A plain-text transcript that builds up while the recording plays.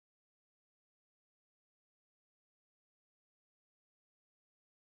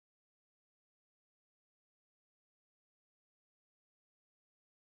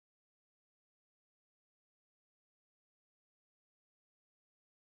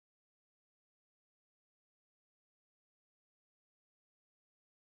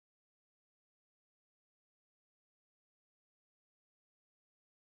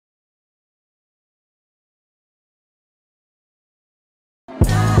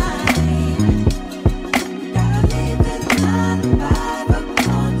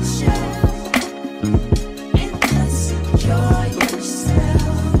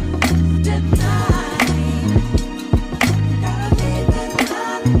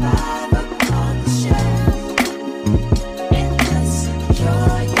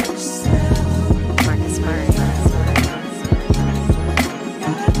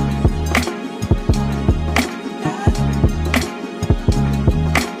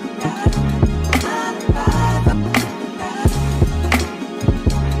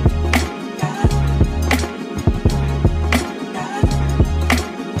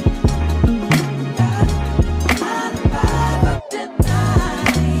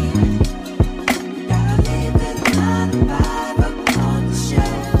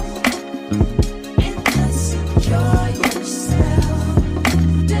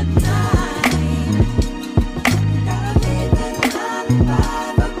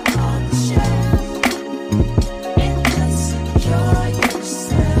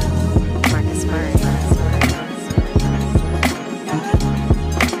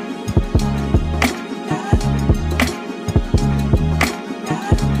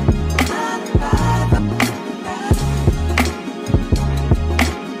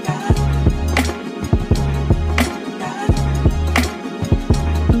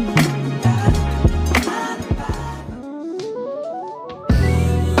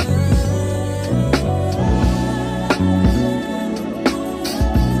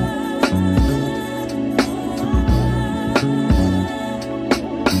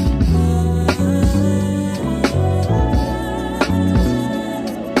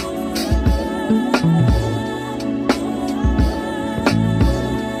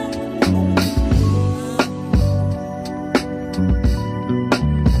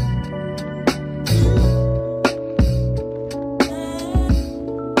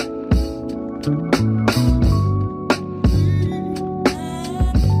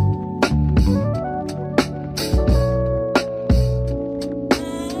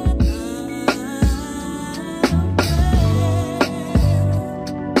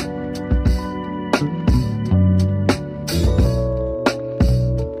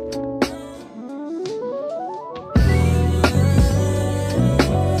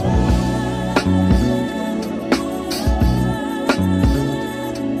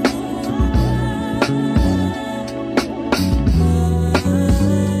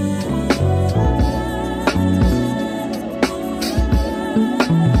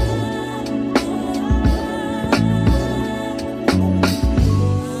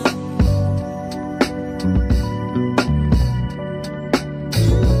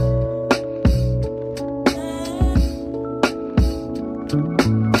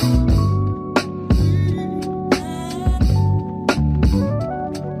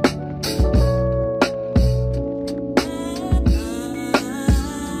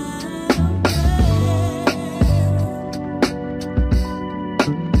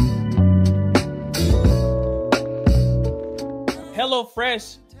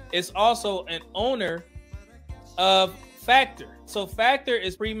Fresh is also an owner of Factor. So Factor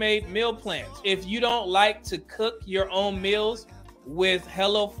is pre-made meal plans. If you don't like to cook your own meals with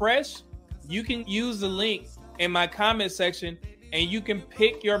HelloFresh, you can use the link in my comment section and you can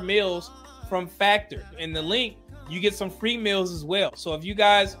pick your meals from Factor. In the link, you get some free meals as well. So if you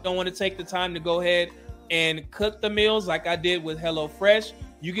guys don't want to take the time to go ahead and cook the meals like I did with HelloFresh,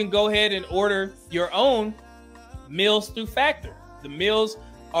 you can go ahead and order your own meals through Factor. The meals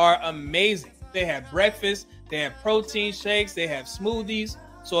are amazing. They have breakfast, they have protein shakes, they have smoothies.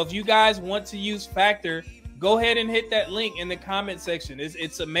 So if you guys want to use Factor, go ahead and hit that link in the comment section.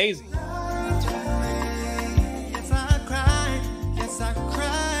 It's amazing.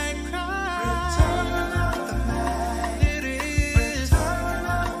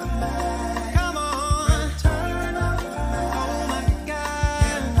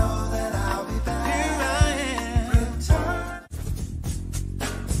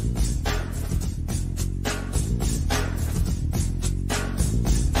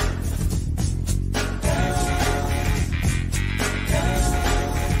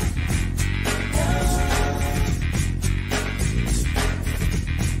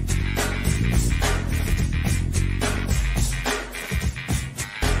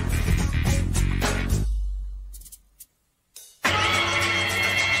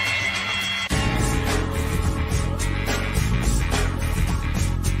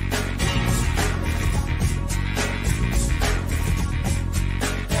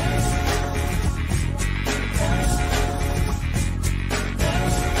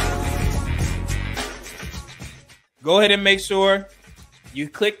 Go ahead and make sure you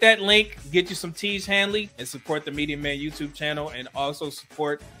click that link, get you some Teach Hanley, and support the Media Man YouTube channel, and also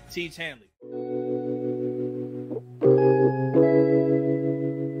support Teach Hanley.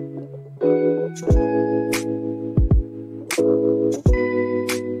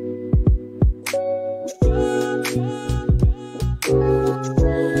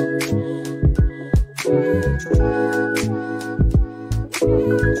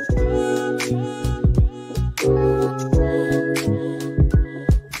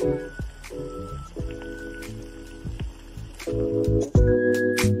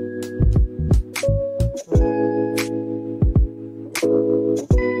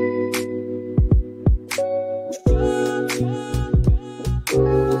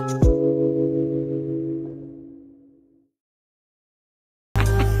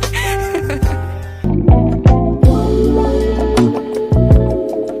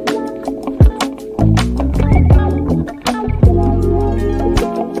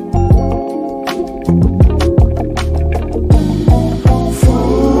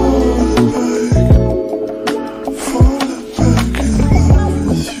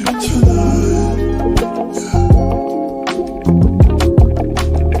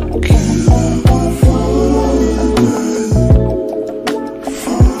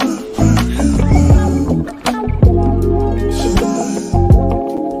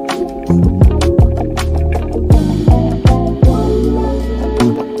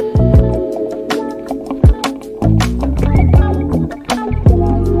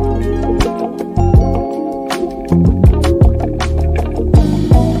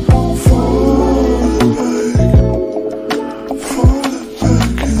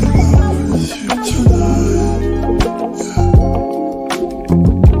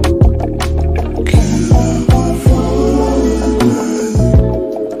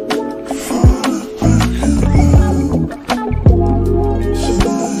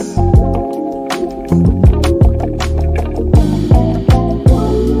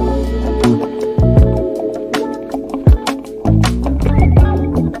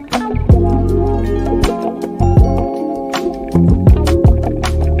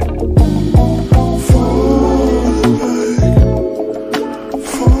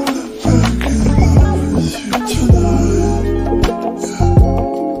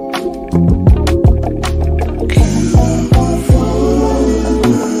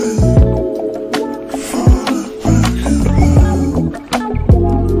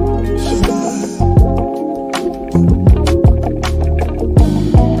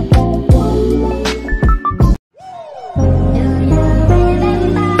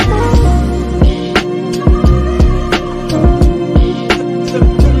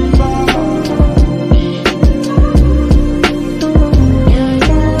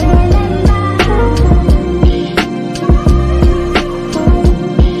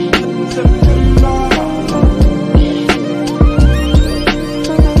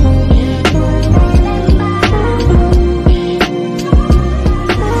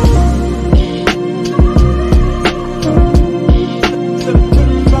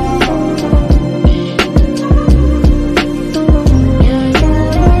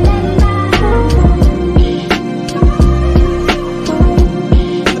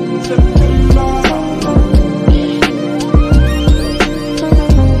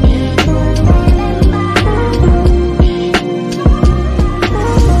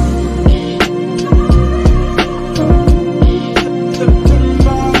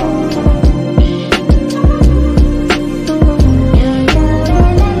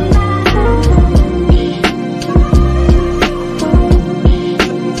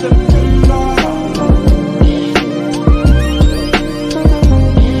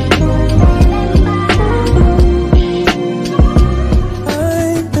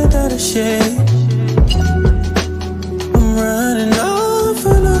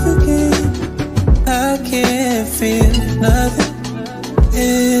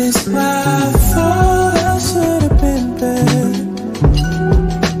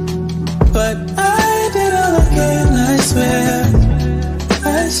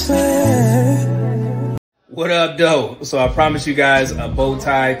 up, though? So I promise you guys a bow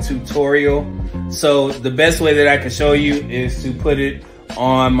tie tutorial. So the best way that I can show you is to put it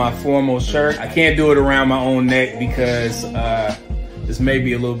on my formal shirt. I can't do it around my own neck because this may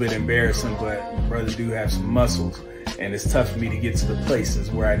be a little bit embarrassing, but brother do have some muscles and it's tough for me to get to the places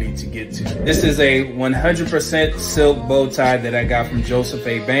where I need to get to. This is a 100% silk bow tie that I got from Joseph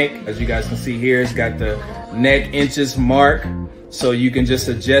A. Bank. As you guys can see here, it's got the neck inches mark, so you can just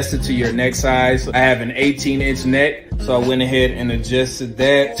adjust it to your neck size. I have an 18-inch neck, so I went ahead and adjusted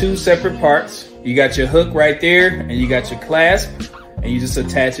that. Two separate parts. You got your hook right there, and you got your clasp, and you just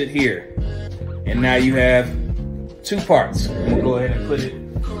attach it here. And now you have two parts. I'm gonna go ahead and put it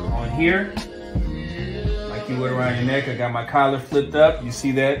on here, like you would around your neck. I got my collar flipped up. You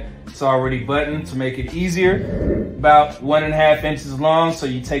see that? It's already buttoned to make it easier. About 1.5 inches long, so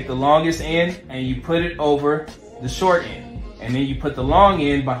you take the longest end and you put it over the short end. And then you put the long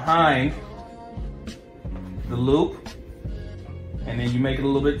end behind the loop, and then you make it a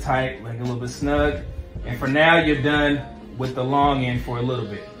little bit tight, make it a little bit snug. And for now, you're done with the long end for a little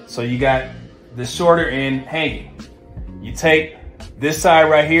bit. So you got the shorter end hanging. You take this side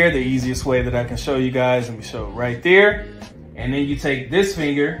right here, the easiest way that I can show you guys, let me show it right there. And then you take this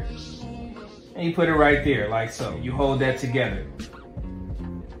finger and you put it right there, like so. You hold that together.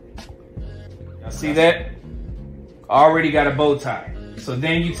 Y'all see that? Already got a bow tie. So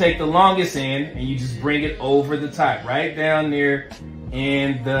then you take the longest end and you just bring it over the top, right down there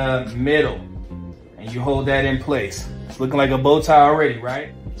in the middle. And you hold that in place. It's looking like a bow tie already,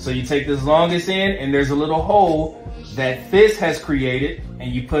 right? So you take this longest end and there's a little hole that Fist has created, and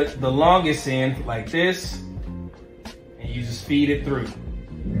you put the longest end like this and you just feed it through.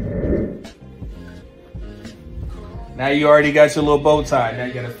 Now you already got your little bow tie. Now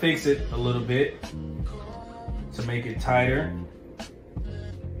you gotta fix it a little bit to make it tighter.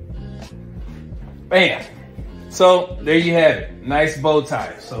 Bam. So there you have it, nice bow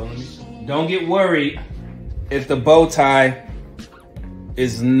tie. So don't get worried if the bow tie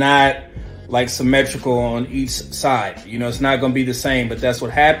is not like symmetrical on each side. You know, it's not gonna be the same, but that's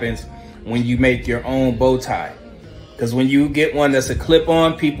what happens when you make your own bow tie. Because when you get one that's a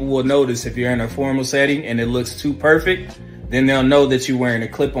clip-on, people will notice if you're in a formal setting and it looks too perfect, then they'll know that you're wearing a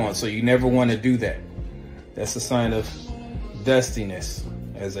clip-on. So you never wanna do that. That's a sign of dustiness,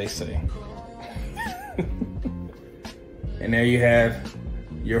 as they say. And there you have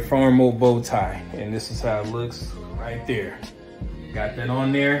your formal bow tie. And this is how it looks right there. Got that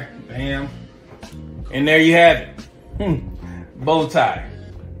on there, bam. And there you have it, bow tie.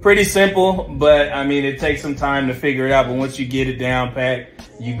 Pretty simple, but I mean, it takes some time to figure it out, but once you get it down pat,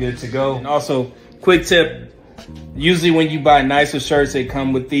 you good to go. And also, quick tip, usually when you buy nicer shirts, they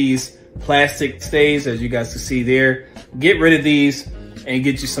come with these plastic stays, as you guys can see there. Get rid of these and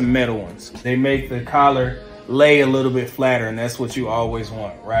get you some metal ones. They make the collar lay a little bit flatter, and that's what you always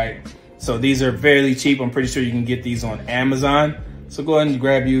want, right? So these are fairly cheap. I'm pretty sure you can get these on Amazon. So go ahead and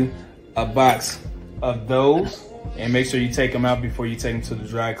grab you a box of those and make sure you take them out before you take them to the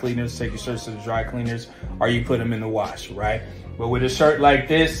dry cleaners. Take your shirts to the dry cleaners or you put them in the wash, right? But with a shirt like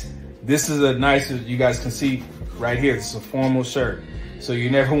this, this is a nice, you guys can see right here, this is a formal shirt. So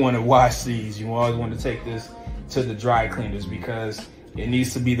you never want to wash these. You always want to take this to the dry cleaners because it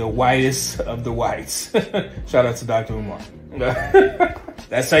needs to be the whitest of the whites. Shout out to Dr. Umar.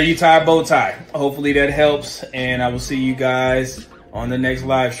 That's how you tie a bow tie. Hopefully that helps, and I will see you guys on the next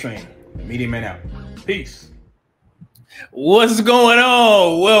live stream. Media Man out. Peace. What's going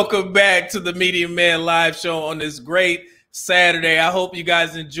on? Welcome back to the Media Man live show on this great Saturday. I hope you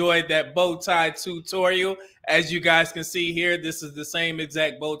guys enjoyed that bow tie tutorial. As you guys can see here, this is the same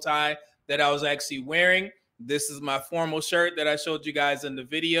exact bow tie that I was actually wearing. This is my formal shirt that I showed you guys in the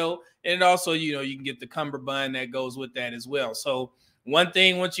video. And also, you know, you can get the cummerbund that goes with that as well. So one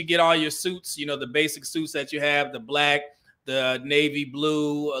thing, once you get all your suits, you know, the basic suits that you have, the black, the navy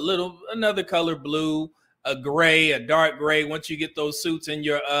blue, another color blue, a gray, a dark gray. Once you get those suits in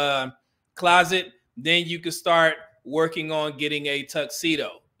your closet, then you can start working on getting a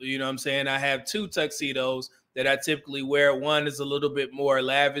tuxedo. You know what I'm saying? I have two tuxedos that I typically wear. One is a little bit more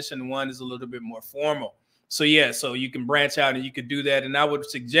lavish and one is a little bit more formal. So yeah, so you can branch out and you could do that. And I would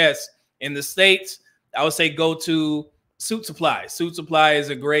suggest in the States, I would say go to Suit Supply. Suit Supply is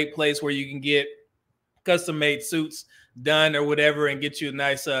a great place where you can get custom made suits done or whatever and get you a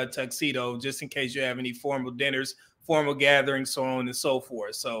nice tuxedo just in case you have any formal dinners, formal gatherings, so on and so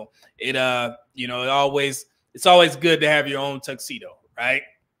forth. So it you know, it's always good to have your own tuxedo, right?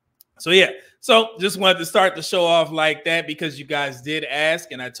 So yeah, so just wanted to start the show off like that because you guys did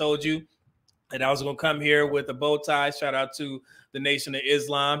ask and I told you that I was going to come here with a bow tie. Shout out to the Nation of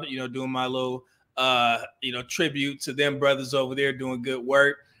Islam, you know, doing my little tribute to them brothers over there doing good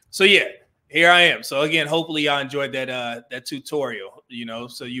work. So yeah, here I am. So again, hopefully y'all enjoyed that tutorial,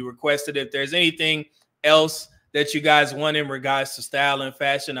 so you requested if there's anything else that you guys want in regards to style and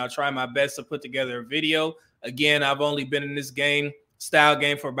fashion, I'll try my best to put together a video. Again, I've only been in this style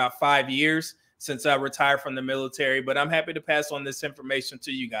game for about 5 years since I retired from the military, but I'm happy to pass on this information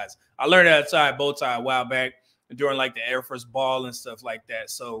to you guys. I learned how to tie a bow tie a while back during like the Air Force ball and stuff like that.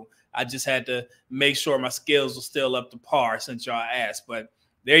 So I just had to make sure my skills were still up to par since y'all asked, but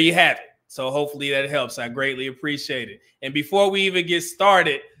there you have it. So hopefully that helps. I greatly appreciate it. And before we even get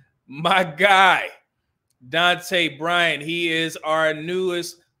started, my guy, Dante Bryant, he is our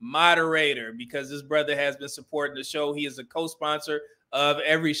newest moderator because this brother has been supporting the show. He is a co-sponsor of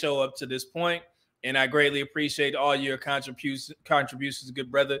every show up to this point, and I greatly appreciate all your contributions,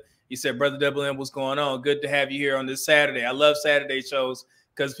 good brother. He said, Brother Double M, what's going on? Good to have you here on this Saturday. I love Saturday shows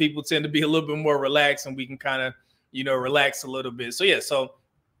because people tend to be a little bit more relaxed and we can kind of, relax a little bit. So, yeah, so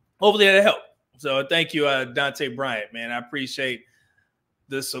hopefully that'll help. So thank you, Dante Bryant, man. I appreciate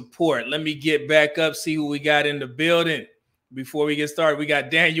the support. Let me get back up, see who we got in the building. Before we get started, we got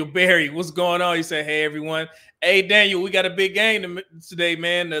Daniel Berry. What's going on? He said, hey, everyone. Hey, Daniel, we got a big game today,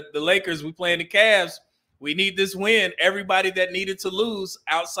 man. The Lakers, we playing the Cavs. We need this win. Everybody that needed to lose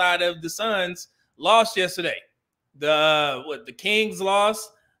outside of the Suns lost yesterday. The Kings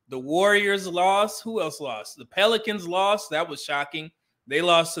lost. The Warriors lost. Who else lost? The Pelicans lost. That was shocking. They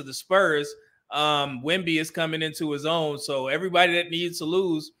lost to the Spurs. Wemby is coming into his own. So everybody that needs to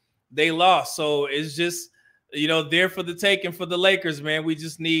lose, they lost. So it's just, there for the taking for the Lakers, man. We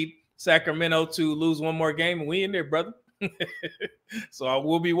just need Sacramento to lose one more game and we in there, brother. So I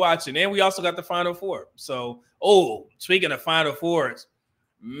will be watching. And we also got the Final Four. So, speaking of Final Fours,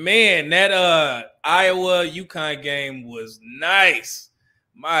 man, that Iowa-UConn game was nice.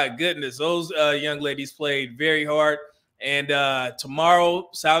 My goodness, those young ladies played very hard. And tomorrow,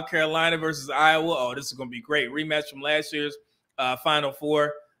 South Carolina versus Iowa. Oh, this is going to be great. Rematch from last year's Final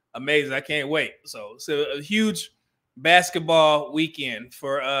Four. Amazing. I can't wait. So it's a huge basketball weekend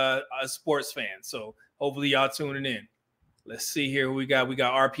for a sports fan. So hopefully y'all tuning in. Let's see here who we got. We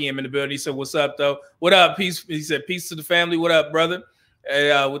got RPM in the building. He said, what's up, though? What up, peace? He said, peace to the family. What up, brother?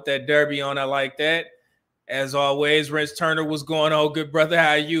 With that derby on, I like that. As always, Rance Turner, what's going on, good brother? How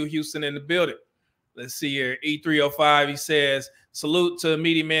are you? Houston in the building. Let's see here. E305, he says, salute to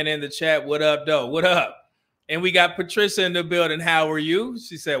Media Man in the chat. What up, though? What up? And we got Patricia in the building. How are you?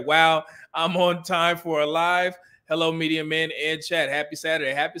 She said, wow, I'm on time for a live. Hello, Media Man and chat. Happy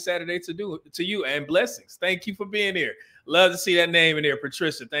Saturday. Happy Saturday to you and blessings. Thank you for being here. Love to see that name in there,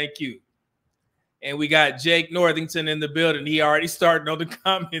 Patricia. Thank you. And we got Jake Northington in the building. He already started on the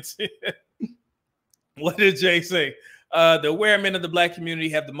comments. What did Jake say? The aware men of the Black community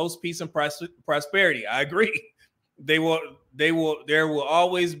have the most peace and prosperity. I agree. There will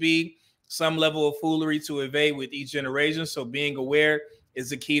always be some level of foolery to evade with each generation. So being aware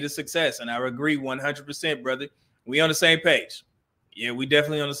is the key to success. And I agree 100%, brother. We on the same page. Yeah, we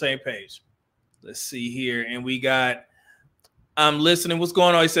definitely on the same page. Let's see here. And we got, I'm listening. What's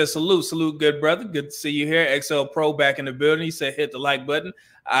going on? He says, salute, good brother. Good to see you here. XL Pro back in the building. He said, hit the like button.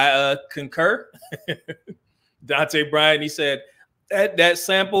 I concur. Dante Bryant, he said, that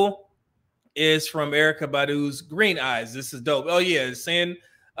sample is from Erykah Badu's Green Eyes. This is dope. Oh, yeah.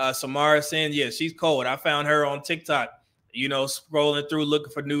 Samara Sin. Yeah, she's cold. I found her on TikTok, scrolling through,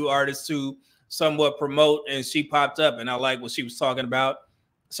 looking for new artists to somewhat promote, and she popped up, and I like what she was talking about.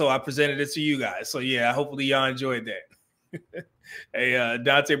 So I presented it to you guys. So, yeah, hopefully y'all enjoyed that. Hey,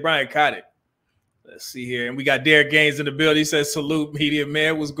 Dante Bryant caught it. Let's see here. And we got Derek Gaines in the building. He says, salute, Media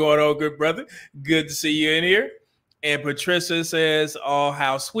Man. What's going on, good brother? Good to see you in here. And Patricia says, oh,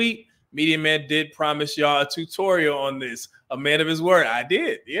 how sweet. Media Man did promise y'all a tutorial on this. A man of his word. I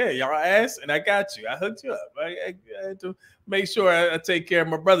did. Yeah, y'all asked, and I got you. I hooked you up. I had to make sure I take care of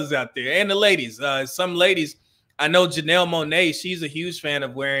my brothers out there. And the ladies. Some ladies, I know Janelle Monáe, she's a huge fan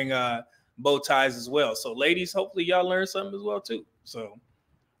of wearing bow ties as well. So, ladies, hopefully y'all learn something as well, too. So,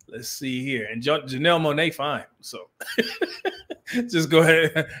 let's see here. And Janelle Monáe, fine. So, just go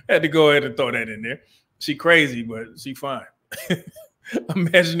ahead. Had to go ahead and throw that in there. She crazy, but she fine.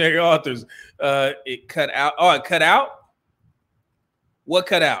 Imaginary authors. It cut out. Oh, it cut out? What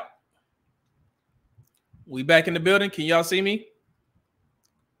cut out? We back in the building. Can y'all see me?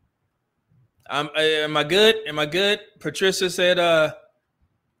 Am I good? Am I good? Patricia said,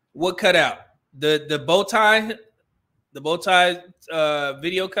 what cut out? The bow tie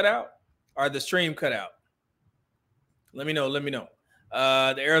video cut out or the stream cut out? Let me know.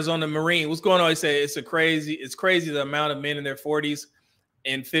 The Arizona Marine. What's going on? He said it's crazy the amount of men in their 40s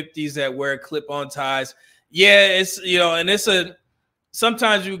and 50s that wear clip-on ties. Yeah, it's, you know, and it's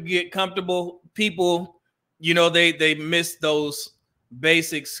sometimes you get comfortable. People, you know, they miss those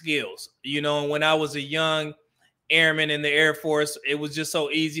basic skills. You know, when I was a young airman in the Air Force, it was just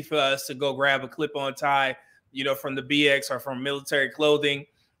so easy for us to go grab a clip-on tie, you know, from the BX or from military clothing.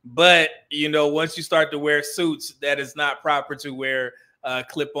 But, you know, once you start to wear suits, that is not proper to wear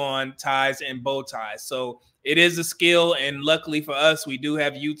clip-on ties and bow ties. So it is a skill. And luckily for us, we do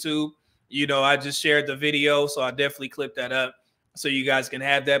have YouTube. You know, I just shared the video, so I definitely clip that up so you guys can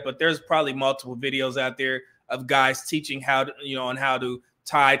have that. But there's probably multiple videos out there of guys teaching how to, you know, on how to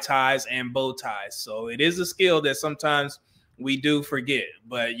tie ties and bow ties. So it is a skill that sometimes we do forget.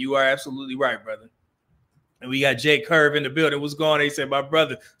 But you are absolutely right, brother. And we got Jay Curve in the building. What's going on? He said, my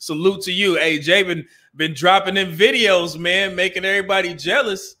brother, salute to you. Hey, Jay been dropping in videos, man, making everybody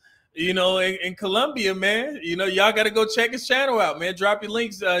jealous, you know, in Colombia, man. You know, y'all got to go check his channel out, man. Drop your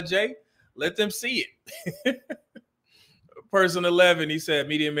links, Jay. Let them see it. Person 11, he said,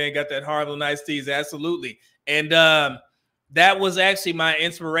 Media Man got that Harlem Nice tees. Absolutely. And that was actually my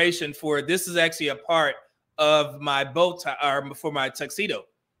inspiration for, this is actually a part of my bow tie, or for my tuxedo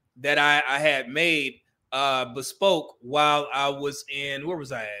that I had made bespoke while I was in, where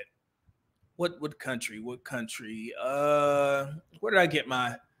was I at? What country? Where did I get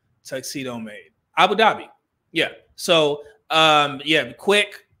my tuxedo made? Abu Dhabi. Yeah. So yeah,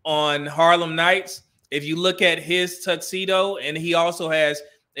 quick on Harlem Nights. If you look at his tuxedo, and he also has,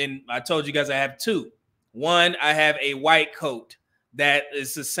 and I told you guys I have two. One, I have a white coat that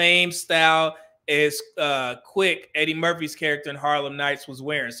is the same style as Quick, Eddie Murphy's character in Harlem Nights, was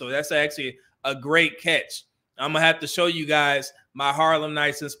wearing. So that's actually a great catch. I'm gonna have to show you guys my Harlem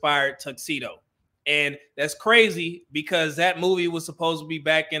Nights inspired tuxedo. And that's crazy because that movie was supposed to be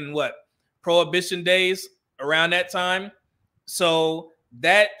back in what, Prohibition days, around that time. So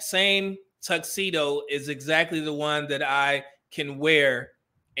that same tuxedo is exactly the one that I can wear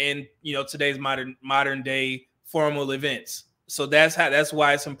in, you know, today's modern day formal events. So that's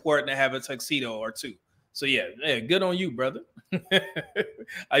why it's important to have a tuxedo or two. So yeah, good on you, brother.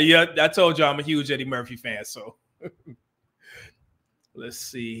 Yeah, I told you I'm a huge Eddie Murphy fan. So let's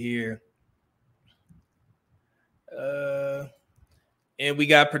see here. And we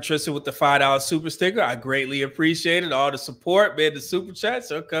got Patricia with the $5 super sticker. I greatly appreciate it. All the support, man. The super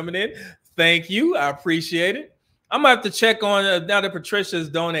chats are coming in. Thank you. I appreciate it. I'm gonna have to check on now that Patricia's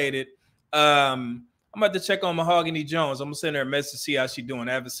donated. I'm gonna have to check on Mahogany Jones. I'm gonna send her a message to see how she's doing.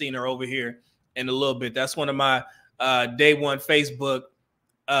 I haven't seen her over here in a little bit. That's one of my day one Facebook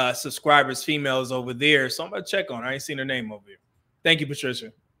subscribers, females over there. So I'm gonna check on her. I ain't seen her name over here. Thank you,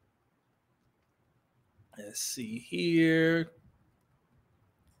 Patricia. Let's see here.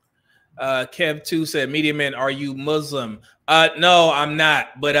 Kev2 said, Media Man, are you Muslim? No, I'm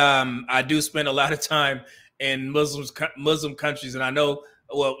not. But I do spend a lot of time in Muslim countries. And I know,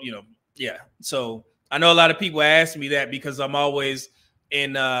 well, you know, yeah. So I know a lot of people ask me that because I'm always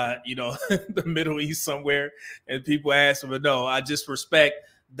in, you know, the Middle East somewhere. And people ask me, but no, I just respect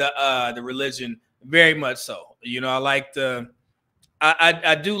the religion very much so. You know, I like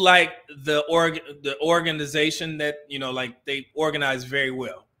I do like the organization that, you know, like they organize very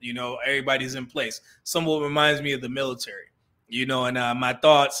well. You know, everybody's in place. Somewhat reminds me of the military, you know, and my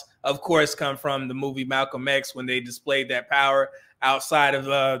thoughts, of course, come from the movie Malcolm X when they displayed that power outside of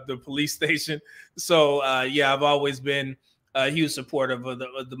the police station. So, yeah, I've always been a huge supporter of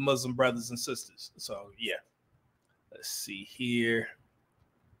the Muslim brothers and sisters. So, yeah. Let's see here.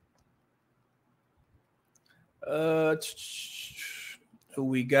 Who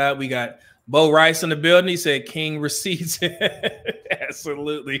we got? We got Bo Rice in the building. He said King Receipts.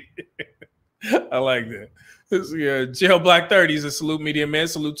 Absolutely. I like that. Yeah, Jail Black 30 is a salute, Media Man.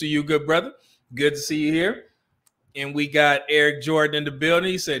 Salute to you, good brother. Good to see you here. And we got Eric Jordan in the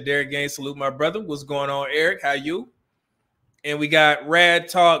building. He said, Derek Gaines, salute my brother. What's going on, Eric? How you? And we got Rad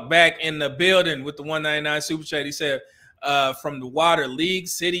Talk back in the building with the 199 super chat. He said, from the Water League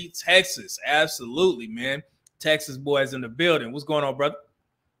City, Texas. Absolutely, man. Texas boys in the building. What's going on, brother?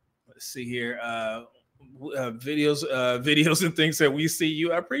 Let's see here. Videos and things that we see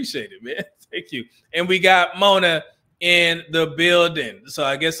you. I appreciate it, man. Thank you. And we got Mona in the building. So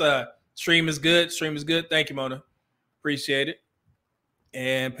I guess stream is good. Stream is good. Thank you, Mona. Appreciate it.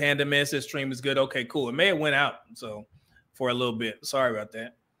 And Panda Man says stream is good. Okay, cool. It may have went out so for a little bit. Sorry about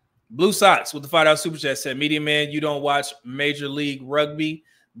that. Blue Sox with the $5 super chat said, Media Man, you don't watch Major League Rugby.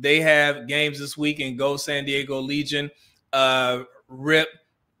 They have games this week and go San Diego Legion. Rip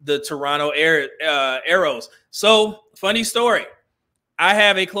the Toronto Arrows. So, funny story. I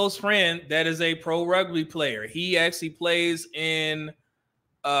have a close friend that is a pro rugby player. He actually plays in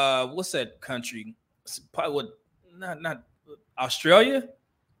what's that country? Probably what? Not Australia.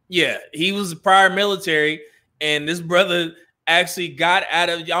 Yeah, he was prior military, and this brother actually got out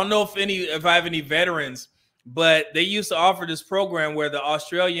of. I don't know if I have any veterans, but they used to offer this program where the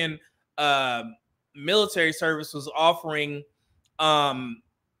Australian military service was offering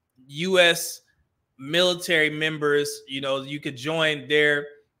U.S. military members. You could join their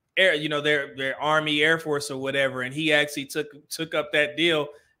their Army, Air Force, or whatever. And he actually took up that deal,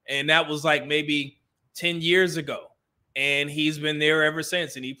 and that was like maybe 10 years ago. And he's been there ever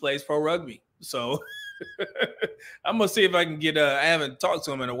since, and he plays pro rugby. So I'm gonna see if I can get. I haven't talked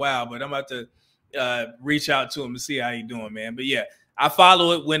to him in a while, but I'm about to reach out to him to see how he's doing, man. But yeah, I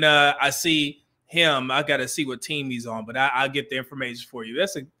follow it when I see him. I gotta see what team he's on, but I'll get the information for you.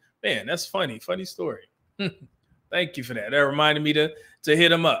 That's funny story. Thank you for that. That reminded me to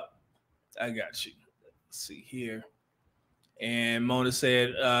hit him up. I got you. Let's see here. And Mona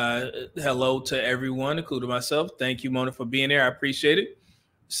said, hello to everyone, including myself. Thank you, Mona, for being there. I appreciate it.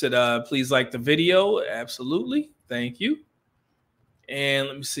 Said, please like the video. Absolutely. Thank you. And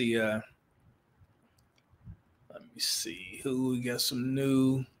let me see. Who we got some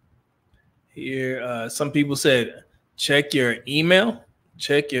new here. Some people said, check your email.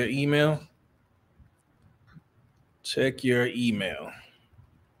 Check your email. Check your email.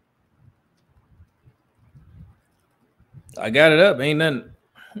 I got it up. Ain't nothing.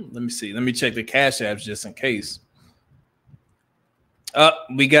 Let me see. Let me check the Cash Apps just in case.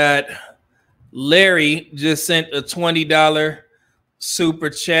 We got Larry just sent a $20 super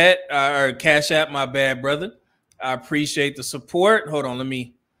chat or Cash App. My bad, brother. I appreciate the support. Hold on. Let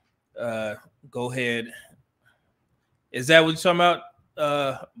me go ahead. Is that what you're talking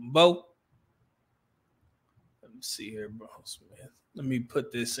about, Bo? Let me see here, bro. Let me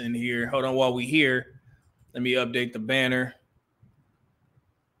put this in here. Hold on while we here. Let me update the banner.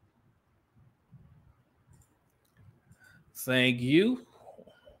 Thank you.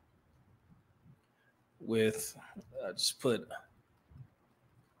 With, I just put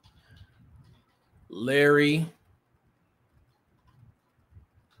Larry.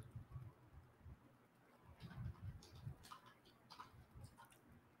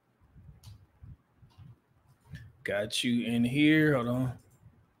 Got you in here. Hold on.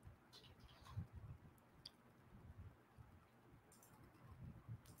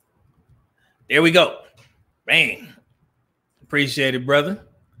 There we go. Bang. Appreciate it, brother.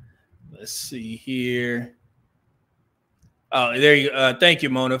 Let's see here. Oh, there you go. Thank you,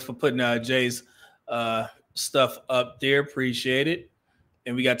 Mona, for putting Jay's stuff up there. Appreciate it.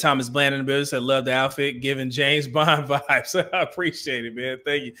 And we got Thomas Bland in the business. I love the outfit, giving James Bond vibes. I appreciate it, man.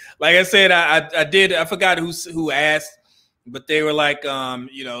 Thank you. Like I said, I forgot who asked, but they were like,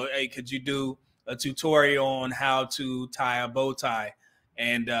 hey, could you do a tutorial on how to tie a bow tie?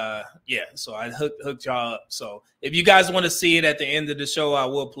 And yeah, so I hooked y'all up. So if you guys want to see it at the end of the show, I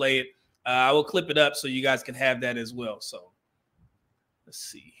will play it. I will clip it up so you guys can have that as well. So let's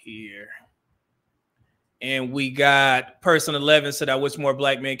see here. And we got person 11 said, I wish more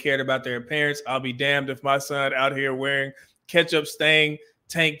black men cared about their appearance. I'll be damned if my son out here wearing ketchup stain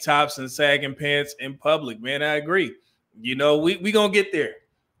tank tops and sagging pants in public. Man, I agree. We going to get there,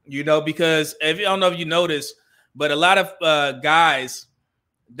 because I don't know if you noticed, but a lot of guys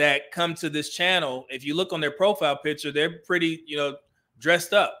that come to this channel, if you look on their profile picture, they're pretty,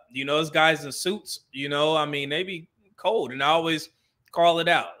 dressed up. Those guys in suits, they be cold, and I always call it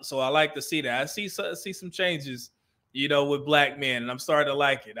out. So I like to see that. I see some changes, with black men, and I'm starting to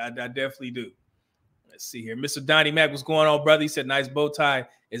like it. I definitely do. Let's see here. Mr. Donnie Mac, what's going on, brother? He said, nice bow tie.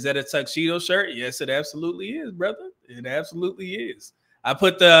 Is that a tuxedo shirt? Yes, it absolutely is, brother. It absolutely is. I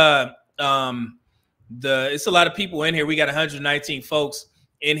put it's a lot of people in here. We got 119 folks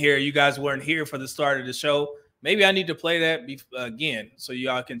in here. You guys weren't here for the start of the show. Maybe I need to play that again so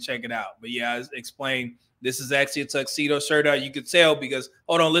y'all can check it out. But yeah, I explained this is actually a tuxedo shirt. You could tell because,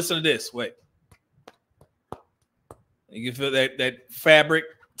 hold on, listen to this. Wait. You can feel that fabric.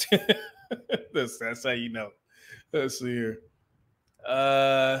 That's how you know. Let's see here.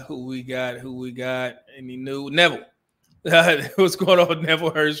 Who we got? Any new? Neville. What's going on with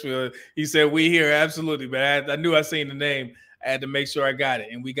Neville Hirschfield? He said, we here. Absolutely. But I knew I seen the name. I had to make sure I got it.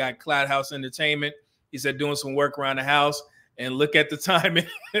 And we got Cloud House Entertainment. He said, doing some work around the house. And look at the time.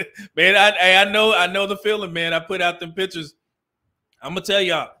 Man, I know the feeling, man. I put out them pictures. I'm going to tell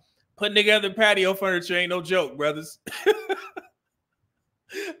y'all, putting together patio furniture ain't no joke, brothers.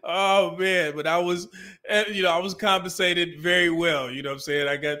 Oh, man. But I was compensated very well. You know what I'm saying?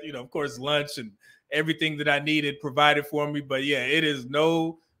 I got, of course, lunch and everything that I needed provided for me. But, yeah, it is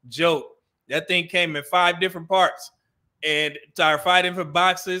no joke. That thing came in 5 different parts. and started fighting for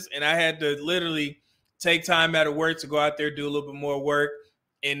boxes. And I had to literally take time out of work to go out there, do a little bit more work.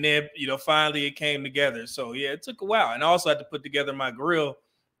 And then, finally it came together. So yeah, it took a while. And I also had to put together my grill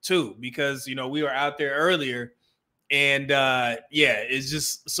too, because, we were out there earlier, and it's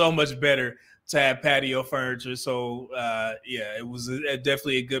just so much better to have patio furniture. So it was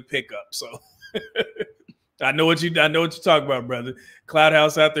definitely a good pickup. So I know what you're talking about, brother. Cloud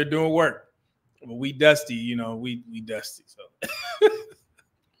House out there doing work. Well, we dusty, we dusty. So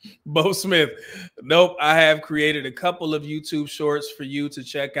Bo Smith, nope. I have created a couple of YouTube shorts for you to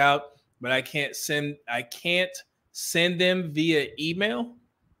check out, but I can't send them via email.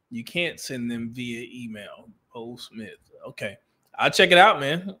 You can't send them via email. Bo Smith. Okay. I'll check it out,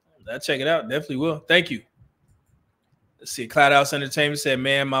 man. I'll check it out. Definitely will. Thank you. Let's see. Cloud House Entertainment said,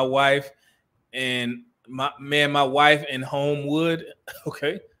 man, my wife in Homewood.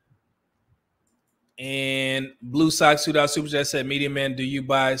 Okay. And Blue Sox $2 Super Chat said, Media Man, do you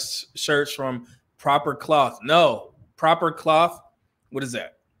buy shirts from Proper Cloth? No. Proper Cloth? What is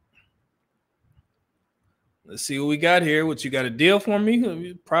that? Let's see what we got here. What, you got a deal for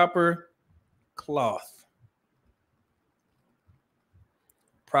me? Proper Cloth.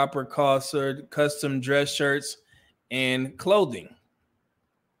 Proper Cloth, custom dress shirts and clothing.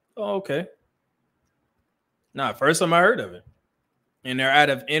 Oh, okay. Nah, first time I heard of it. And they're out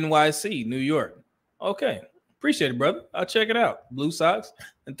of NYC, New York. Okay. Appreciate it, brother. I'll check it out. Blue Sox.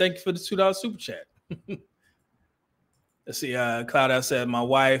 And thank you for the $2 super chat. Let's see. Cloud House said, my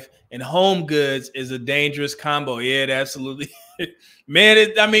wife and Home Goods is a dangerous combo. Yeah, absolutely.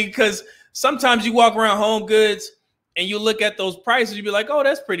 Man, because sometimes you walk around Home Goods and you look at those prices, you be like, oh,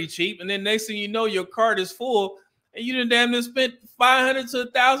 that's pretty cheap. And then next thing you know, your cart is full and you done damn near spent $500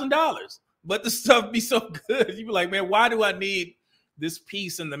 to $1,000. But the stuff be so good. You be like, man, why do I need this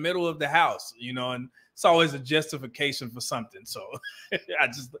piece in the middle of the house? And it's always a justification for something. So I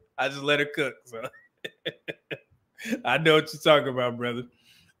just let her cook. So I know what you're talking about, brother.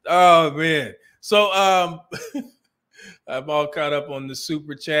 Oh man. So I'm all caught up on the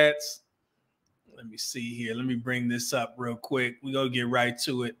super chats. Let me see here. Let me bring this up real quick. We're gonna get right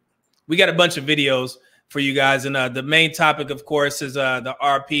to it. We got a bunch of videos for you guys, and the main topic, of course, is the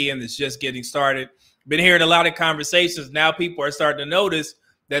RP, and it's just getting started. Been hearing a lot of conversations. Now people are starting to notice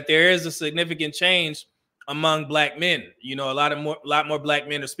that there is a significant change among black men. A lot more black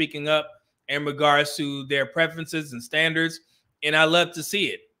men are speaking up in regards to their preferences and standards, and I love to see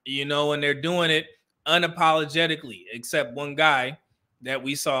it. And they're doing it unapologetically, except one guy that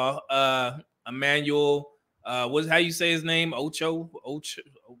we saw, Emmanuel. How you say his name? Ocho.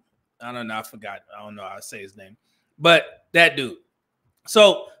 I don't know. I forgot. I don't know how to say his name, but that dude.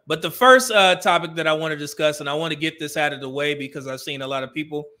 So, but the first topic that I want to discuss, and I want to get this out of the way because I've seen a lot of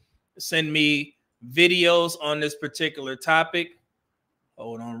people send me videos on this particular topic.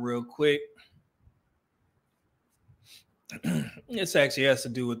 Hold on real quick. This actually has to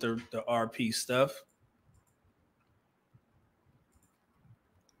do with the RP stuff.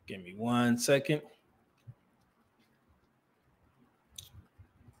 Give me 1 second.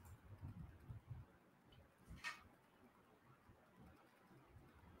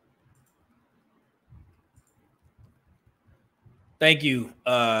 Thank you,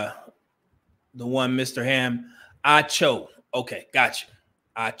 the one, Mr. Ham. Acho. Okay, got you.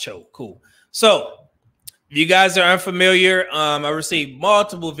 Acho. Cool. So, if you guys are unfamiliar, I received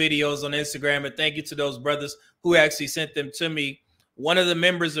multiple videos on Instagram, and thank you to those brothers who actually sent them to me. One of the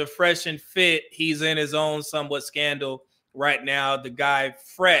members of Fresh and Fit, he's in his own somewhat scandal right now. The guy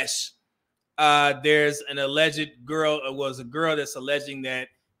Fresh, there's an alleged girl, it was a girl that's alleging that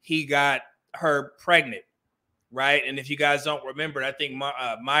he got her pregnant. Right. And if you guys don't remember, I think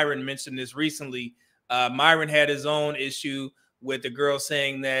Myron mentioned this recently. Myron had his own issue with the girl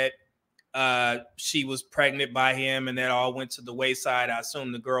saying that she was pregnant by him, and that all went to the wayside. I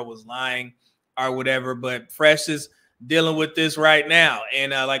assume the girl was lying or whatever, but Fresh is dealing with this right now.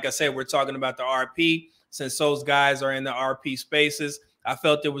 And like I said, we're talking about the RP. Since those guys are in the RP spaces, I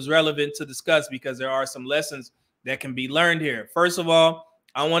felt it was relevant to discuss because there are some lessons that can be learned here. First of all,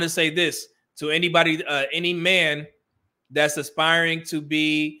 I want to say this. To anybody, any man that's aspiring to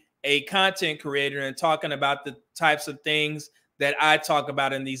be a content creator and talking about the types of things that I talk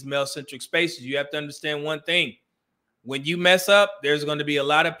about in these male-centric spaces, you have to understand one thing. When you mess up, there's going to be a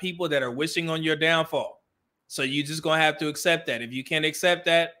lot of people that are wishing on your downfall. So you just going to have to accept that. If you can't accept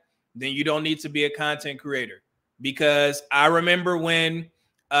that, then you don't need to be a content creator. Because I remember when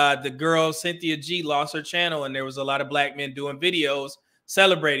the girl Cynthia G lost her channel, and there was a lot of black men doing videos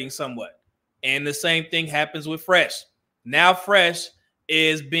celebrating somewhat. And the same thing happens with Fresh. Now Fresh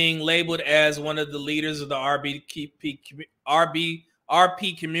is being labeled as one of the leaders of the RP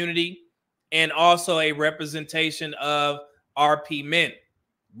community, and also a representation of RP men,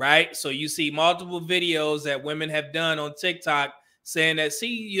 right? So you see multiple videos that women have done on TikTok saying that,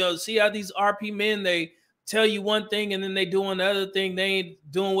 see how these RP men, they tell you one thing and then they do another thing. They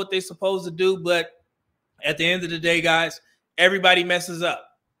ain't doing what they're supposed to do. But at the end of the day, guys, everybody messes up,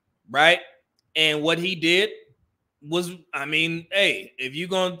 right? And what he did was, I mean, hey, if you're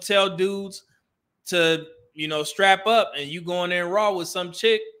going to tell dudes to, strap up, and you going in raw with some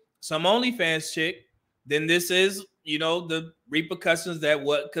chick, some OnlyFans chick, then this is, the repercussions that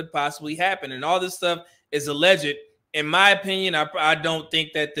what could possibly happen. And all this stuff is alleged. In my opinion, I don't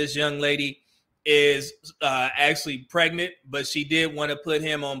think that this young lady is actually pregnant, but she did want to put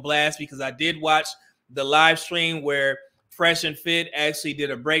him on blast, because I did watch the live stream where Fresh and Fit actually did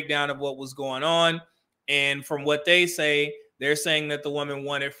a breakdown of what was going on. And from what they say, they're saying that the woman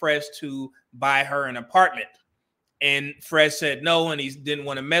wanted Fresh to buy her an apartment. And Fresh said no, and he didn't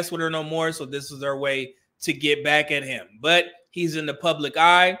want to mess with her no more. So this was their way to get back at him. But he's in the public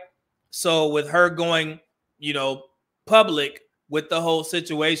eye. So with her going, public with the whole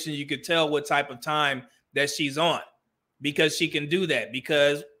situation, you could tell what type of time that she's on, because she can do that,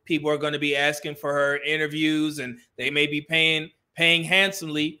 because people are going to be asking for her interviews, and they may be paying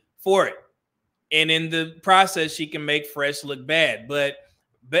handsomely for it. And in the process, she can make Fresh look bad. But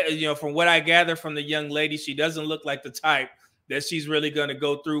from what I gather from the young lady, she doesn't look like the type that she's really going to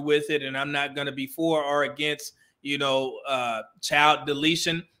go through with it. And I'm not going to be for or against, child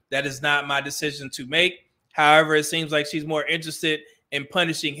deletion. That is not my decision to make. However, it seems like she's more interested in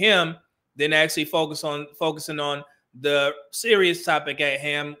punishing him than actually focusing on the serious topic at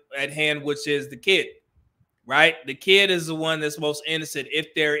hand, which is the kid, right? The kid is the one that's most innocent,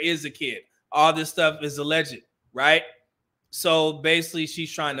 if there is a kid. All this stuff is alleged, right? So basically,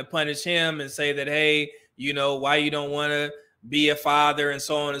 she's trying to punish him and say that, hey, why you don't want to be a father, and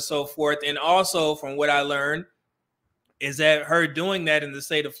so on and so forth. And also, from what I learned, is that her doing that in the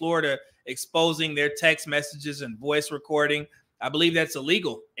state of Florida, exposing their text messages and voice recording, I believe that's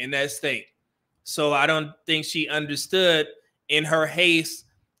illegal in that state. So I don't think she understood, in her haste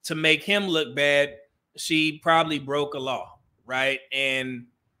to make him look bad, she probably broke a law, right? And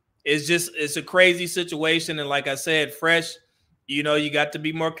it's a crazy situation. And like I said, Fresh, you got to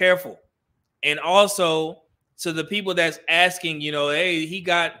be more careful. And also, to the people that's asking, hey, he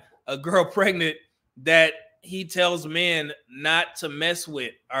got a girl pregnant that he tells men not to mess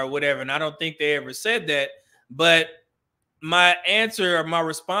with or whatever. And I don't think they ever said that. But my answer, or my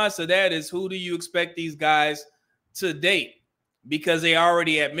response to that, is, who do you expect these guys to date? Because they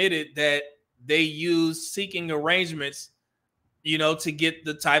already admitted that they use seeking arrangements, to get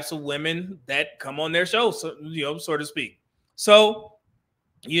the types of women that come on their show, so, so to speak. So,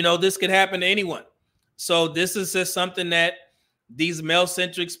 this could happen to anyone. So this is just something that these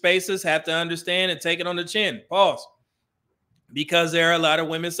male-centric spaces have to understand and take it on the chin. Pause. Because there are a lot of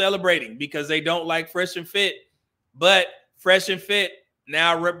women celebrating because they don't like Fresh and Fit. But Fresh and Fit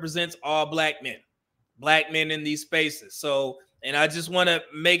now represents all black men in these spaces. So, and I just want to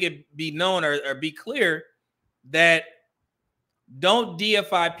make it be known or be clear that don't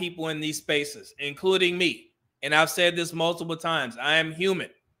deify people in these spaces, including me. And I've said this multiple times. I am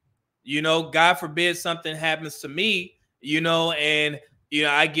human. God forbid something happens to me, and,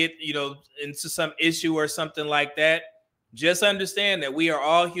 I get, into some issue or something like that. Just understand that we are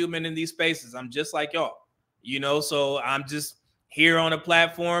all human in these spaces. I'm just like y'all, so I'm just here on a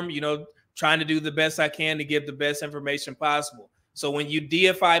platform, trying to do the best I can to give the best information possible. So when you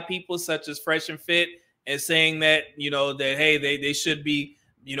deify people such as Fresh and Fit and saying that, that, hey, they should be,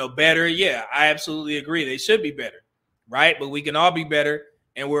 better. Yeah, I absolutely agree. They should be better. Right. But we can all be better.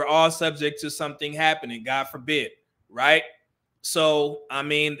 And we're all subject to something happening, God forbid. Right. So, I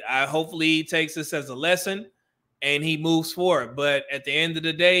mean, hopefully he takes this as a lesson and he moves forward. But at the end of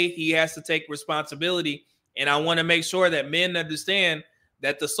the day, he has to take responsibility. And I want to make sure that men understand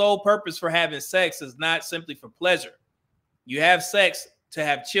that the sole purpose for having sex is not simply for pleasure. You have sex to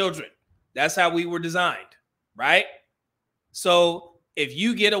have children. That's how we were designed, right? So if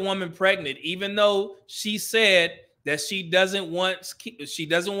you get a woman pregnant, even though she said that she doesn't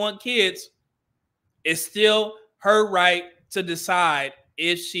want kids, it's still her right to decide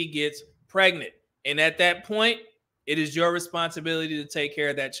if she gets pregnant. And at that point, it is your responsibility to take care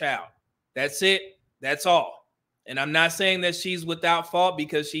of that child. That's it. That's all. And I'm not saying that she's without fault,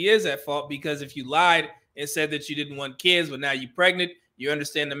 because she is at fault, because if you lied and said that you didn't want kids, but now you're pregnant, you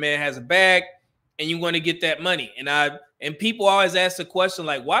understand the man has a bag and you want to get that money. And people always ask the question,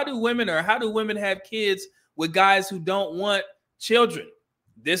 like, how do women have kids with guys who don't want children.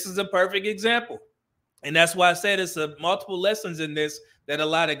 This is a perfect example. And that's why I said it's a multiple lessons in this that a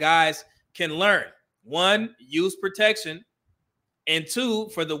lot of guys can learn. One, use protection. And two,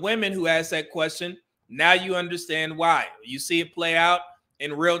 for the women who asked that question, now you understand why. You see it play out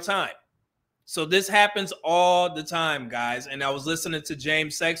in real time. So this happens all the time, guys. And I was listening to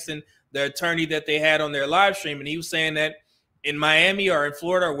James Sexton, the attorney that they had on their live stream, and he was saying that in Miami or in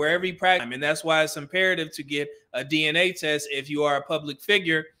Florida or wherever he practices, and that's why it's imperative to get a DNA test if you are a public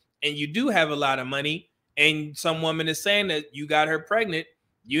figure and you do have a lot of money and some woman is saying that you got her pregnant,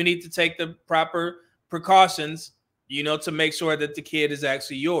 you need to take the proper precautions, you know, to make sure that the kid is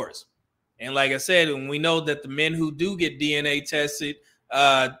actually yours. And like I said, when we know that the men who do get DNA tested,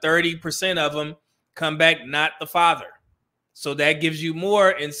 30% of them come back not the father. So that gives you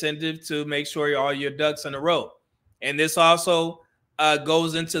more incentive to make sure all your ducks in a row. And this also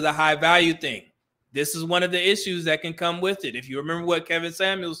goes into the high value thing. This is one of the issues that can come with it. If you remember what Kevin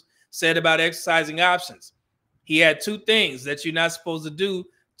Samuels said about exercising options, he had two things that you're not supposed to do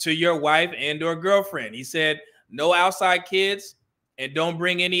to your wife and or girlfriend. He said, no outside kids and don't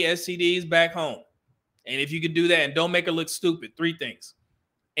bring any STDs back home. And if you can do that and don't make her look stupid, 3 things.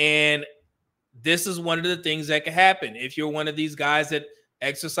 And this is one of the things that can happen if you're one of these guys that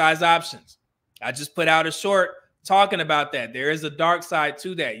exercise options. I just put out a short talking about that. There is a dark side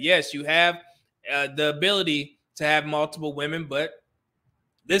to that. Yes, you have the ability to have multiple women, but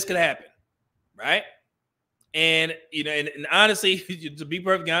this could happen, right? And, you know, and honestly, to be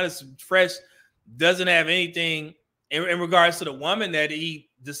perfectly honest, Fresh doesn't have anything in regards to the woman that he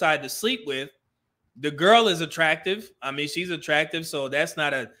decided to sleep with. The girl is attractive. I mean, she's attractive, so that's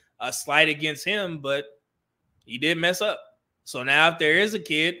not a slight against him, but he did mess up. So now if there is a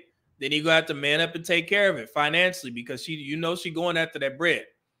kid, then you have to man up and take care of it financially, because she going after that bread,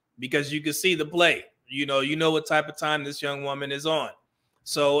 because you can see the play. You know what type of time this young woman is on.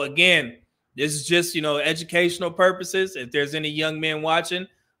 So again, this is just, educational purposes. If there's any young men watching,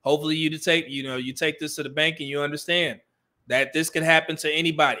 hopefully you take this to the bank and you understand that this could happen to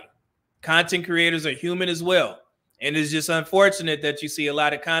anybody. Content creators are human as well. And it's just unfortunate that you see a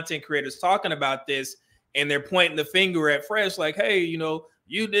lot of content creators talking about this and they're pointing the finger at Fresh like, hey,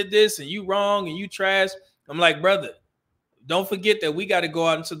 you did this and you wrong and you trash. I'm like, brother, don't forget that we got to go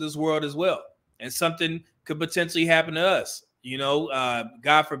out into this world as well. And something could potentially happen to us,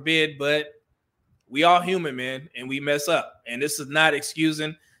 God forbid, but we all human, man, and we mess up. And this is not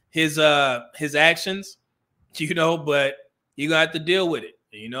excusing his actions, but you're going to have to deal with it.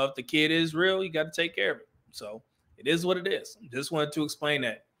 If the kid is real, you got to take care of it. So it is what it is. Just wanted to explain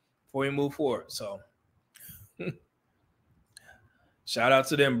that before we move forward. So shout out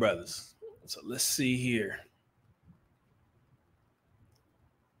to them brothers. So let's see here.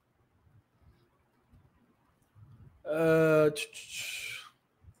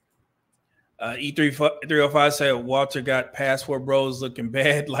 E305 said Walter got passport bros looking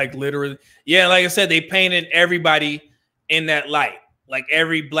bad, like literally. Yeah, like I said, they painted everybody in that light. Like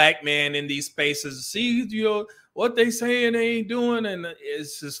every black man in these spaces, see, what they saying they ain't doing, and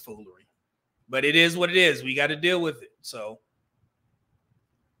it's just foolery. But it is what it is. We got to deal with it. So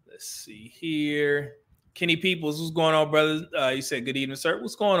let's see here. Kenny Peoples, what's going on, brother? He said, good evening, sir.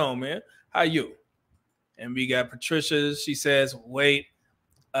 What's going on, man? How you? And we got Patricia. She says, wait,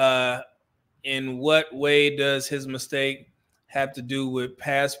 in what way does his mistake have to do with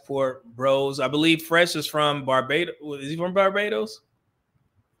passport bros? I believe Fresh is from Barbados. Is he from Barbados?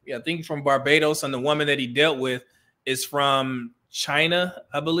 Yeah, I think he's from Barbados, and the woman that he dealt with is from China,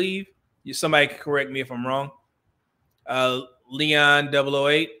 I believe. Somebody can correct me if I'm wrong. Leon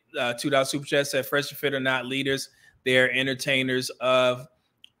 008, $2 super chat said, Fresh and Fit are not leaders. They're entertainers of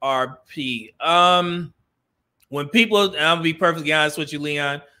RP. When people, and I'll be perfectly honest with you,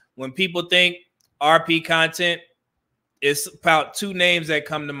 Leon, when people think RP content, it's about 2 names that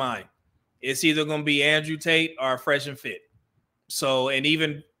come to mind. It's either going to be Andrew Tate or Fresh and Fit. So, and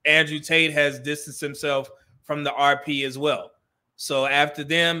even Andrew Tate has distanced himself from the RP as well. So after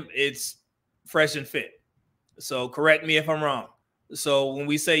them, it's Fresh and Fit. So correct me if I'm wrong. So when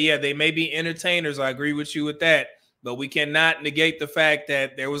we say, yeah, they may be entertainers, I agree with you with that, but we cannot negate the fact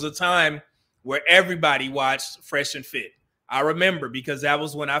that there was a time where everybody watched Fresh and Fit. I remember, because that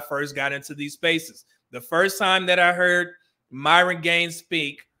was when I first got into these spaces. The first time that I heard Myron Gaines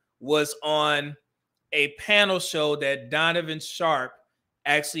speak was on a panel show that Donovan Sharp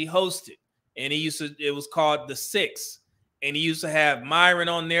actually hosted. And it was called The Six. And he used to have Myron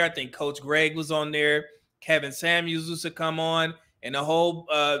on there. I think Coach Greg was on there. Kevin Samuels used to come on, and a whole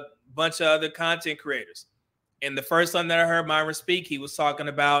bunch of other content creators. And the first time that I heard Myron speak, he was talking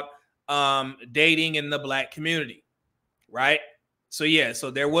about dating in the black community, right? So yeah, so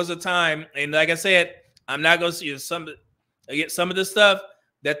there was a time, and like I said, I'm not gonna see some of the stuff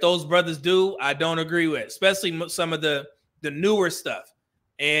that those brothers do. I don't agree with, especially some of the newer stuff.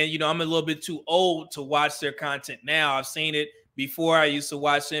 And you know, I'm a little bit too old to watch their content now. I've seen it before. I used to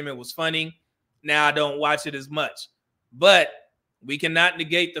watch them; it was funny. Now I don't watch it as much. But we cannot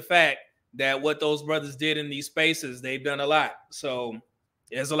negate the fact that what those brothers did in these spaces, they've done a lot. So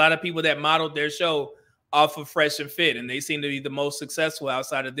there's a lot of people that modeled their show off of Fresh and Fit, and they seem to be the most successful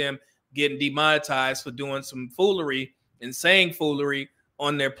outside of them getting demonetized for doing some foolery and saying foolery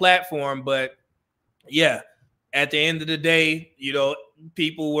on their platform. But yeah, at the end of the day, you know,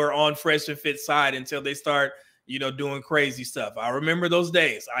 people were on Fresh and Fit side until they start, you know, doing crazy stuff. I remember those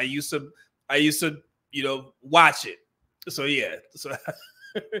days. I used to, you know, watch it. So yeah, so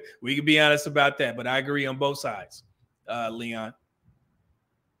we can be honest about that. But I agree on both sides, Leon.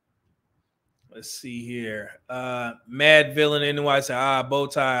 Let's see here. Mad Villain NY said, bow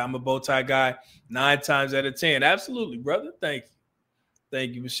tie. I'm a bow tie guy 9 times out of 10. Absolutely, brother. Thank you.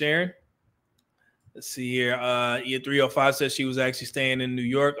 Thank you for sharing. Let's see here. E305 says she was actually staying in New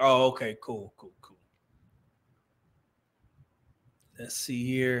York. Oh, okay. Cool. Let's see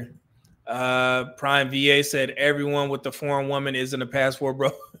here. Prime VA said everyone with the foreign woman isn't a passport,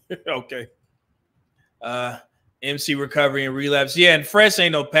 bro. Okay. MC Recovery and Relapse. Yeah, and Fresh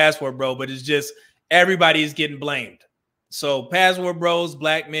ain't no passport, bro, but it's just everybody is getting blamed. So passport bros,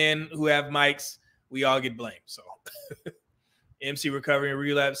 black men who have mics, we all get blamed. So MC Recovery and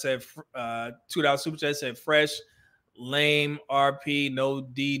Relapse said $2 super chat said Fresh, lame RP, no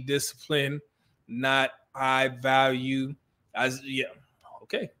D discipline, not high value. Yeah,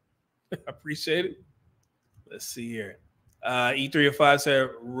 okay. I appreciate it. Let's see here. E305 said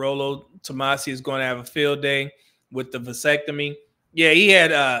Rolo Tomasi is going to have a field day with the vasectomy. Yeah, he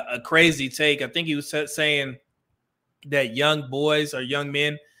had a crazy take. I think he was saying that young boys or young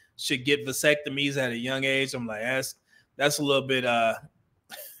men should get vasectomies at a young age. I'm like, that's a little bit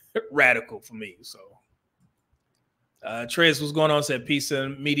radical for me. So Trez, what's going on? Said peace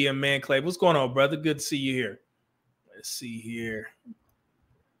and media man Clay. What's going on, brother? Good to see you here. Let's see here.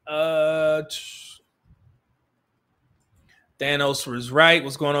 Thanos was right.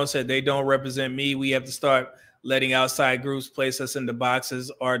 What's going on? Said they don't represent me. We have to start letting outside groups place us in the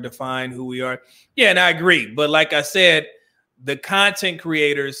boxes or define who we are. Yeah, and I agree. But like I said, the content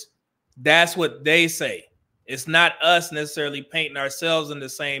creators, that's what they say. It's not us necessarily painting ourselves in the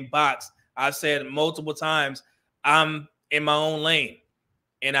same box. I've said multiple times, I'm in my own lane,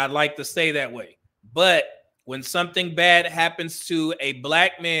 and I'd like to stay that way. But when something bad happens to a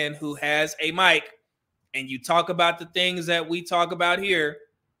black man who has a mic, and you talk about the things that we talk about here,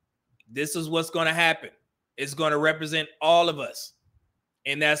 this is what's going to happen. It's going to represent all of us.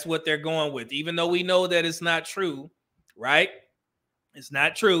 And that's what they're going with. Even though we know that it's not true, right? It's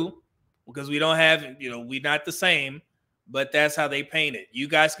not true because we don't have, you know, we're not the same, but that's how they paint it. You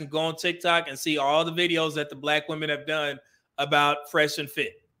guys can go on TikTok and see all the videos that the black women have done about Fresh and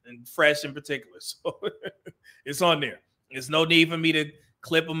Fit, and Fresh in particular. So it's on there. There's no need for me to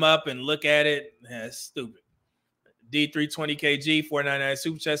clip them up and look at it. That's stupid. D320KG 499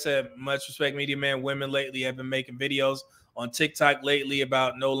 Super Chat said, much respect, media man. Women lately have been making videos on TikTok lately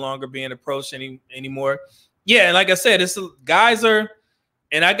about no longer being approached anymore. Yeah, and like I said, it's guys are,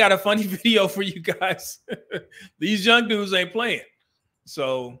 and I got a funny video for you guys. These young dudes ain't playing.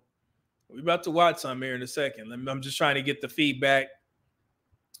 So we're about to watch some here in a second. I'm just trying to get the feedback.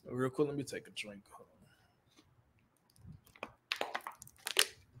 Real quick, let me take a drink.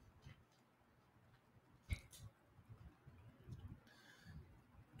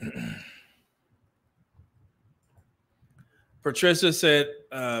 Patricia said,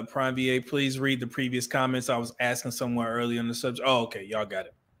 Prime VA, please read the previous comments. I was asking someone earlier on the subject. Oh, okay. Y'all got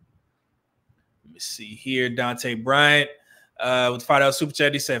it. Let me see here. Dante Bryant with $5 super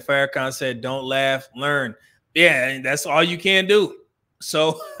chat. He said, Farrakhan said, don't laugh, learn. Yeah, and that's all you can do.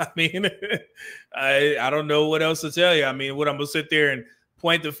 So, I mean, I don't know what else to tell you. I mean, what I'm going to sit there and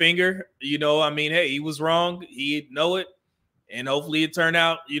point the finger, you know, I mean, hey, he was wrong. He know it. And hopefully it turned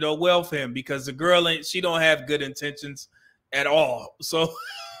out, you know, well for him, because the girl, she don't have good intentions at all. So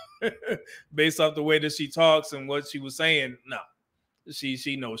based off the way that she talks and what she was saying, no,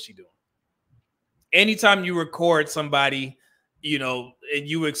 she knows what she's doing. Anytime you record somebody, you know, and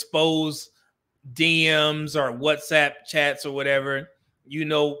you expose DMs or WhatsApp chats or whatever, you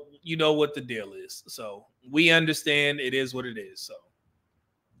know what the deal is. So we understand it is what it is. So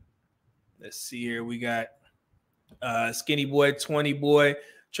let's see here. We got Skinny Boy, 20 Boy,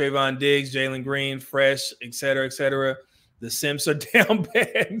 Trayvon Diggs, Jalen Green, Fresh, etc., etc. The Simps are down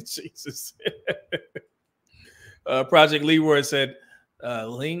bad. Jesus. Project Leroy said,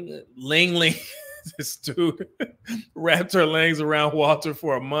 Ling Ling, this dude wrapped her legs around Walter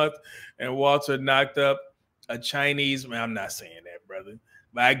for a month, and Walter knocked up a Chinese. Man, I'm not saying that, brother,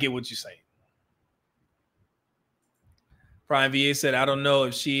 but I get what you're saying. Prime VA said, I don't know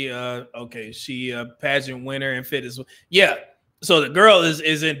if she she pageant winner and fitness. Yeah. So the girl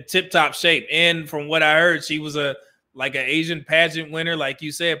is in tip-top shape. And from what I heard, she was an Asian pageant winner, like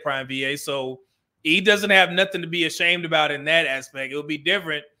you said, Prime VA. So he doesn't have nothing to be ashamed about in that aspect. It would be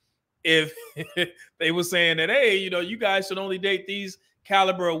different if they were saying that, hey, you guys should only date these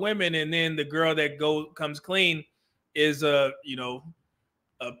caliber of women, and then the girl that comes clean is a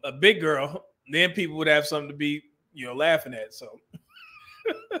big girl. Then people would have something to be laughing at. So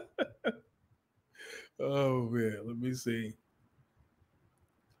oh man, let me see.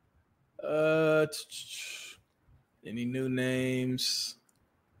 Any new names?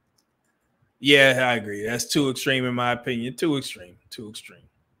 Yeah, I agree. That's too extreme in my opinion. Too extreme.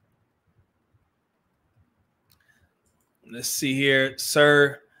 Let's see here.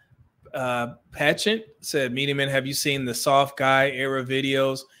 Sir Patchant said, Media Man, have you seen the soft guy era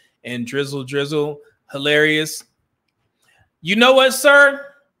videos and drizzle? Hilarious. You know what, sir?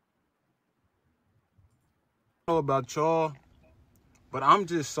 I don't know about y'all, but I'm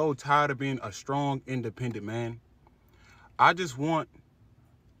just so tired of being a strong, independent man. I just want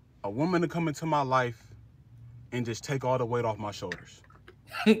a woman to come into my life and just take all the weight off my shoulders.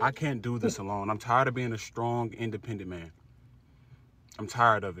 I can't do this alone. I'm tired of being a strong, independent man. I'm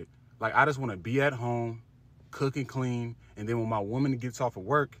tired of it. Like, I just want to be at home, cook and clean, and then when my woman gets off of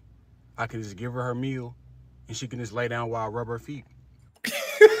work, I can just give her meal, and she can just lay down while I rub her feet.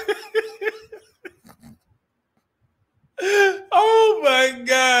 Oh my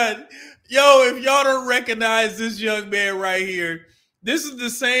God. Yo, if y'all don't recognize this young man right here, this is the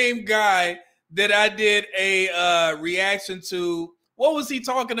same guy that I did a reaction to. What was he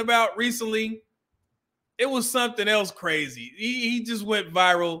talking about recently? It was something else crazy. He just went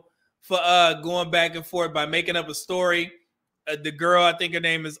viral for going back and forth by making up a story. The girl, I think her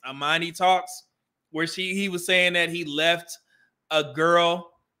name is Amani Talks, where he was saying that he left a girl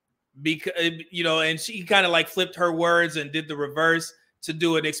because and she kind of like flipped her words and did the reverse to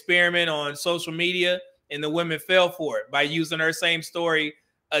do an experiment on social media, and the women fell for it by using her same story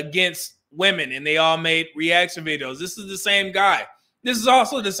against women, and they all made reaction videos. This is the same guy. This is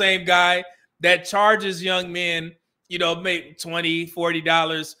also the same guy that charges young men, make $20,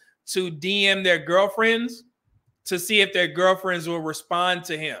 $40 to DM their girlfriends to see if their girlfriends will respond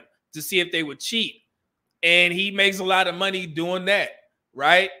to him, to see if they would cheat. And he makes a lot of money doing that,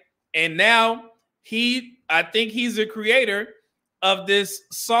 right? And now I think he's the creator of this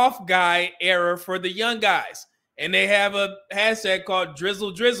soft guy era for the young guys. And they have a hashtag called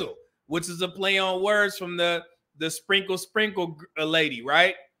Drizzle, which is a play on words from the sprinkle lady,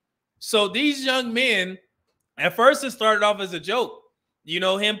 right? So these young men, at first it started off as a joke.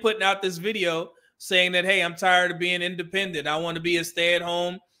 Him putting out this video saying that, hey, I'm tired of being independent. I want to be a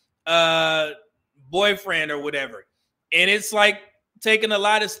stay-at-home boyfriend or whatever. And it's like taking a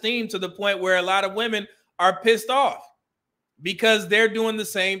lot of steam to the point where a lot of women are pissed off because they're doing the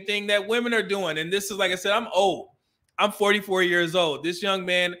same thing that women are doing. And this is, like I said, I'm old. I'm 44 years old. This young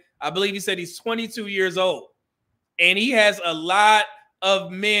man, I believe he said he's 22 years old. And he has a lot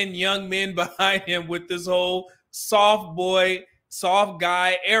of young men behind him with this whole soft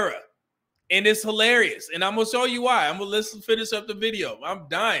guy era. And it's hilarious. And I'm going to show you why. I'm going to finish up the video. I'm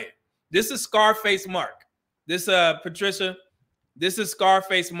dying. This is Scarface Mark. This, Patricia, this is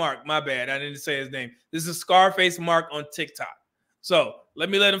Scarface Mark. My bad. I didn't say his name. This is Scarface Mark on TikTok. So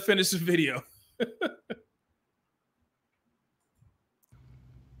let him finish the video.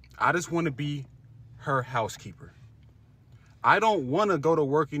 I just want to be her housekeeper. I don't want to go to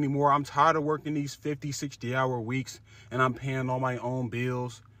work anymore. I'm tired of working these 50, 60-hour weeks, and I'm paying all my own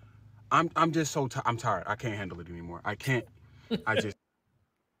bills. I'm just so tired. I'm tired. I can't handle it anymore. I can't. I just.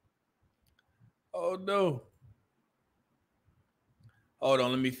 Oh, no. Hold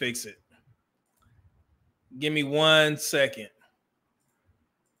on. Let me fix it. Give me 1 second.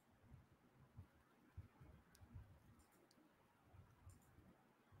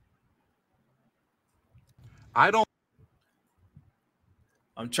 I'm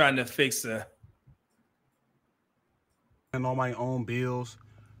trying to fix the. And all my own bills.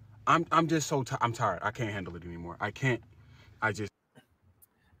 I'm just so tired. I'm tired. I can't handle it anymore. I can't. I just.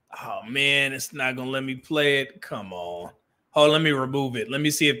 Oh man, it's not gonna let me play it. Come on. Hold on, let me remove it. Let me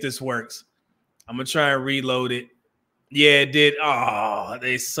see if this works. I'm gonna try and reload it. Yeah, it did. Oh,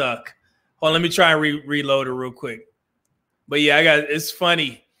 they suck. Hold on, let me try and reload it real quick. But yeah, it's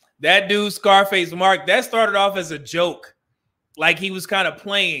funny. That dude, Scarface Mark, that started off as a joke. Like he was kind of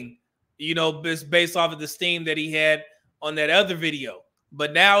playing, you know, based off of the steam that he had on that other video.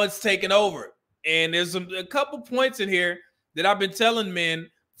 But now it's taken over. And there's a couple points in here that I've been telling men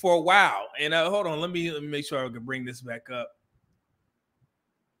for a while. And hold on, let me make sure I can bring this back up.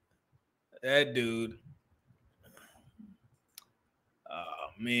 That dude. Oh,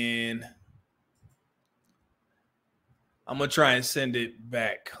 man. I'm going to try and send it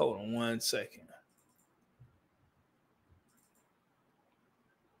back. Hold on one second.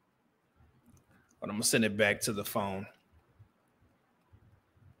 But I'm going to send it back to the phone.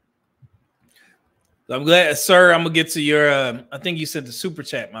 I'm glad, sir, I'm going to get to your, I think you sent the super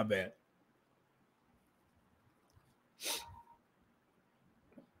chat, my bad.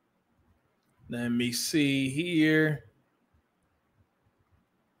 Let me see here.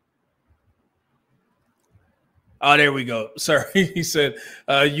 Oh, there we go. Sir, he said,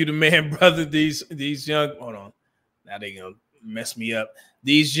 you the man, brother. These young, hold on. Now they going to mess me up.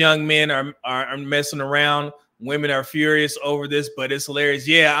 These young men are messing around. Women are furious over this, but it's hilarious.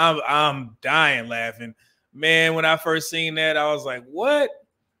 Yeah, I'm dying laughing. Man, when I first seen that, I was like, what?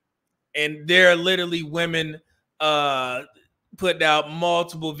 And there are literally women putting out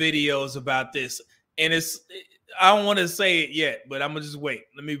multiple videos about this. And I don't want to say it yet, but I'm going to just wait.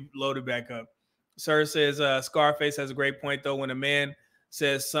 Let me load it back up. Sir says, Scarface has a great point, though. When a man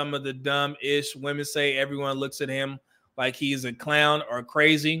says some of the dumb-ish, women say everyone looks at him like he's a clown or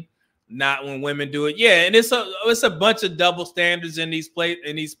crazy. Not when women do it. Yeah, and it's a bunch of double standards in these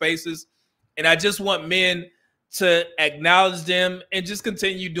spaces. And I just want men to acknowledge them and just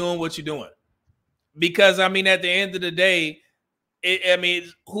continue doing what you're doing. Because, I mean, at the end of the day,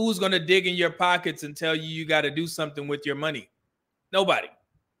 who's going to dig in your pockets and tell you got to do something with your money? Nobody.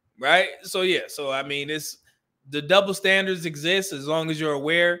 Right? So, yeah. So, I mean, the double standards exist. As long as you're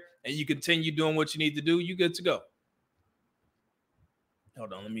aware and you continue doing what you need to do, you're good to go.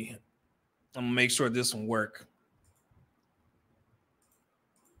 Hold on. I'm going to make sure this one work.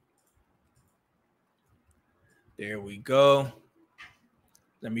 There we go.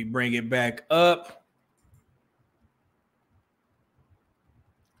 Let me bring it back up.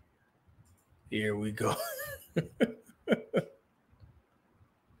 Here we go. I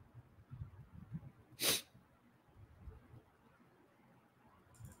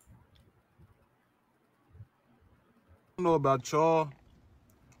don't know about y'all,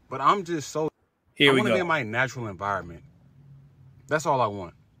 but I'm just so I want to be in my natural environment. That's all I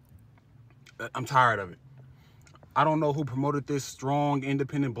want. I'm tired of it. I don't know who promoted this strong,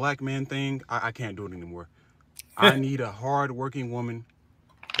 independent black man thing. I can't do it anymore. I need a hard-working woman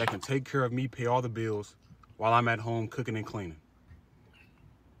that can take care of me, pay all the bills while I'm at home cooking and cleaning.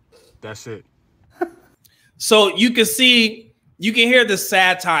 That's it. So you can hear the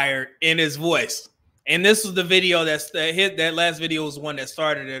satire in his voice. And this was the video that last video was the one that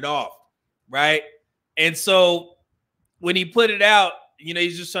started it off, right? And so when he put it out, you know,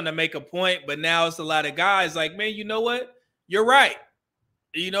 he's just trying to make a point, but now it's a lot of guys like, man, you know what? You're right.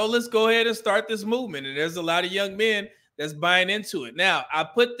 You know, let's go ahead and start this movement. And there's a lot of young men that's buying into it. Now, I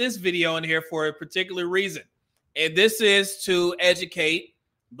put this video in here for a particular reason. And this is to educate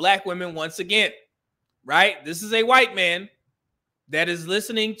black women once again, right? This is a white man that is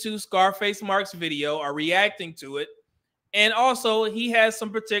listening to Scarface Mark's video or reacting to it. And also he has some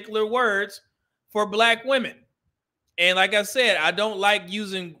particular words for black women. And like I said, I don't like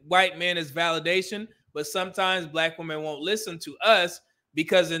using white men as validation, but sometimes black women won't listen to us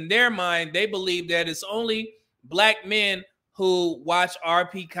because in their mind, they believe that it's only black men who watch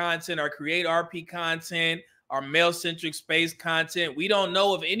RP content or create RP content or male-centric space content. We don't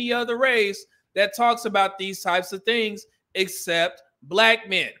know of any other race that talks about these types of things except black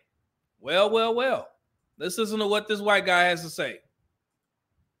men. Well. Let's listen to what this white guy has to say.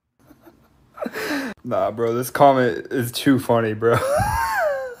 Nah, bro, this comment is too funny, bro.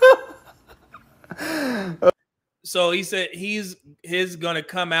 So he said he's gonna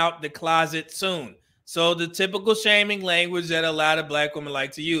come out the closet soon. So the typical shaming language that a lot of black women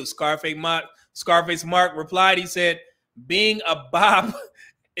like to use. Scarface Mark replied, he said, being a bop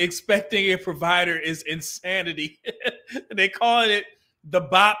expecting a provider is insanity. They call it the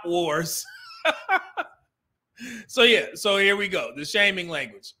bop wars. So yeah, so here we go. The shaming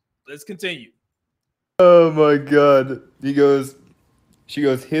language. Let's continue. Oh my God. She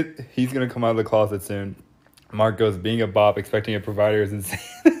goes, he's going to come out of the closet soon. Mark goes, being a bop, expecting a provider is insane.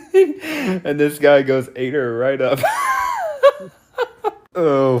 And this guy goes, ate her right up.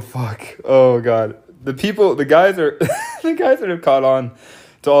 Oh, fuck. Oh, God. The guys that have caught on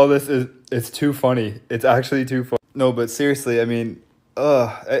to all this it's too funny. It's actually too funny. No, but seriously, I mean,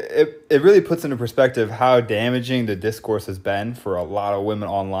 it really puts into perspective how damaging the discourse has been for a lot of women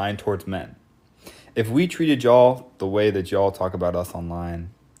online towards men. If we treated y'all the way that y'all talk about us online,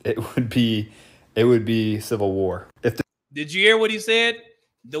 it would be civil war. Did you hear what he said?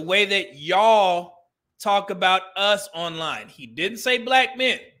 The way that y'all talk about us online. He didn't say black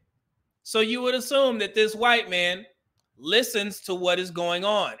men. So you would assume that this white man listens to what is going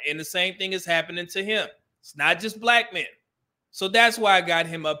on, and the same thing is happening to him. It's not just black men. So that's why I got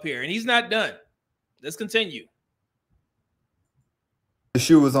him up here, and he's not done. Let's continue. The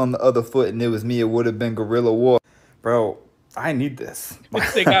shoe was on the other foot and it was me, it would have been guerrilla war. Bro, I need this.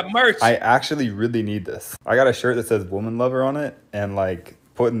 They got merch. I actually really need this. I got a shirt that says woman lover on it, and like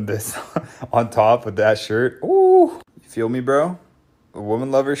putting this on top of that shirt. Ooh, you feel me, bro? A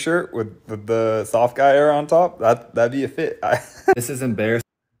woman lover shirt with the soft guy era on top. That'd be a fit. This is embarrassing.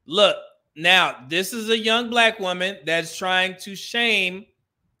 Look, now this is a young black woman that's trying to shame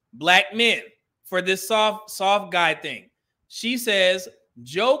black men for this soft guy thing. She says,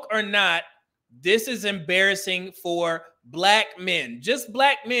 joke or not, this is embarrassing for black men, just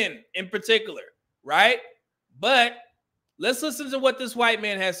black men in particular, right? But let's listen to what this white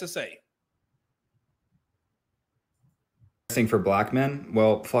man has to say. For black men,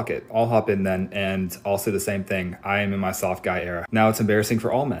 well, fuck it. I'll hop in then and I'll say the same thing. I am in my soft guy era. Now it's embarrassing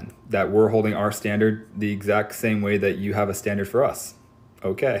for all men that we're holding our standard the exact same way that you have a standard for us.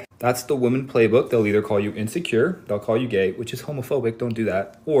 Okay. That's the women playbook. They'll either call you insecure, they'll call you gay, which is homophobic, don't do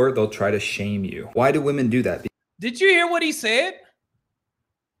that, or they'll try to shame you. Why do women do that? Did you hear what he said?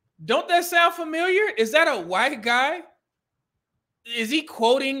 Don't that sound familiar? Is that a white guy? Is he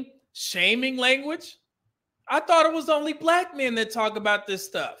quoting shaming language? I thought it was only black men that talk about this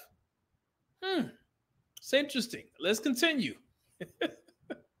stuff. It's interesting. Let's continue.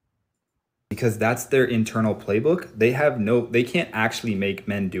 Because that's their internal playbook. They can't actually make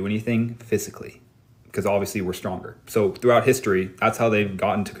men do anything physically, because obviously we're stronger. So throughout history, that's how they've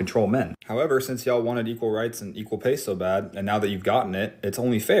gotten to control men. However, since y'all wanted equal rights and equal pay so bad, and now that you've gotten it, it's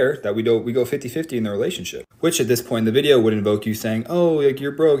only fair that we go 50-50 in the relationship. Which at this point in the video would invoke you saying, oh, like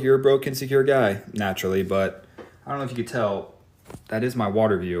you're a broke, insecure guy, naturally. But I don't know if you could tell, that is my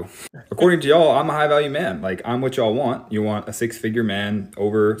water view. According to y'all, I'm a high value man. Like, I'm what y'all want. You want a 6-figure man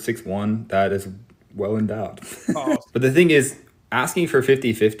over 6'1", that is well endowed. Oh. But the thing is, asking for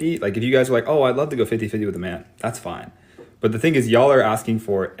 50-50, like if you guys are like, oh, I'd love to go 50-50 with a man, that's fine. But the thing is, y'all are asking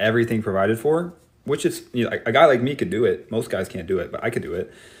for everything provided for, which is, you know, a guy like me could do it. Most guys can't do it, but I could do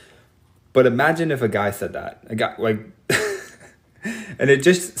it. But imagine if a guy said that. A guy, like, and it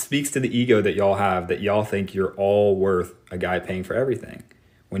just speaks to the ego that y'all have, that y'all think you're all worth a guy paying for everything,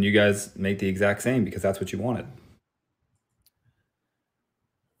 when you guys make the exact same because that's what you wanted.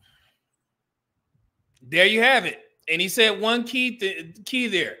 There you have it. And he said one key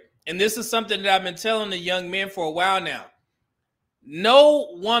there. And this is something that I've been telling the young men for a while now. No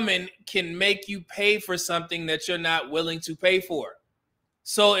woman can make you pay for something that you're not willing to pay for.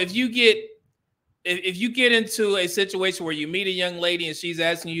 So if you get into a situation where you meet a young lady and she's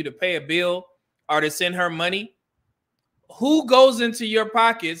asking you to pay a bill or to send her money, who goes into your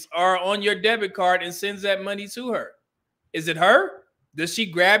pockets or on your debit card and sends that money to her? Is it her? Does she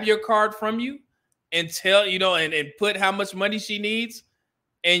grab your card from you and tell, you know, and put how much money she needs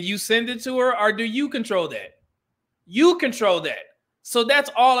and you send it to her? Or do you control that? You control that. So that's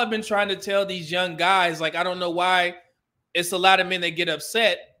all I've been trying to tell these young guys. Like, I don't know why it's a lot of men that get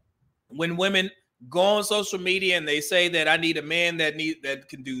upset when women go on social media and they say that I need a man that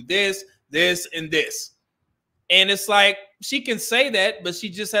can do this, this, and this. And it's like, she can say that, but she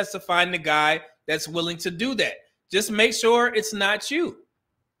just has to find the guy that's willing to do that. Just make sure it's not you.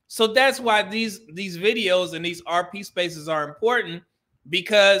 So that's why these videos and these RP spaces are important,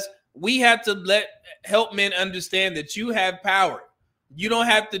 because we have to help men understand that you have power. You don't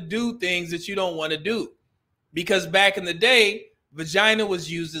have to do things that you don't want to do, because back in the day, vagina was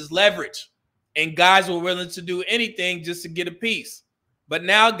used as leverage and guys were willing to do anything just to get a piece. But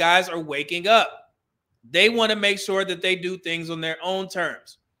now guys are waking up. They want to make sure that they do things on their own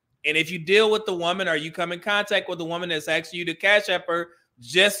terms. And if you deal with the woman or you come in contact with a woman that's asking you to cash app her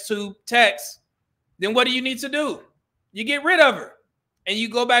just to text, then what do you need to do? You get rid of her and you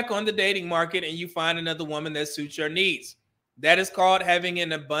go back on the dating market and you find another woman that suits your needs. That is called having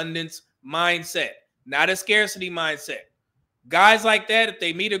an abundance mindset, not a scarcity mindset. Guys like that, if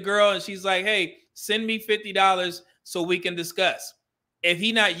they meet a girl and she's like, hey, send me $50 so we can discuss. If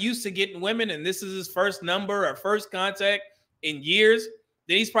he's not used to getting women and this is his first number or first contact in years,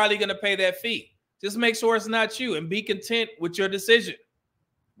 then he's probably going to pay that fee. Just make sure it's not you and be content with your decision,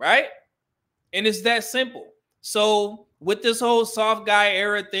 right? And it's that simple. So with this whole soft guy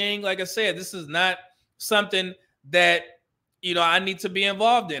era thing, like I said, this is not something that, you know, I need to be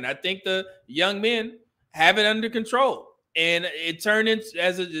involved in. I think the young men have it under control. And it turned into,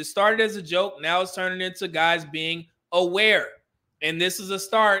 it started as a joke. Now it's turning into guys being aware. And this is a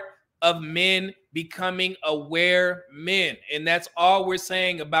start of men becoming aware men. And that's all we're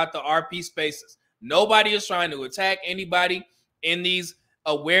saying about the RP spaces. Nobody is trying to attack anybody in these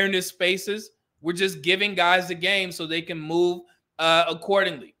awareness spaces. We're just giving guys the game so they can move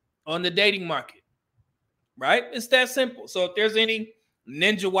accordingly on the dating market, right? It's that simple. So if there's any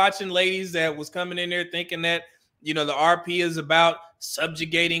ninja watching ladies that was coming in there thinking that, you know, the RP is about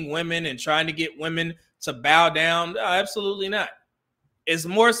subjugating women and trying to get women to bow down, no, absolutely not. It's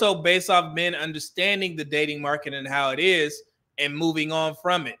more so based off men understanding the dating market and how it is and moving on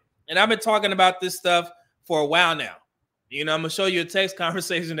from it. And I've been talking about this stuff for a while now. You know, I'm gonna show you a text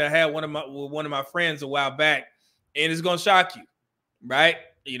conversation that I had with one of my friends a while back, and it's gonna shock you, right?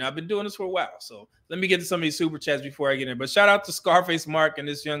 You know, I've been doing this for a while, so let me get to some of these super chats before I get in. But shout out to Scarface Mark and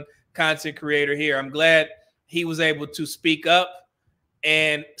this young content creator here. I'm glad he was able to speak up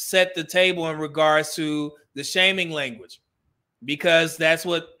and set the table in regards to the shaming language, because that's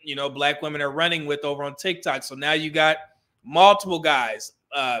what, you know, black women are running with over on TikTok. So now you got multiple guys,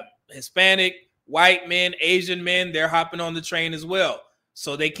 Hispanic, white men, Asian men, they're hopping on the train as well.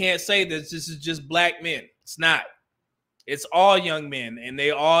 So they can't say that this is just black men. It's not. It's all young men, and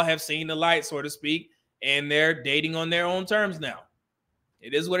they all have seen the light, so to speak, and they're dating on their own terms now.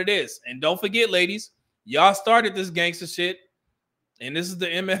 It is what it is. And don't forget, ladies, y'all started this gangster shit, and this is the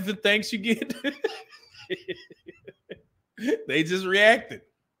MF and thanks you get. They just reacted.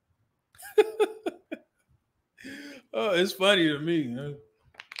 Oh, it's funny to me, huh?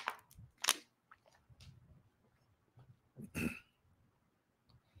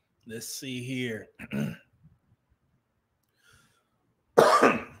 Let's see here.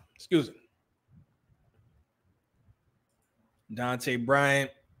 Excuse me. Dante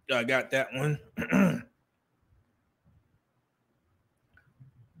Bryant. I got that one.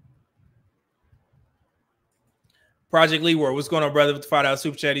 Project Leeward, what's going on, brother? With the $5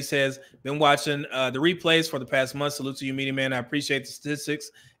 super chat, he says, been watching the replays for the past month. Salute to you, Media Man. I appreciate the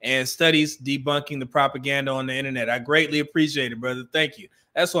statistics and studies debunking the propaganda on the internet. I greatly appreciate it, brother. Thank you.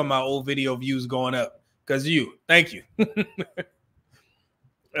 That's why my old video views going up, because you. Thank you.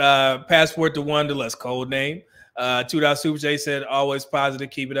 Passport to Wanderlust, cold name. $2 super chat said, always positive.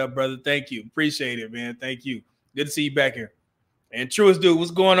 Keep it up, brother. Thank you. Appreciate it, man. Thank you. Good to see you back here. And Truest Dude,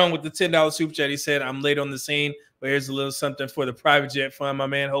 what's going on with the $10 super chat? He said, I'm late on the scene, but here's a little something for the private jet fund, my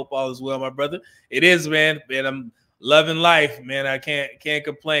man. Hope all is well, my brother. It is, man. Man, I'm loving life, man. I can't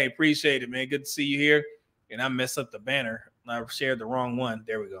complain. Appreciate it, man. Good to see you here. And I messed up the banner. I shared the wrong one.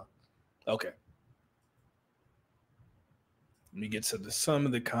 There we go. Okay. Let me get to some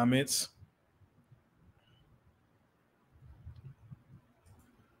of the comments.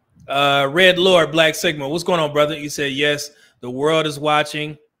 Red Lord, Black Sigma. What's going on, brother? You said, yes, the world is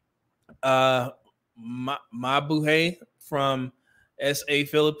watching. Mabuhay from SA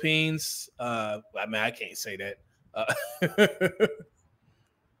Philippines. I mean, I can't say that.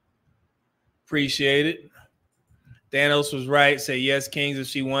 Appreciate it. Thanos was right. Say yes, Kings. If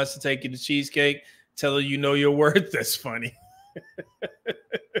she wants to take you to cheesecake, tell her you know your worth. That's funny.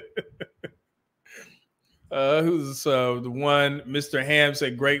 Who's the one? Mr. Ham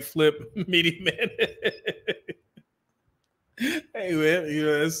said, great flip, Meaty Man. Hey, man, you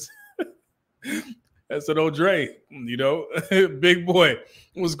know, that's an old Dre, you know. Big boy.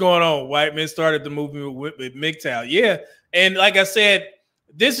 What's going on? White men started the movement with MGTOW. Yeah. And like I said,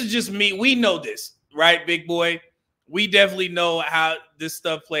 this is just me. We know this, right, big boy? We definitely know how this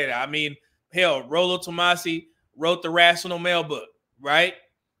stuff played out. I mean, hell, Rollo Tomasi wrote the Rational Male book, right?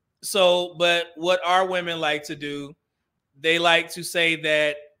 So, but what our women like to do, they like to say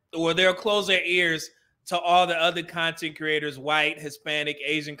that, or they'll close their ears to all the other content creators, white, Hispanic,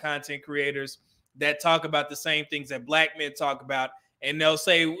 Asian content creators that talk about the same things that black men talk about. And they'll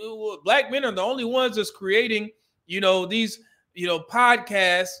say, well, black men are the only ones that's creating, you know, these, you know,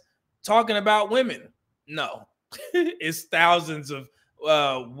 podcasts talking about women. No, it's thousands of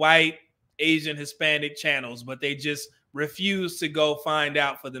white, Asian, Hispanic channels, but they just refuse to go find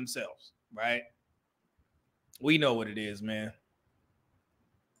out for themselves, right? We know what it is, man.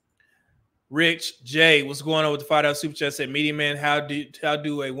 Rich J, what's going on with the $5 super chat? Said, Media Man, how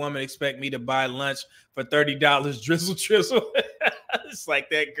do a woman expect me to buy lunch for $30? Drizzle trizzle. It's like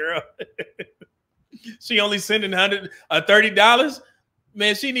that, girl. She only sending $30.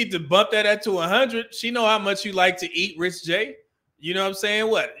 Man, she need to bump that up to 100. She know how much you like to eat, Rich J. You know what I'm saying?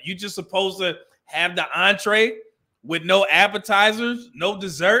 What? You just supposed to have the entree with no appetizers, no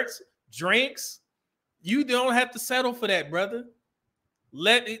desserts, drinks. You don't have to settle for that, brother.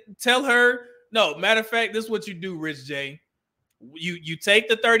 Tell her, no, matter of fact, this is what you do, Rich J. You take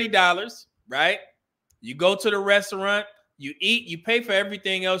the $30, right? You go to the restaurant, you eat, you pay for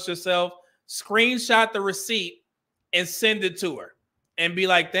everything else yourself, screenshot the receipt and send it to her. And be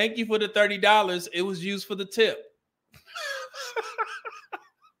like, thank you for the $30. It was used for the tip.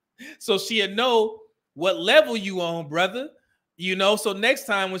 So she'll know what level you on, brother. You know, so next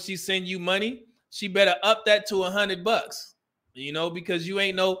time when she send you money, she better up that to $100, you know, because you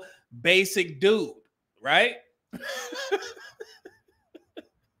ain't no basic dude, right?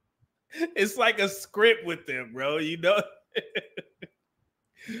 It's like a script with them, bro, you know.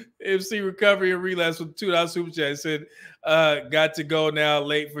 MC Recovery and Relapse with $2 super chat said, got to go now,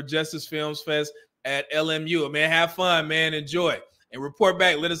 late for Justice Films Fest at LMU. Man, have fun, man. Enjoy. And report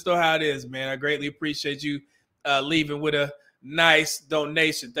back. Let us know how it is, man. I greatly appreciate you leaving with a nice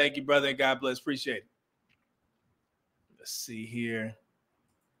donation. Thank you, brother, and God bless. Appreciate it. Let's see here.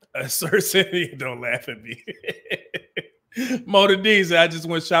 Sir Cindy, don't laugh at me. Mona D said, I just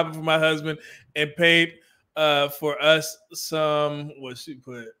went shopping for my husband and paid for us some. What she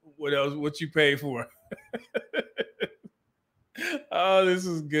put? What else? What you paid for? Oh, this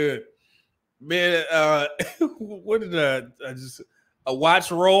is good, man. What did I just a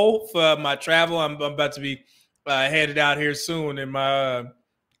watch roll for my travel? I'm about to be headed out here soon, and my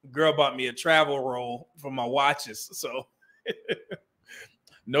girl bought me a travel roll for my watches. So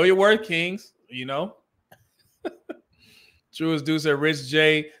know your worth, Kings. You know. Truest Dude said, Rich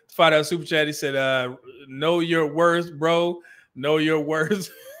J, $5 super chat. He said, know your worth, bro. Know your worth.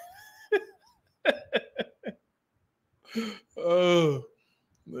 Oh,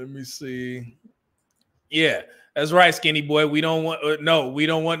 let me see. Yeah, that's right, skinny boy. We don't want we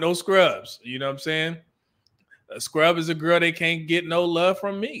don't want no scrubs. You know what I'm saying? A scrub is a girl they can't get no love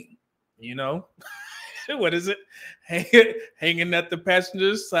from me. You know? What is it? Hanging at the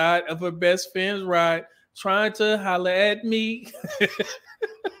passenger side of her best friend's ride, trying to holler at me.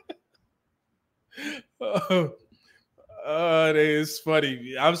 Oh, that is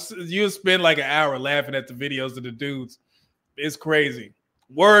funny. You spend like an hour laughing at the videos of the dudes. It's crazy.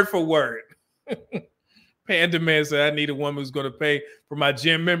 Word for word. Panda Man said, I need a woman who's going to pay for my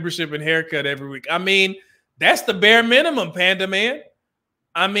gym membership and haircut every week. I mean, that's the bare minimum, Panda Man.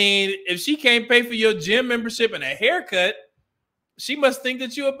 I mean, if she can't pay for your gym membership and a haircut, she must think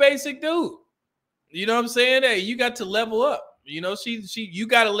that you're a basic dude. You know what I'm saying? Hey, you got to level up. You know, you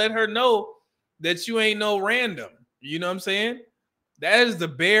got to let her know that you ain't no random. You know what I'm saying? That is the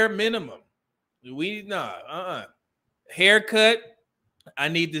bare minimum. Haircut. I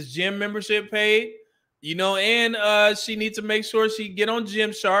need this gym membership paid. You know, and she needs to make sure she get on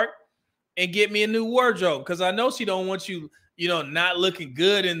Gymshark and get me a new wardrobe, because I know she don't want you, you know, not looking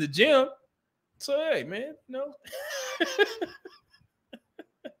good in the gym. So hey, man, you know.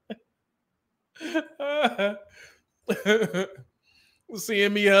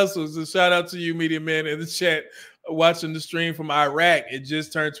 CME Hustles, a shout out to you, Media Man, in the chat, watching the stream from Iraq. It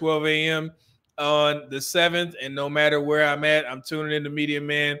just turned 12 a.m. on the 7th, and no matter where I'm at, I'm tuning in to Media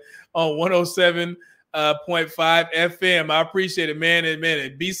Man on 107.5 FM. I appreciate it, man. And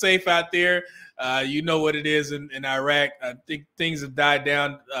man, be safe out there. You know what it is in Iraq. I think things have died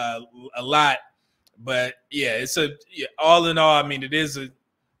down a lot, but yeah, all in all, I mean, it is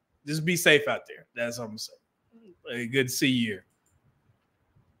just be safe out there. That's what I'm saying. Good to see you here.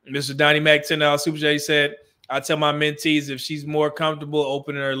 Mr. Donnie Mac, $10 Super J said, I tell my mentees, if she's more comfortable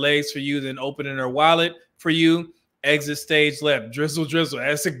opening her legs for you than opening her wallet for you, exit stage left. Drizzle.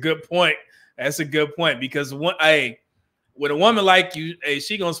 That's a good point. Because with a woman like you, hey,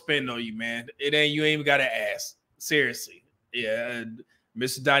 she gonna spend on you, man. You ain't even gotta ask. Seriously. Yeah,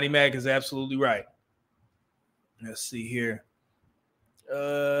 Mr. Donnie Mac is absolutely right. Let's see here.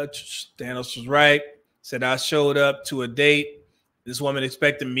 Thanos was right. Said I showed up to a date. This woman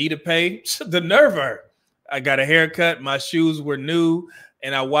expected me to pay. The nerve of her. I got a haircut. My shoes were new,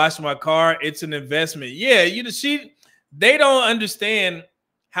 and I washed my car. It's an investment. Yeah, they don't understand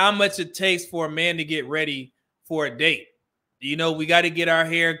how much it takes for a man to get ready for a date. You know, we got to get our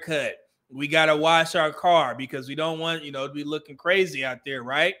hair cut. We got to wash our car because we don't want, to be looking crazy out there,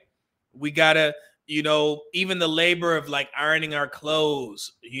 right? We got to, even the labor of like ironing our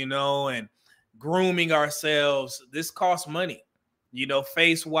clothes, and grooming ourselves. This costs money,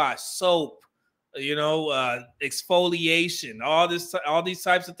 face wash, soap, exfoliation, all these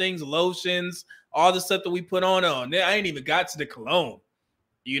types of things, lotions, all the stuff that we put on. I ain't even got to the cologne,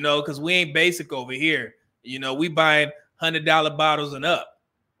 because we ain't basic over here. We buying $100 bottles and up.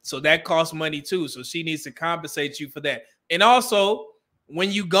 So that costs money too. So she needs to compensate you for that. And also,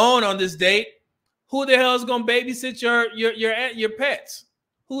 when you going on this date, who the hell is gonna babysit your pets?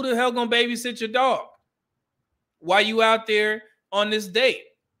 Who the hell gonna babysit your dog while you out there on this date?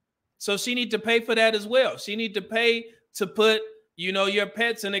 So she need to pay for that as well. She need to pay to put, you know, your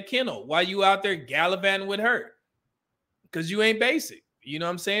pets in a kennel while you out there gallivanting with her, because you ain't basic. You know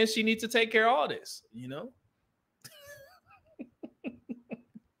what I'm saying? She needs to take care of all this, you know?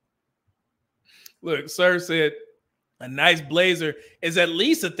 Look, sir said a nice blazer is at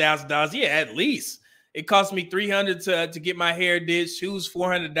least $1,000. Yeah, at least. It cost me $300 to get my hair did, shoes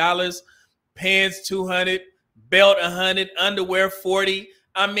 $400, pants $200, belt $100, underwear $40.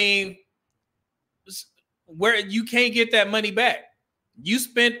 I mean, where you can't get that money back. You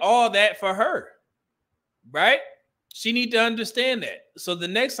spent all that for her, right? She need to understand that. So the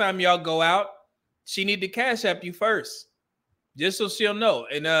next time y'all go out, she need to cash app you first, just so she'll know.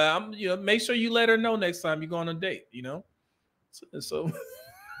 And I'm, you know, make sure you let her know next time you go on a date. You know, so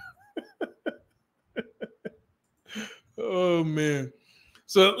oh man.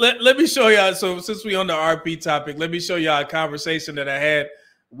 So let me show y'all. So since we on the RP topic, let me show y'all a conversation that I had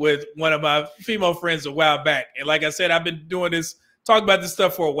with one of my female friends a while back. And like I said, I've been doing this, talking about this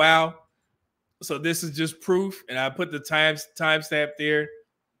stuff for a while. So this is just proof. And I put the timestamp there.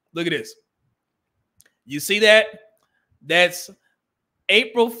 Look at this. You see that? That's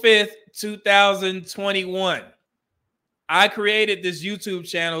April 5th, 2021. I created this YouTube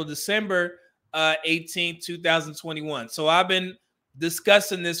channel December 18th, 2021. So I've been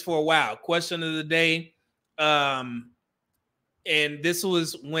discussing this for a while. Question of the day. And this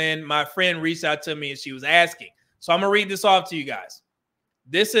was when my friend reached out to me and she was asking. So I'm going to read this off to you guys.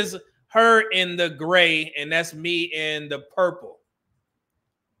 This is her in the gray, and that's me in the purple.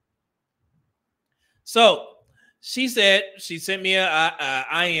 So she said, she sent me a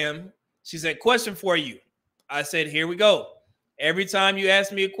IM. She said, question for you. I said, here we go. Every time you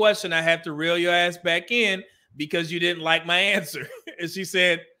ask me a question, I have to reel your ass back in because you didn't like my answer. And she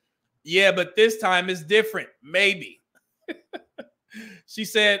said, yeah, but this time is different. Maybe. She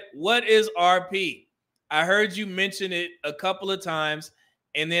said, what is RP? I heard you mention it a couple of times,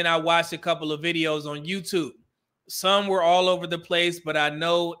 and then I watched a couple of videos on YouTube. Some were all over the place, but I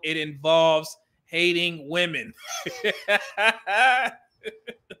know it involves hating women.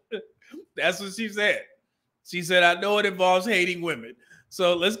 That's what she said. She said, I know it involves hating women.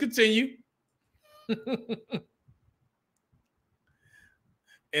 So let's continue.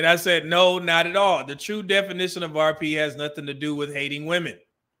 And I said, no, not at all. The true definition of RP has nothing to do with hating women.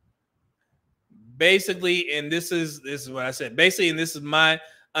 Basically, and this is what I said. Basically, and this is my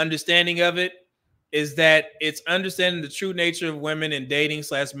understanding of it, is that it's understanding the true nature of women in dating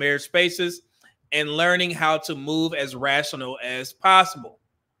 / marriage spaces and learning how to move as rational as possible.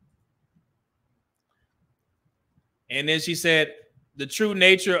 And then she said, the true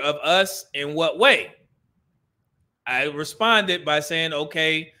nature of us in what way? I responded by saying,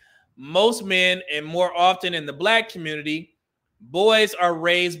 okay, most men, and more often in the Black community, boys are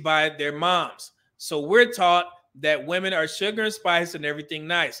raised by their moms. So we're taught that women are sugar and spice and everything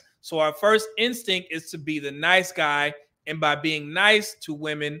nice. So our first instinct is to be the nice guy. And by being nice to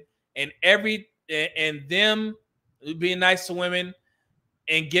women and them being nice to women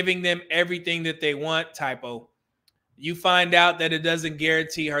and giving them everything that they want, typo, you find out that it doesn't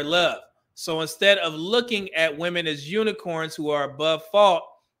guarantee her love. So instead of looking at women as unicorns who are above fault,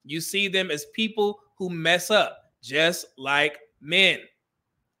 you see them as people who mess up, just like men.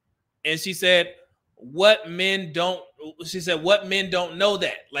 And she said, what men don't know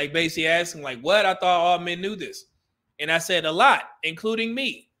that? Like basically asking, like, what? I thought all men knew this. And I said, a lot, including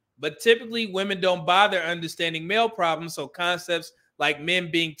me. But typically women don't bother understanding male problems. So concepts like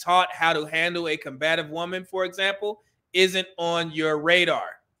men being taught how to handle a combative woman, for example, isn't on your radar.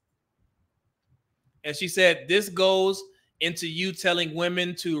 And she said, this goes into you telling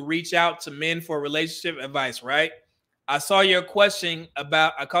women to reach out to men for relationship advice, right? I saw your question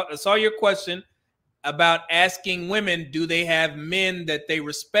about asking women, do they have men that they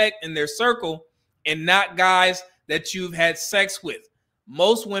respect in their circle and not guys that you've had sex with?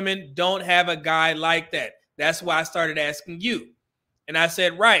 Most women don't have a guy like that. That's why I started asking you. And I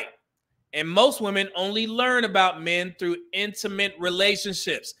said, right. And most women only learn about men through intimate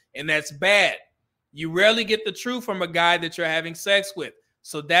relationships, and that's bad. You rarely get the truth from a guy that you're having sex with.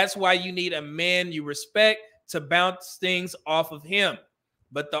 So that's why you need a man you respect to bounce things off of him.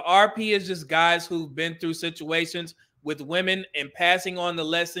 But the RP is just guys who've been through situations with women and passing on the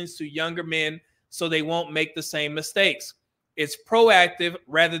lessons to younger men so they won't make the same mistakes. It's proactive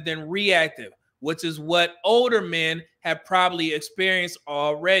rather than reactive. which is what older men have probably experienced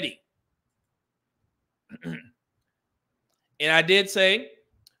already. And I did say,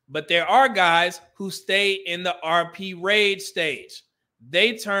 but there are guys who stay in the RP rage stage.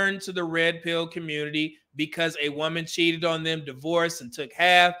 They turn to the red pill community because a woman cheated on them, divorced, and took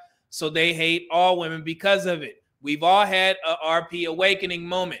half. So they hate all women because of it. We've all had a RP awakening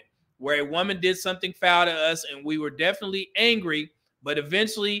moment where a woman did something foul to us and we were definitely angry, but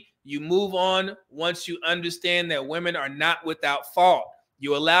eventually you move on once you understand that women are not without fault.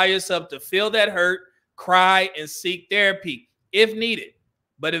 You allow yourself to feel that hurt, cry, and seek therapy if needed,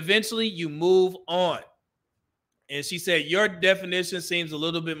 but eventually you move on. And she said, your definition seems a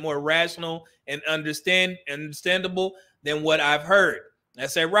little bit more rational and understandable than what I've heard. I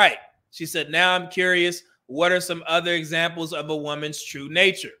said, right. She said, now I'm curious, what are some other examples of a woman's true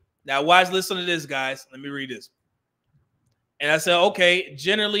nature? Now watch, listen to this, guys. Let me read this. And I said, okay,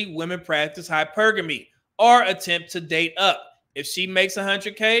 generally women practice hypergamy or attempt to date up. If she makes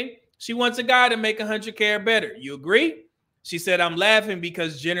 100K, she wants a guy to make 100K or better. You agree? She said, I'm laughing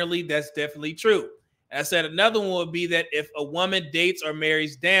because generally that's definitely true. And I said, another one would be that if a woman dates or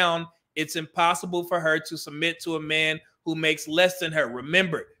marries down, it's impossible for her to submit to a man who makes less than her.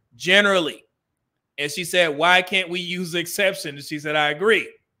 Remember, generally. And she said, why can't we use the exception? And she said, I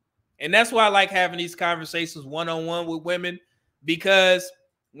agree. And that's why I like having these conversations one-on-one with women, because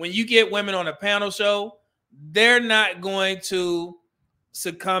when you get women on a panel show, they're not going to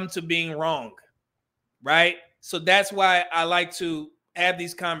succumb to being wrong, right? So that's why I like to have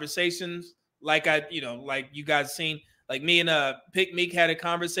these conversations like like you guys seen, like me and Pick Meek had a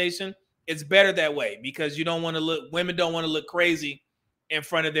conversation. It's better that way because you don't want to look, women don't want to look crazy in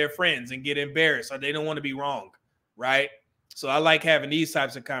front of their friends and get embarrassed, or they don't want to be wrong, right? So I like having these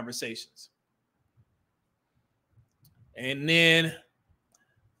types of conversations. And then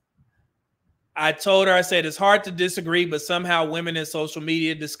I told her, I said, it's hard to disagree, but somehow women in social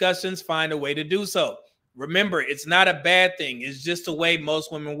media discussions find a way to do so. Remember, it's not a bad thing. It's just the way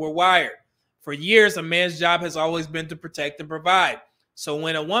most women were wired. For years, a man's job has always been to protect and provide. So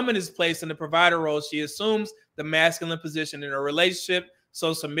when a woman is placed in the provider role, she assumes the masculine position in a relationship.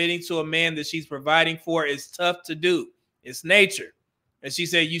 So submitting to a man that she's providing for is tough to do. It's nature. And she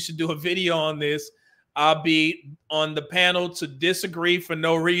said, you should do a video on this. I'll be on the panel to disagree for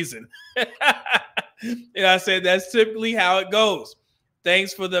no reason. And I said, that's typically how it goes.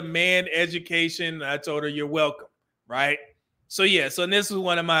 Thanks for the man education. I told her, you're welcome. Right. So, yeah. So this is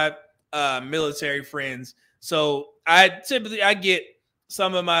one of my military friends. So I get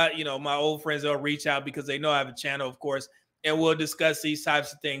some of my, my old friends, they'll reach out because they know I have a channel, of course, and we'll discuss these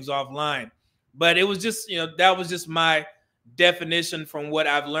types of things offline. But it was just, that was just my definition from what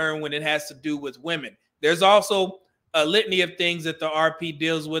I've learned when it has to do with women. There's also a litany of things that the RP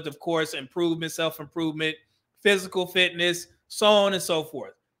deals with, of course, improvement, self-improvement, physical fitness, so on and so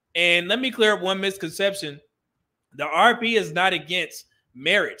forth. And let me clear up one misconception. The RP is not against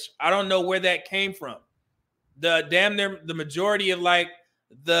marriage. I don't know where that came from. The majority of like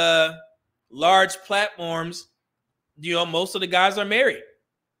the large platforms, most of the guys are married.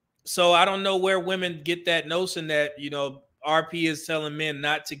 So I don't know where women get that notion that, RP is telling men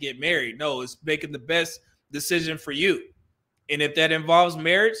not to get married. No, it's making the best decision for you. And if that involves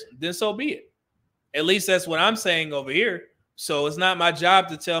marriage, then so be it. At least that's what I'm saying over here. So it's not my job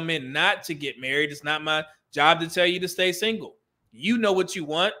to tell men not to get married. It's not my job to tell you to stay single. You know what you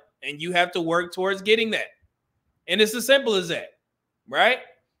want, and you have to work towards getting that. And it's as simple as that, right?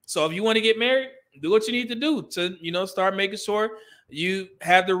 So if you want to get married, do what you need to do to, start making sure you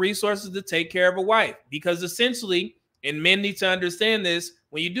have the resources to take care of a wife. Because essentially, and men need to understand this,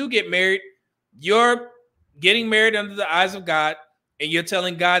 when you do get married, you're getting married under the eyes of God, and you're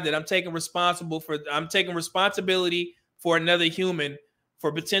telling God that I'm taking responsibility for another human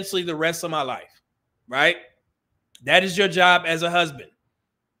for potentially the rest of my life, right? That is your job as a husband.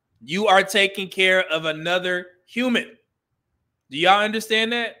 You are taking care of another human. Do y'all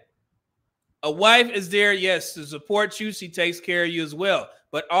understand that? A wife is there, yes, to support you. She takes care of you as well.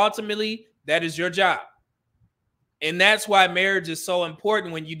 But ultimately, that is your job. And that's why marriage is so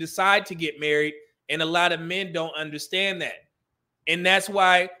important when you decide to get married. And a lot of men don't understand that. And that's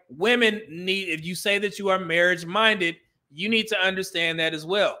why women need, if you say that you are marriage minded, you need to understand that as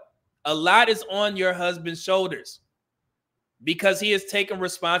well. A lot is on your husband's shoulders because he is taking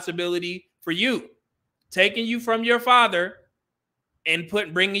responsibility for you, taking you from your father and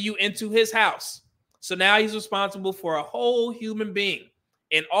bringing you into his house. So now he's responsible for a whole human being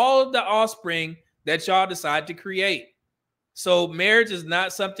and all of the offspring that y'all decide to create. So marriage is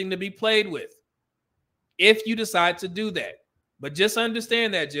not something to be played with if you decide to do that. But just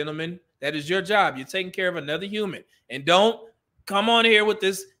understand that, gentlemen, That is your job. You're taking care of another human. And don't come on here with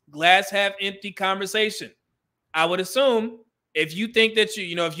this glass half empty conversation. I would assume if you think that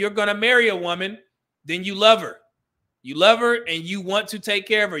if you're going to marry a woman, then you love her. You love her and you want to take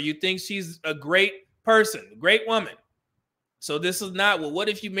care of her. You think she's a great person, a great woman. So this is not, well, what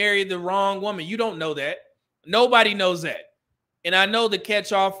if you marry the wrong woman? You don't know that. Nobody knows that. And I know the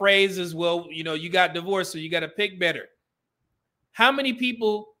catch-all phrase is, well, you got divorced, so you got to pick better. How many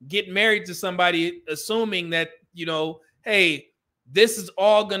people get married to somebody assuming that, hey, this is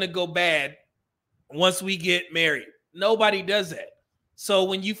all going to go bad once we get married? Nobody does that. So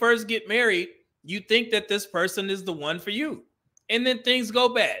when you first get married, you think that this person is the one for you. And then things go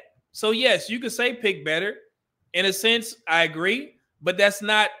bad. So yes, you could say pick better. In a sense, I agree. But that's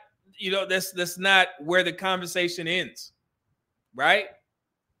not, that's not where the conversation ends. Right?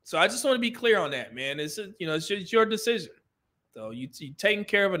 So I just want to be clear on that, man. It's your decision. So you're taking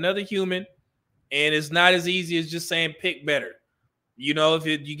care of another human, and it's not as easy as just saying pick better. If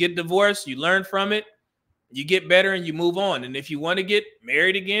you get divorced, you learn from it, you get better, and you move on. And if you want to get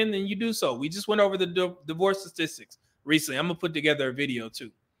married again, then you do so. We just went over the divorce statistics recently. I'm going to put together a video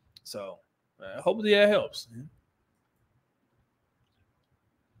too. So hopefully that helps.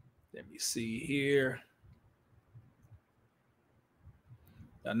 Let me see here.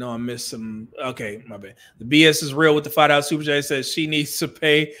 I know I missed some. Okay, my bad. The BS is real with the $5 super chat. Says she needs to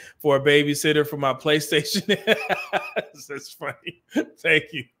pay for a babysitter for my PlayStation. That's funny.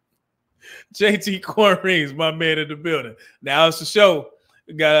 Thank you. JT Corn Rings, my man in the building. Now it's the show.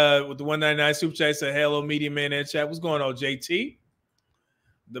 We got with the 199 super chat. Said hello, media man in chat. What's going on, JT?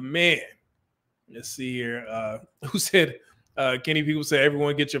 The man. Let's see here. Who said? Kenny people say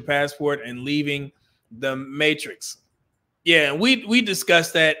everyone get your passport and leaving the Matrix. Yeah, and we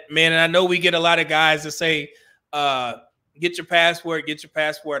discussed that, man. And I know we get a lot of guys that say, get your passport, get your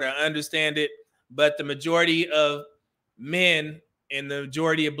passport. I understand it. But the majority of men and the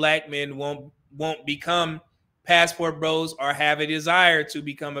majority of black men won't become passport bros or have a desire to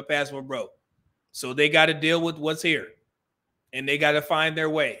become a passport bro. So they got to deal with what's here. And they got to find their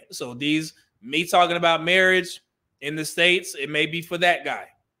way. So me talking about marriage in the States, it may be for that guy,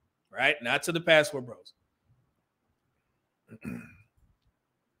 right? Not to the passport bros.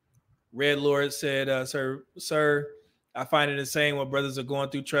 Red Lord said, sir, I find it insane what brothers are going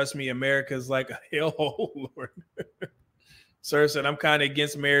through. Trust me, America is like a hellhole, Lord. Sir said, I'm kind of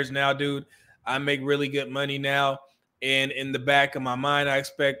against marriage now, dude. I make really good money now. And in the back of my mind, I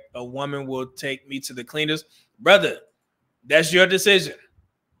expect a woman will take me to the cleaners. Brother, that's your decision,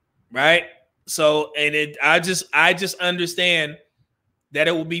 right? So, and I just understand that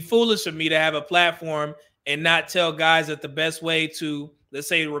it would be foolish of me to have a platform and not tell guys that the best way to, let's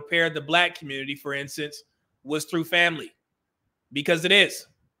say, repair the black community, for instance, was through family, because it is.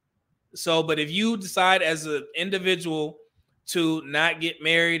 So, but if you decide as an individual to not get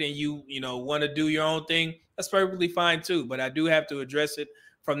married and you want to do your own thing, that's perfectly fine too. But I do have to address it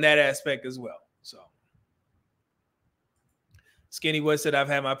from that aspect as well. So, Skinny Wood said, I've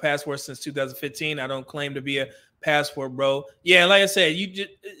had my passport since 2015. I don't claim to be a passport bro. Yeah, like I said,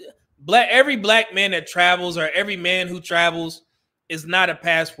 every black man that travels or every man who travels is not a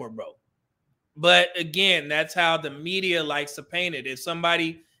passport bro. But again, that's how the media likes to paint it.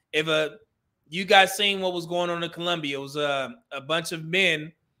 You guys seen what was going on in Colombia, it was a bunch of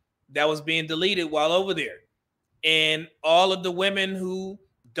men that was being deleted while over there. And all of the women who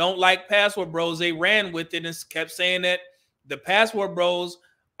don't like passport bros, they ran with it and kept saying that the passport bros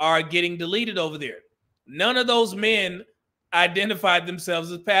are getting deleted over there. None of those men identified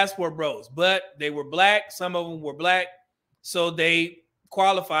themselves as passport bros, but they were black. Some of them were black, so they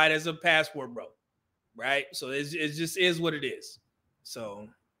qualified as a passport bro, right? So it just is what it is. So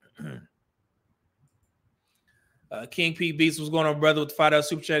King P Beats, what's going on, brother? With the $5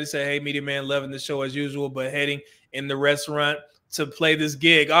 super chat, he said, hey, media man, loving the show as usual, but heading in the restaurant to play this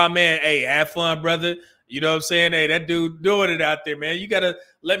gig. Oh man, hey, have fun, brother. You know what I'm saying? Hey, that dude doing it out there, man. You got to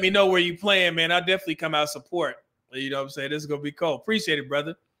let me know where you playing, man. I'll definitely come out support. You know what I'm saying? This is going to be cool. Appreciate it,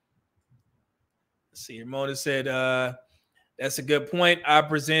 brother. Let's see. Ramona said, that's a good point. I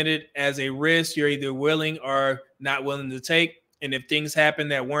present it as a risk you're either willing or not willing to take. And if things happen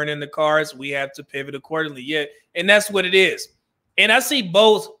that weren't in the cards, we have to pivot accordingly. Yeah, and that's what it is. And I see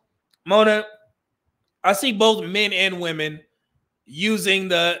both, Mona, I see both men and women using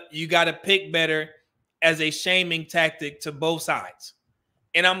you got to pick better as a shaming tactic to both sides.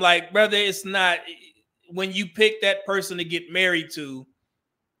 And I'm like, brother, it's not. When you pick that person to get married to,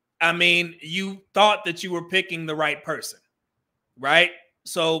 I mean, you thought that you were picking the right person, right?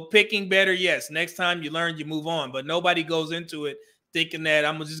 So picking better, yes. Next time you learn, you move on. But nobody goes into it thinking that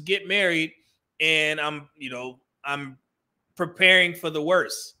I'm gonna just get married and I'm preparing for the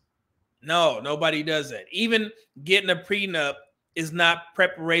worst. No, nobody does that. Even getting a prenup is not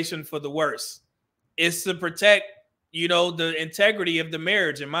preparation for the worst. It's to protect, the integrity of the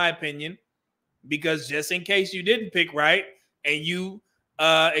marriage, in my opinion, because just in case you didn't pick right and you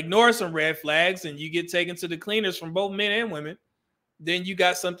ignore some red flags and you get taken to the cleaners from both men and women, then you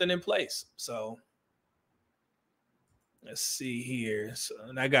got something in place. So let's see here. So,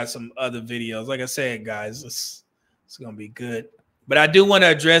 and I got some other videos. Like I said, guys, it's going to be good. But I do want to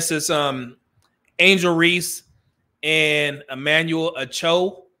address this Angel Reese and Emmanuel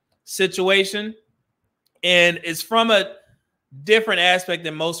Acho situation. And it's from a different aspect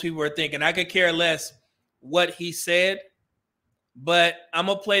than most people are thinking. I could care less what he said, but I'm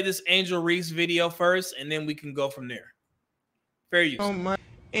going to play this Angel Reese video first, and then we can go from there. Fair use. Oh my.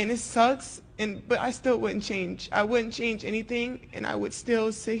 And it sucks, but I still wouldn't change. I wouldn't change anything, and I would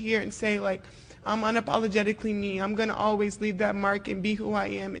still sit here and say, like, I'm unapologetically me. I'm going to always leave that mark and be who I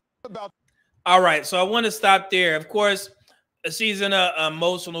am. All right, so I want to stop there. Of course, she's in an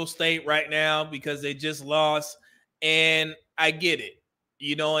emotional state right now because they just lost, and I get it,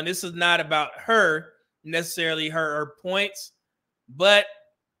 and this is not about her, necessarily her points, but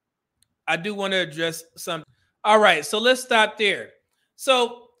I do want to address something. All right, so let's stop there.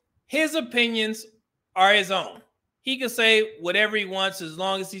 So his opinions are his own. He can say whatever he wants as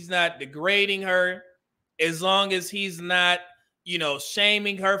long as he's not degrading her, as long as he's not,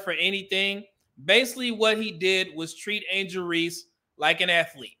 shaming her for anything. Basically, what he did was treat Angel Reese like an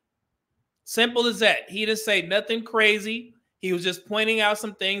athlete. Simple as that. He didn't say nothing crazy. He was just pointing out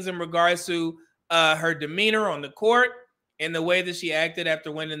some things in regards to her demeanor on the court and the way that she acted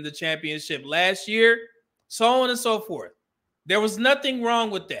after winning the championship last year, so on and so forth. There was nothing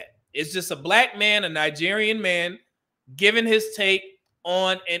wrong with that. It's just a black man, a Nigerian man, giving his take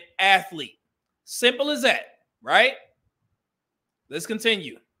on an athlete. Simple as that, right? Let's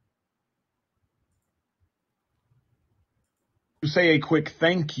continue. To say a quick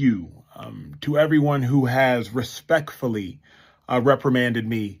thank you to everyone who has respectfully reprimanded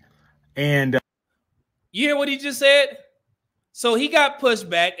me. And you hear what he just said? So he got pushed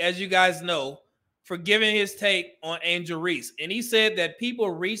back, as you guys know, for giving his take on Angel Reese. And he said that people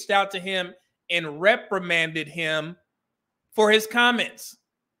reached out to him and reprimanded him for his comments.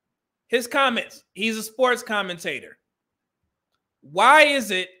 His comments. He's a sports commentator. Why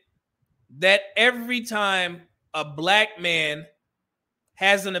is it that every time a black man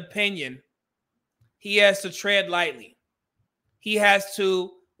has an opinion, he has to tread lightly? He has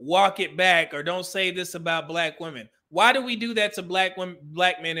to walk it back, or don't say this about black women. Why do we do that to black women,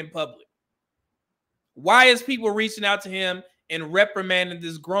 black men in public? Why is people reaching out to him and reprimanding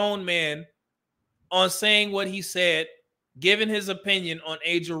this grown man on saying what he said, giving his opinion on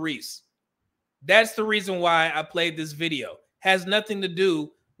Angel Reese? That's the reason why I played this video. Has nothing to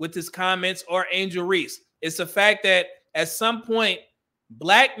do with his comments or Angel Reese. It's the fact that at some point,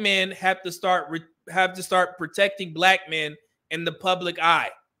 black men have to start protecting black men in the public eye,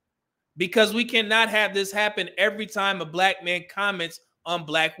 because we cannot have this happen every time a black man comments on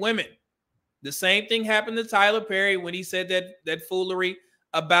black women. The same thing happened to Tyler Perry when he said that foolery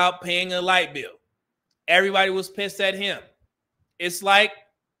about paying a light bill. Everybody was pissed at him. It's like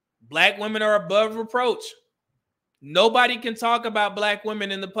black women are above reproach. Nobody can talk about black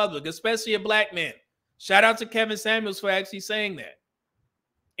women in the public, especially a black man. Shout out to Kevin Samuels for actually saying that.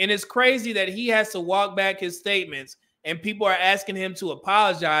 And it's crazy that he has to walk back his statements and people are asking him to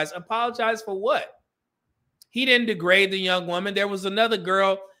apologize. Apologize for what? He didn't degrade the young woman. There was another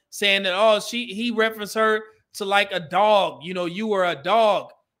girl saying that, he referenced her to like a dog. You were a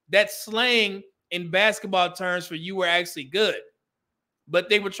dog. That's slang in basketball terms for you were actually good. But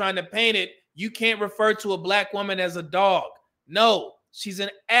they were trying to paint it. You can't refer to a black woman as a dog. No, she's an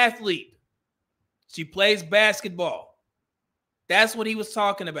athlete. She plays basketball. That's what he was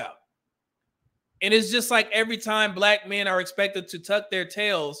talking about. And it's just like every time black men are expected to tuck their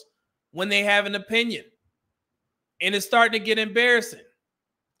tails when they have an opinion. And it's starting to get embarrassing.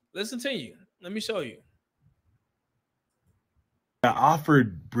 Listen to you. Let me show you. I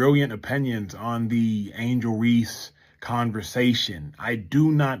offered brilliant opinions on the Angel Reese conversation. I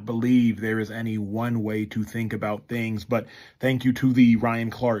do not believe there is any one way to think about things, but thank you to the Ryan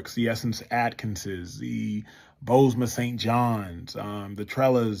Clarks, the Essence Atkinses, the Bozema St. John's, the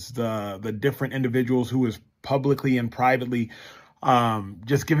Trellas, the different individuals who is publicly and privately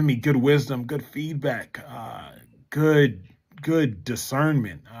just giving me good wisdom, good feedback, good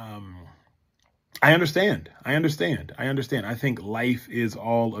discernment. I understand. I think life is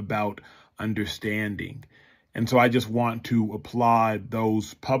all about understanding. And so I just want to applaud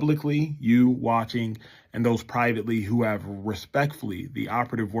those publicly, you watching, and those privately who have respectfully, the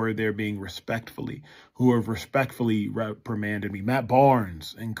operative word there being respectfully, who have respectfully reprimanded me. Matt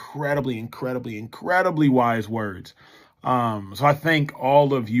Barnes, incredibly wise words. So I thank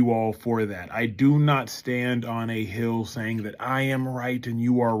all of you all for that. I do not stand on a hill saying that I am right and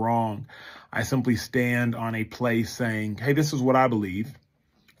you are wrong. I simply stand on a place saying, hey, this is what I believe.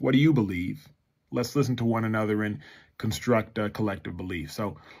 What do you believe? Let's listen to one another and construct a collective belief.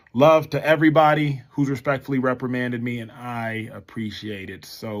 So love to everybody who's respectfully reprimanded me, and I appreciate it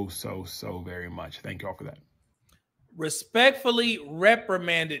so very much. Thank you all for that. Respectfully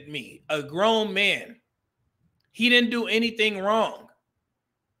reprimanded me, a grown man. He didn't do anything wrong.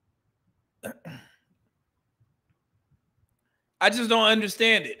 I just don't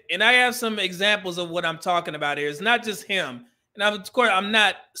understand it. And I have some examples of what I'm talking about here. It's not just him. And of course, I'm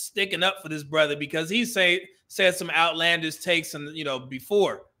not sticking up for this brother because he said some outlandish takes and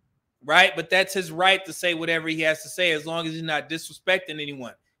before, right? But that's his right to say whatever he has to say as long as he's not disrespecting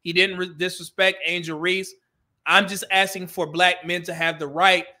anyone. He didn't disrespect Angel Reese. I'm just asking for black men to have the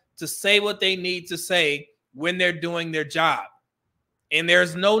right to say what they need to say when they're doing their job. And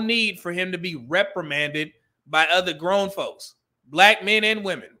there's no need for him to be reprimanded by other grown folks, black men and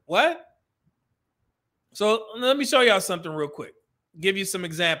women. What? So let me show y'all something real quick. Give you some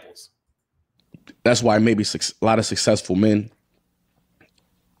examples. That's why maybe a lot of successful men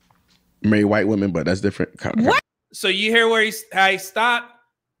marry white women, but that's different. What? So you hear how he stopped?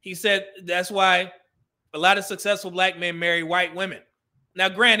 He said that's why a lot of successful black men marry white women. Now,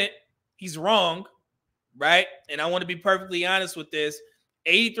 granted, he's wrong, right? And I want to be perfectly honest with this.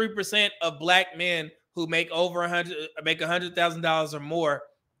 83% of black men who make $100,000 or more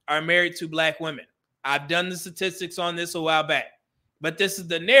are married to black women. I've done the statistics on this a while back, but this is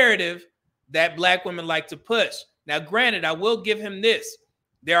the narrative that black women like to push. Now, granted, I will give him this.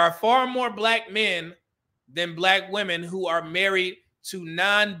 There are far more black men than black women who are married to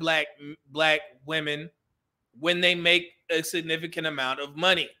non-black women when they make a significant amount of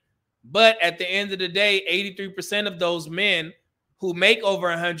money. But at the end of the day, 83% of those men who make over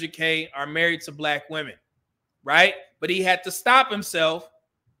 100K are married to black women, right? But he had to stop himself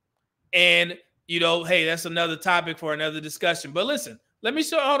and hey, that's another topic for another discussion. But listen, let me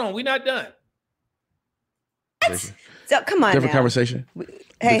show. Hold on, we're not done. So come on, different conversation.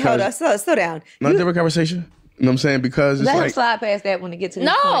 Hey, hold on, slow down. Not different conversation. You know what I'm saying? Because it's let him slide past that when it gets to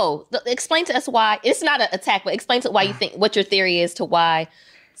no. Explain to us why it's not an attack, but explain to why you think what your theory is to why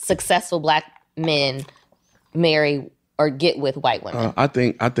successful black men marry or get with white women. I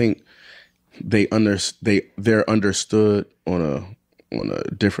think they're understood on a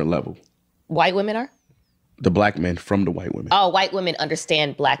different level. White women are? The black men from the white women. Oh, white women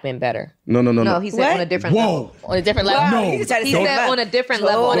understand black men better. No. No, he said on a different level. On a different level? Wow, he said on a different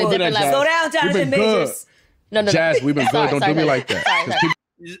level. On a different level. Slow down, Jonathan Majors. No. Jazz, we've been good. Don't do me like that. Sorry.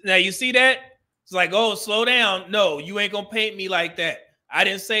 Now, you see that? It's like, oh, slow down. No, you ain't going to paint me like that. I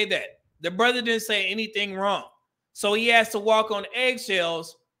didn't say that. The brother didn't say anything wrong. So he has to walk on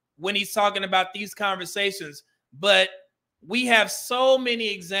eggshells when he's talking about these conversations. But we have so many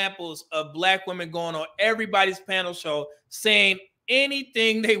examples of black women going on everybody's panel show saying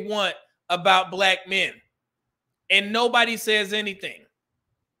anything they want about black men, and nobody says anything.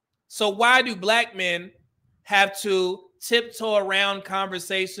 So why do black men have to tiptoe around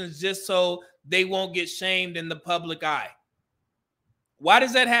conversations just so they won't get shamed in the public eye? Why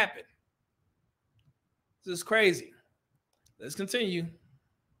does that happen? This is crazy. Let's continue.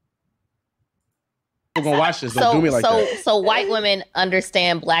 We're gonna watch this. Don't do me like that. So white women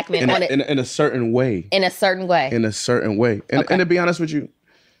understand black men in a certain way. In a certain way. In a certain way. And to be honest with you,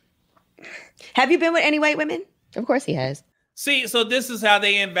 have you been with any white women? Of course he has. See, so this is how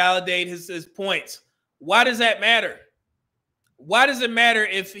they invalidate his points. Why does that matter? Why does it matter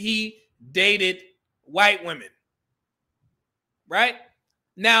if he dated white women? Right?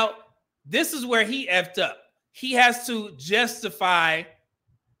 Now, this is where he effed up. He has to justify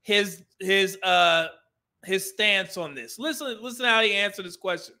his stance on this. Listen how he answered this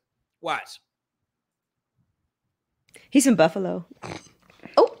question. Watch. He's in Buffalo.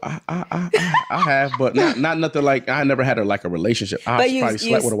 Oh, I have, but not nothing like. I never had a relationship. I probably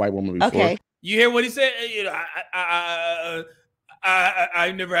slept with a white woman before. Okay. You hear what he said? I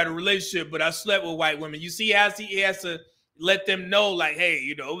never had a relationship, but I slept with white women. You see, he has to let them know, like, hey,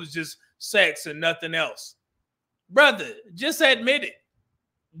 it was just sex and nothing else. Brother, just admit it.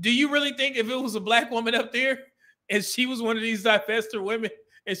 Do you really think if it was a black woman up there and she was one of these divester women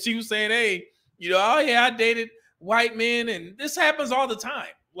and she was saying, hey, oh yeah, I dated white men and this happens all the time.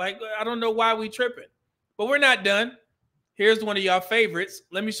 Like, I don't know why we tripping. But we're not done. Here's one of y'all favorites.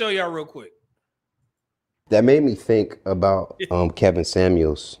 Let me show y'all real quick. That made me think about Kevin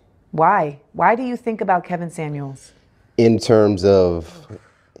Samuels. Why? Why do you think about Kevin Samuels? In terms of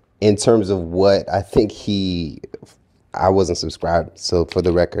what I think I wasn't subscribed. So for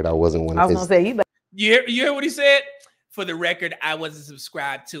the record, I wasn't one of his. I was gonna say you. You hear what he said? For the record, I wasn't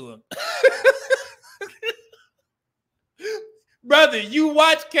subscribed to him. Brother, you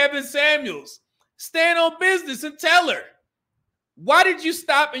watch Kevin Samuels. Stand on business and tell her. Why did you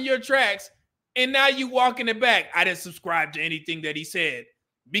stop in your tracks and now you walking it back? I didn't subscribe to anything that he said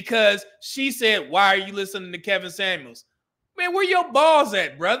because she said, why are you listening to Kevin Samuels? Man, where your balls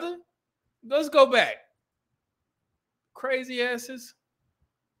at, brother? Let's go back. Crazy asses.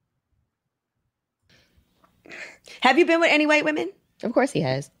 Have you been with any white women? Of course he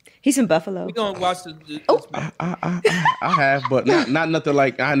has. He's from Buffalo. We're gonna watch the I have, but not nothing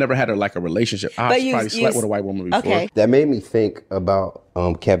like I never had a relationship. I probably slept with a white woman before. Okay. That made me think about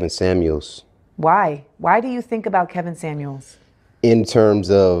Kevin Samuels. Why? Why do you think about Kevin Samuels? In terms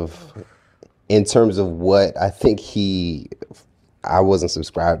of what I think I wasn't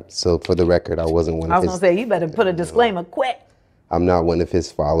subscribed. So for the record, I wasn't one of his. I was gonna say you better put a disclaimer quick. I'm not one of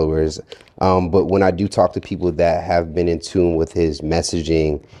his followers. But when I do talk to people that have been in tune with his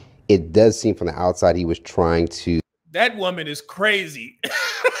messaging, it does seem from the outside he was trying to. That woman is crazy.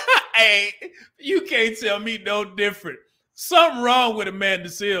 Hey, you can't tell me no different. Something wrong with Amanda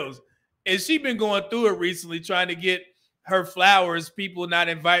Seales. And she been going through it recently, trying to get her flowers, people not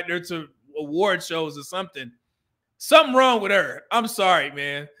inviting her to award shows or something. Something wrong with her. I'm sorry,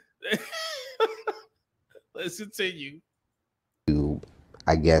 man. Let's continue.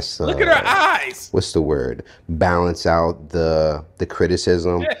 I guess look at her eyes. What's the word? Balance out the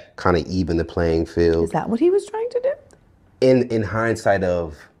criticism, kind of even the playing field. Is that what he was trying to do? In hindsight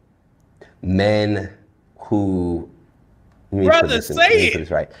of men who, brother, say it.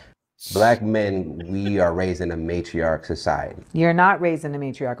 Right. Black men, we are raised in a matriarch society. You're not raised in a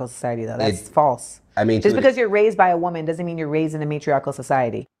matriarchal society, though. That's false. I mean, just because you're raised by a woman doesn't mean you're raised in a matriarchal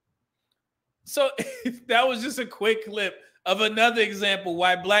society. So that was just a quick clip of another example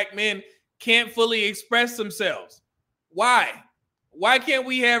why black men can't fully express themselves. Why? Why can't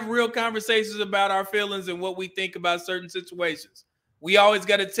we have real conversations about our feelings and what we think about certain situations? We always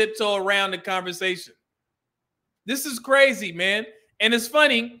got to tiptoe around the conversation. This is crazy, man. And it's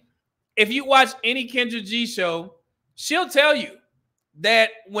funny, if you watch any Kendra G show, she'll tell you that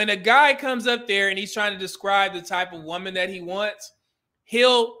when a guy comes up there and he's trying to describe the type of woman that he wants,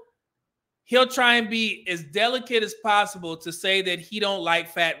 he'll try and be as delicate as possible to say that he don't like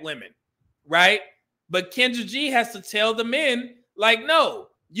fat women, right? But Kendra G has to tell the men, like, no,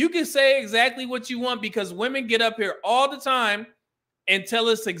 you can say exactly what you want because women get up here all the time and tell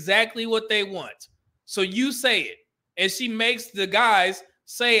us exactly what they want. So you say it. And she makes the guys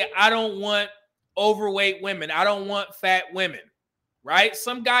say, I don't want overweight women. I don't want fat women, right?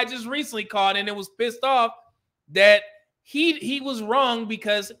 Some guy just recently called in and was pissed off that he was wrong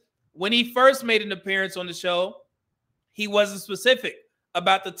because when he first made an appearance on the show, he wasn't specific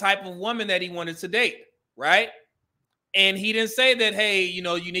about the type of woman that he wanted to date, right? And he didn't say that, hey, you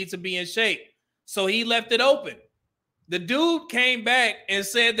need to be in shape. So he left it open. The dude came back and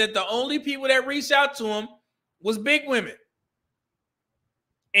said that the only people that reached out to him was big women.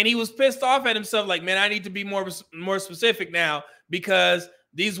 And he was pissed off at himself, like, man, I need to be more specific now because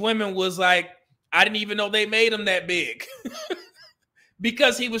these women was like, I didn't even know they made them that big.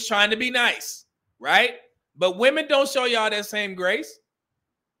 Because he was trying to be nice, right? But women don't show y'all that same grace.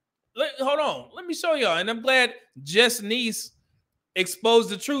 Hold on. Let me show y'all. And I'm glad Jess Niece exposed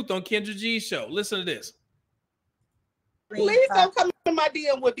the truth on Kendra G's show. Listen to this. Please don't come in my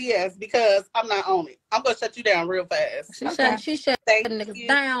DM with BS because I'm not on it. I'm going to shut you down real fast. She shut niggas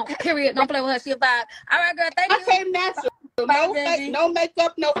down. Period. Don't play with her. She a vibe. All right, girl. Thank you. I came natural. No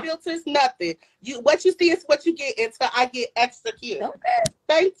makeup, no filters, nothing. What you see is what you get until I get extra cute. Okay.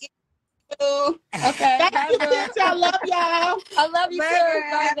 Thank you. Okay. Thank you, bitch. I love y'all. I love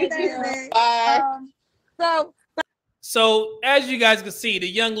you too. Bye. So as you guys can see, the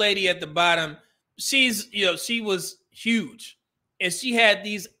young lady at the bottom, she was huge. And she had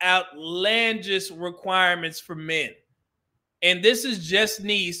these outlandish requirements for men. And this is Jess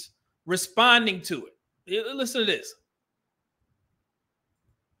Niece responding to it. Listen to this.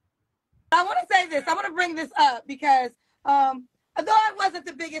 I want to say this. I want to bring this up because although I wasn't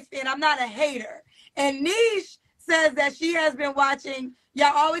the biggest fan, I'm not a hater. And Niche says that she has been watching.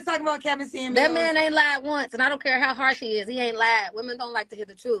 Y'all always talking about Kevin Samuels. That man ain't lied once, and I don't care how harsh he is. He ain't lied. Women don't like to hear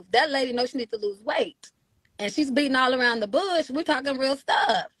the truth. That lady knows she needs to lose weight, and she's beating all around the bush. We're talking real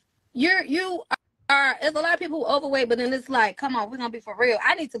stuff. You are, there's a lot of people who are overweight, but then it's like, come on, we're gonna be for real.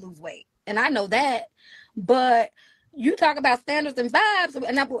 I need to lose weight, and I know that. But you talk about standards and vibes,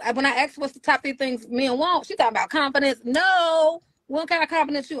 and when I asked what's the top 3 things men want, she talking about confidence. No, what kind of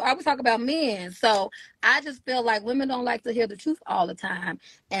confidence you are? We talk about men. So I just feel like women don't like to hear the truth all the time,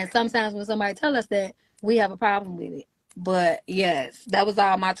 and sometimes when somebody tell us that, we have a problem with it. But yes, that was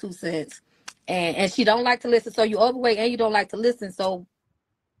all my 2 cents. And she don't like to listen. So you overweight and you don't like to listen. So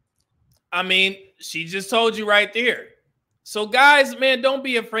I mean, she just told you right there. So guys, man, don't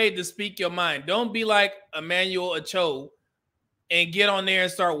be afraid to speak your mind. Don't be like Emmanuel Acho and get on there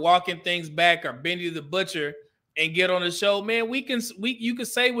and start walking things back, or Benny the Butcher and get on the show. Man, you can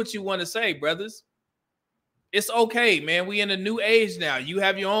say what you want to say, brothers. It's okay, man. We in a new age now. You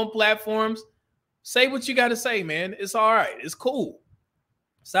have your own platforms. Say what you got to say, man. It's all right. It's cool.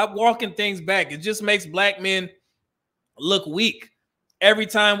 Stop walking things back. It just makes black men look weak. Every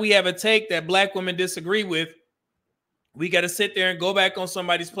time we have a take that black women disagree with, we got to sit there and go back on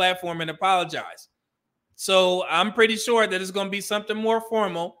somebody's platform and apologize. So I'm pretty sure that it's going to be something more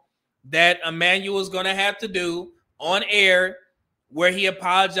formal that Emmanuel is going to have to do on air, where he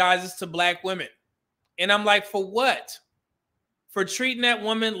apologizes to black women. And I'm like, for what? For treating that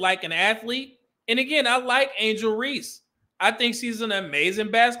woman like an athlete? And again, I like Angel Reese. I think she's an amazing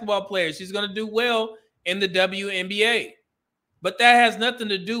basketball player. She's going to do well in the WNBA. But that has nothing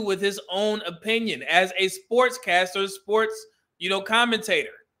to do with his own opinion as a sportscaster, sports,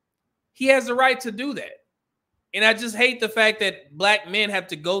 commentator. He has the right to do that. And I just hate the fact that black men have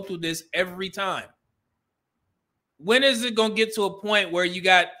to go through this every time. When is it going to get to a point where you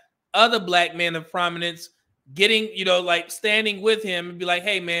got other black men of prominence getting, like standing with him and be like,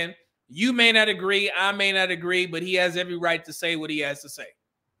 hey, man, you may not agree, I may not agree, but he has every right to say what he has to say.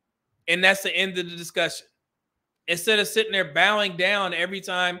 And that's the end of the discussion. Instead of sitting there bowing down every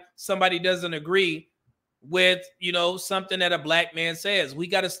time somebody doesn't agree with, something that a black man says. We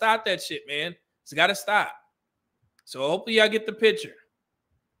got to stop that shit, man. It's got to stop. So hopefully y'all get the picture.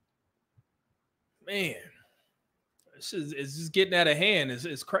 Man, it's just getting out of hand.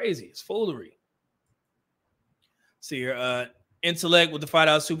 It's crazy. It's foolery. See here, Intellect with the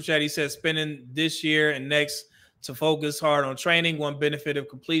 $5 super chat. He says, spending this year and next to focus hard on training. One benefit of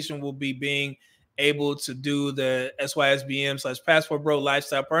completion will be being able to do the SYSBM/Passport Bro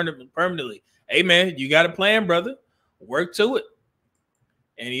lifestyle permanently. Hey, man, you got a plan, brother. Work to it.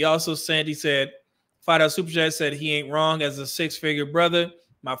 And he also said, $5 super chat said he ain't wrong. As a 6-figure brother,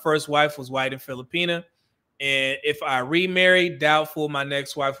 my first wife was white and Filipina. And if I remarry, doubtful my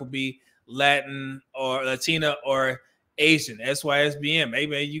next wife will be Latin or Latina or Asian. SYSBM. Hey,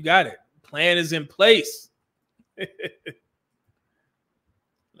 man, you got it. Plan is in place.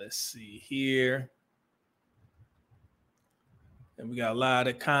 Let's see here. And we got a lot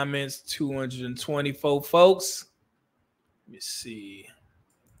of comments. 224 folks. Let me see.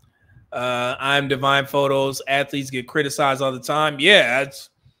 I'm Divine Photos. Athletes get criticized all the time. Yeah,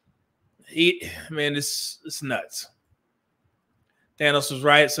 it's nuts. Thanos was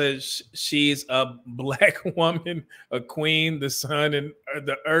right. Says she's a black woman, a queen, the sun and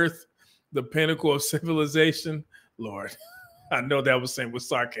the earth, the pinnacle of civilization. Lord, I know that was sent with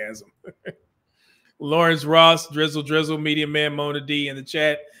sarcasm. Lawrence Ross, Drizzle, Media Man, Mona D in the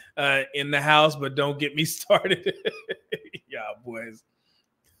chat, in the house, but don't get me started. Y'all boys.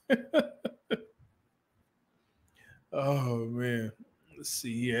 Oh man, let's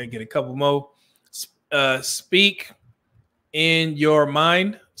see here. Get a couple more. Speak in your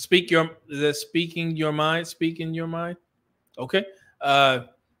mind. Speaking your mind. Okay.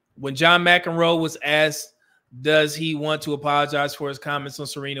 When John McEnroe was asked, does he want to apologize for his comments on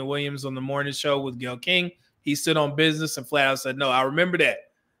Serena Williams on the morning show with Gayle King, he stood on business and flat out said, no, I remember that.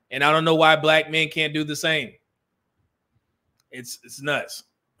 And I don't know why black men can't do the same. It's nuts.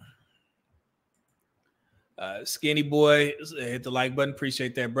 Skinny Boy, hit the like button.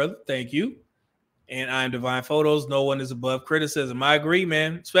 Appreciate that, brother. Thank you. And I'm Divine Photos. No one is above criticism. I agree,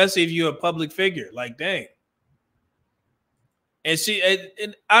 man. Especially if you're a public figure. Like, dang.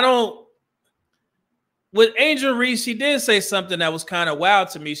 And I don't. With Angel Reese, she did say something that was kind of wild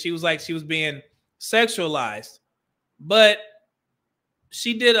to me. She was like she was being sexualized. But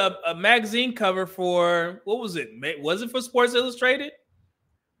she did a magazine cover for, what was it? Was it for Sports Illustrated?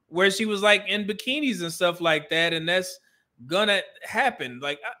 Where she was like in bikinis and stuff like that. And that's gonna happen.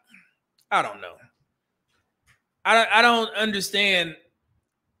 Like, I don't know. I don't understand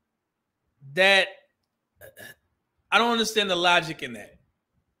that. I don't understand the logic in that.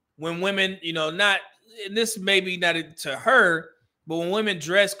 When women, not, and this maybe not to her, but when women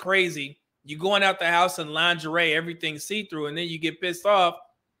dress crazy, you going out the house in lingerie, everything see-through, and then you get pissed off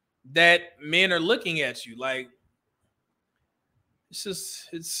that men are looking at you. Like, it's just,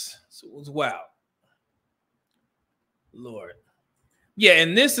 it's wild. Lord. Yeah,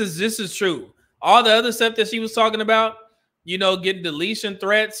 and this is true. All the other stuff that she was talking about, you know, getting deletion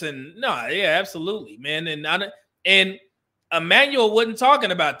threats and no, yeah, absolutely, man. And Emmanuel wasn't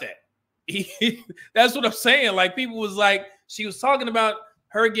talking about that. That's what I'm saying. Like, people was like, she was talking about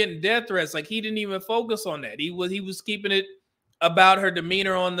her getting death threats. Like, he didn't even focus on that. He was keeping it about her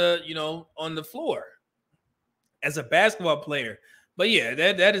demeanor on the, you know, on the floor as a basketball player. But yeah,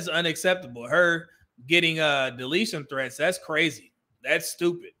 that is unacceptable. Her getting deletion threats, that's crazy. That's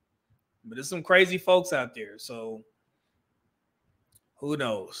stupid. But there's some crazy folks out there. So who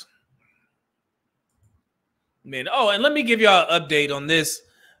knows? Man, oh, and let me give y'all an update on this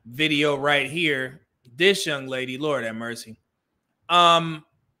video right here. This young lady, Lord have mercy. If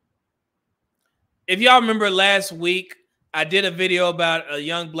y'all remember last week, I did a video about a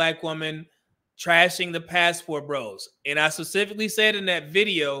young black woman trashing the passport bros. And I specifically said in that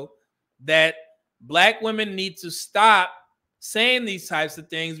video that black women need to stop saying these types of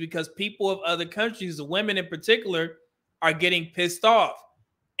things because people of other countries, the women in particular, are getting pissed off.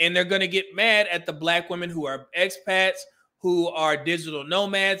 And they're going to get mad at the black women who are expats, who are digital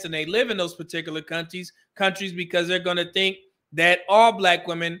nomads, and they live in those particular countries because they're going to think that all black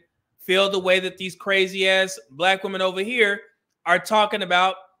women feel the way that these crazy ass black women over here are talking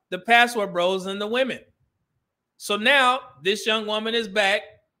about the passport bros and the women. So now this young woman is back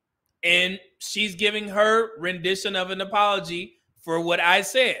and she's giving her rendition of an apology for what I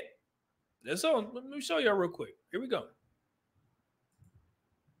said. So let me show you real quick. Here we go.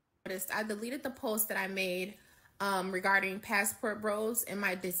 I deleted the post that I made regarding passport bros and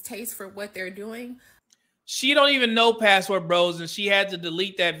my distaste for what they're doing. She don't even know passport bros, and she had to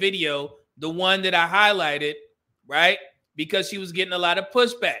delete that video, the one that I highlighted, right? Because she was getting a lot of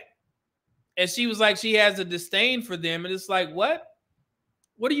pushback. And she was like, she has a disdain for them. And it's like, what?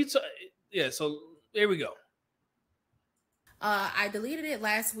 What are you yeah, so there we go. I deleted it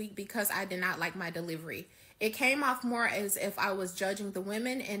last week because I did not like my delivery. It came off more as if I was judging the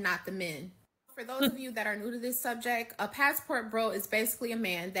women and not the men. For those of you that are new to this subject, a passport bro is basically a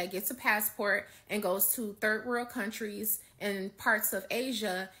man that gets a passport and goes to third world countries and parts of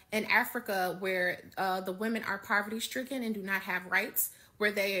Asia and Africa where the women are poverty stricken and do not have rights,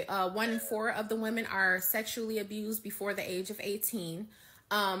 where they 1 in 4 of the women are sexually abused before the age of 18,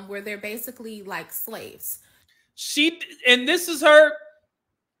 where they're basically like slaves. This is her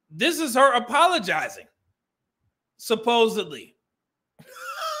apologizing, supposedly.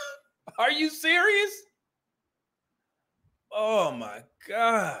 Are you serious? Oh my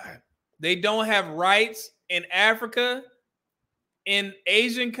God. They don't have rights in Africa, in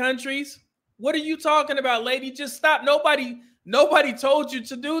Asian countries? What are you talking about, lady? Just stop. Nobody told you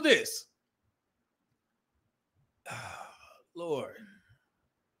to do this. Oh, Lord.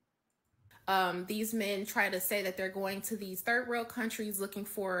 These men try to say that they're going to these third world countries looking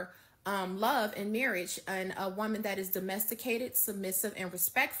for love and marriage and a woman that is domesticated, submissive, and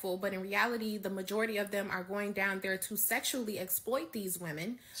respectful. But in reality, the majority of them are going down there to sexually exploit these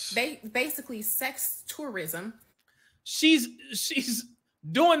women, basically sex tourism. She's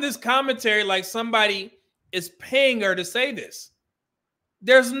doing this commentary like somebody is paying her to say this.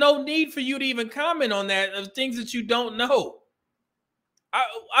 There's no need for you to even comment on that, of things that you don't know.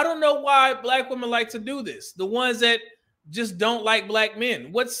 I don't know why black women like to do this. The ones that just don't like black men.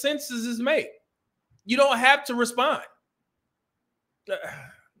 What sense does this make? You don't have to respond.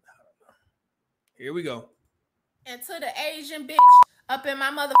 Here we go. And to the Asian bitch up in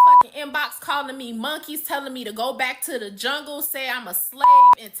my motherfucking inbox calling me monkeys, telling me to go back to the jungle, say I'm a slave,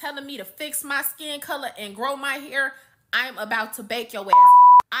 and telling me to fix my skin color and grow my hair, I'm about to bake your ass.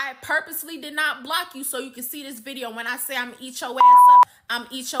 I purposely did not block you so you can see this video. When I say I'm eat your ass up, I'm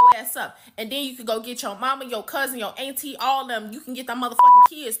eat your ass up. And then you can go get your mama, your cousin, your auntie, all them. You can get them motherfucking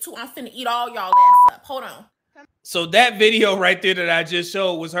kids too. I'm finna eat all y'all ass up. Hold on. So that video right there that I just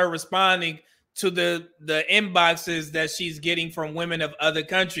showed was her responding to the inboxes that she's getting from women of other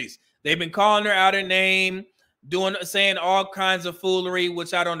countries. They've been calling her out her name, saying all kinds of foolery,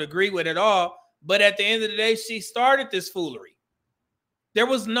 which I don't agree with at all. But at the end of the day, she started this foolery. There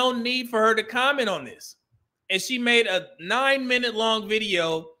was no need for her to comment on this. And she made a 9-minute long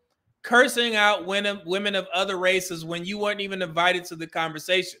video cursing out women of other races when you weren't even invited to the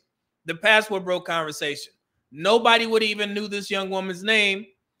conversation, the passport bro conversation. Nobody would even knew this young woman's name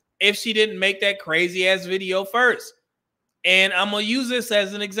if she didn't make that crazy ass video first. And I'm going to use this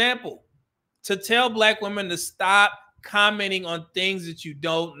as an example to tell black women to stop commenting on things that you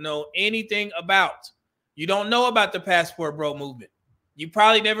don't know anything about. You don't know about the passport bro movement. You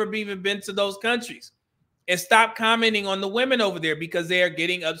probably never even been to those countries. And stop commenting on the women over there because they are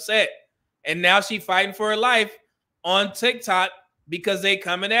getting upset. And now she's fighting for her life on TikTok because they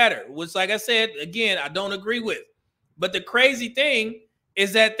coming at her, which, like I said, again, I don't agree with. But the crazy thing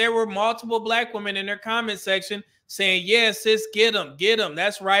is that there were multiple black women in their comment section saying, yes, sis, get them.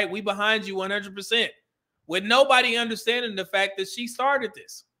 That's right. We behind you 100%. With nobody understanding the fact that she started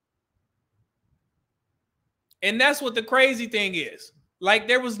this. And that's what the crazy thing is. Like,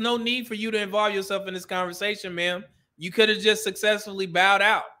 there was no need for you to involve yourself in this conversation, ma'am. You could have just successfully bowed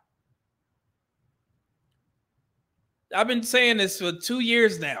out. I've been saying this for 2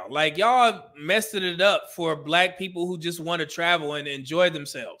 years now. Like, y'all messed it up for black people who just want to travel and enjoy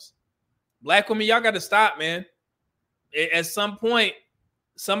themselves. Black women, y'all got to stop, man. At some point,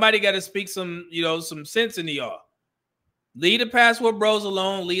 somebody got to speak some sense into y'all. Leave the passport bros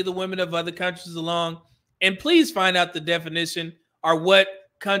alone. Leave the women of other countries alone. And please find out the definition or what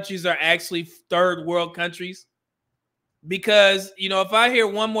countries are actually third world countries. Because, if I hear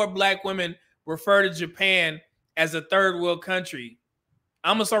one more black woman refer to Japan as a third world country,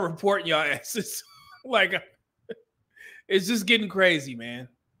 I'm going to start reporting y'all asses. Like, it's just getting crazy, man.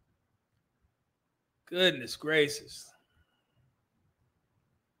 Goodness gracious.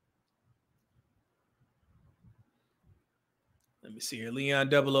 Let me see here. Leon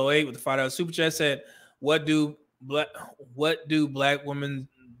 008 with the $5 super chat said, what do black women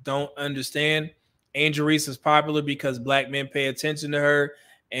don't understand? Angel Reese is popular because black men pay attention to her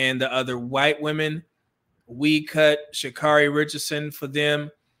and the other white women. We cut Sha'Carri Richardson for them.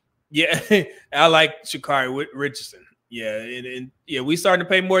 Yeah, I like Sha'Carri Richardson. Yeah, and we starting to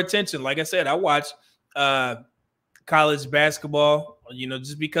pay more attention. Like I said, I watch college basketball,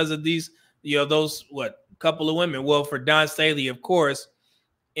 just because of these, those couple of women. Well, for Dawn Staley, of course,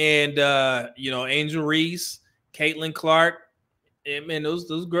 and Angel Reese, Caitlin Clark. And man,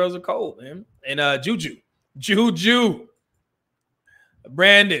 those girls are cold, man. And Juju.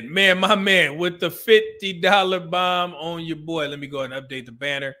 Brandon, man, my man, with the $50 bomb on your boy. Let me go ahead and update the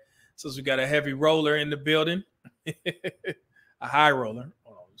banner since we got a heavy roller in the building. A high roller.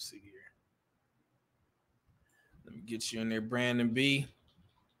 Hold on, let's see here. Let me get you in there, Brandon B.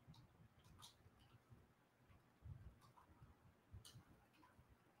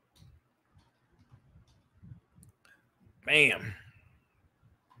 Bam.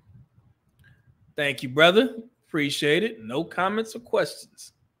 Thank you, brother. Appreciate it. No comments or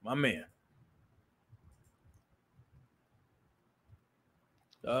questions. My man.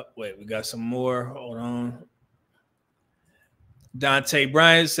 Oh, wait, we got some more. Hold on. Dante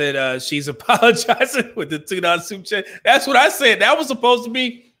Bryant said she's apologizing with the $2 super chat. That's what I said. That was supposed to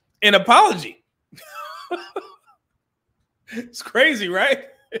be an apology. It's crazy, right?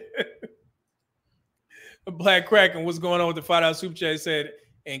 Black Kraken, what's going on with the $5 super chat? Said,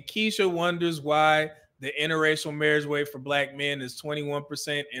 and Keisha wonders why the interracial marriage rate for black men is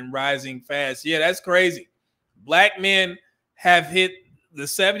 21% and rising fast. Yeah, that's crazy. Black men have hit the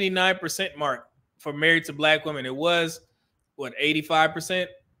 79% mark for married to black women. It was, 85%?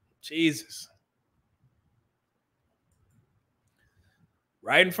 Jesus.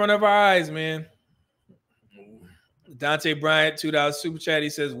 Right in front of our eyes, man. Dante Bryant, $2 super chat. He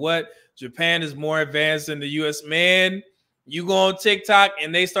says, what? Japan is more advanced than the U.S. Man, you go on TikTok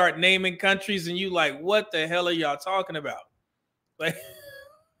and they start naming countries and you like, what the hell are y'all talking about? Like,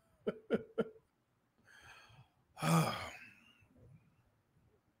 oh.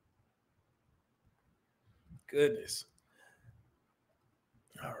 Goodness.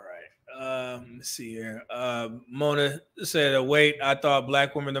 All right. Let's see here. Mona said, wait, I thought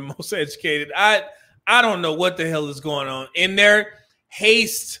black women are the most educated. I don't know what the hell is going on. In their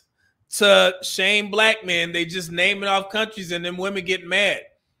haste to shame black men, they just naming off countries and then women get mad.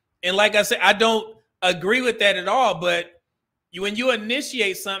 And like I said, I don't agree with that at all. But when you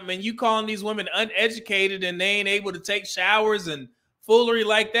initiate something and you calling these women uneducated and they ain't able to take showers and foolery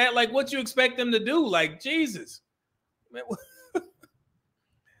like that, like what you expect them to do? Like, Jesus.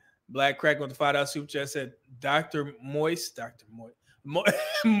 Black Crack with the $5 super chat said, Dr. Moist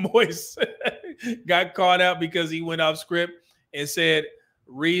got caught out because he went off script and said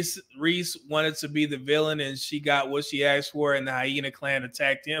Reese wanted to be the villain and she got what she asked for and the Hyena Clan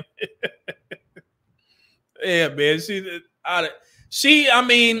attacked him. Yeah, man. I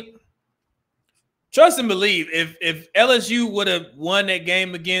mean, trust and believe. If LSU would have won that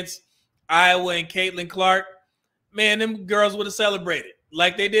game against Iowa and Caitlin Clark, man, them girls would have celebrated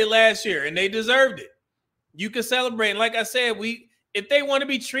like they did last year, and they deserved it. You can celebrate. And like I said, if they want to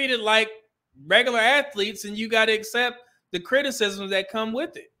be treated like regular athletes, and you got to accept the criticisms that come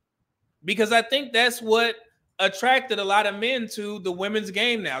with it. Because I think that's what attracted a lot of men to the women's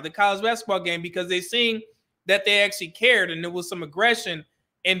game now, the college basketball game, because they seen that they actually cared and there was some aggression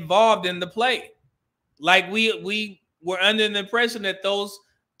involved in the play. Like we were under the impression that those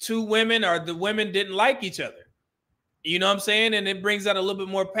two women or the women didn't like each other. You know what I'm saying? And it brings out a little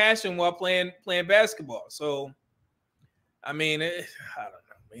bit more passion while playing basketball. So, I mean, I don't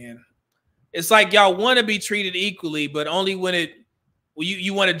know, man. It's like y'all want to be treated equally, but only when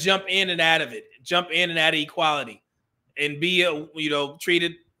you want to jump in and out of it, jump in and out of equality, and be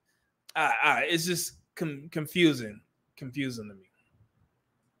treated. It's just confusing to me.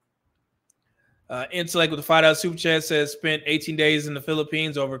 Intellect with the $5 super chat says spent 18 days in the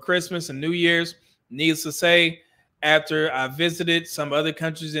Philippines over Christmas and New Year's. Needless to say, after I visited some other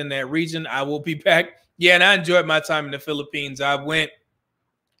countries in that region, I will be back. Yeah, and I enjoyed my time in the Philippines. I went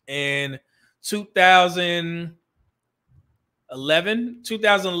in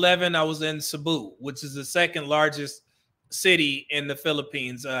 2011, I was in Cebu, which is the second largest city in the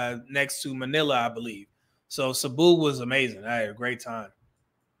Philippines, next to Manila, I believe. So Cebu was amazing. I had a great time.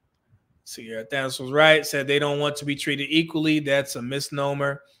 See, Thanos was right. Said they don't want to be treated equally. That's a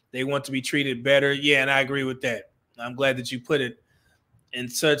misnomer. They want to be treated better. Yeah, and I agree with that. I'm glad that you put it in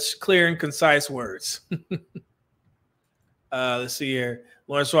such clear and concise words. Let's see here.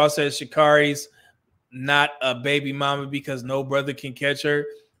 Lawrence Ross says Sha'Carri's not a baby mama because no brother can catch her.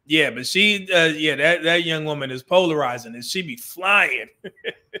 Yeah, but she, that young woman is polarizing and she be flying.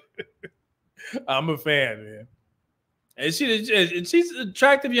 I'm a fan, man. And she's an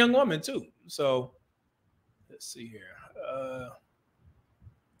attractive young woman too. So let's see here.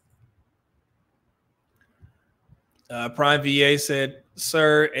 Prime VA said,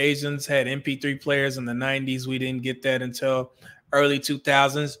 "Sir, Asians had MP3 players in the 90s. We didn't get that until early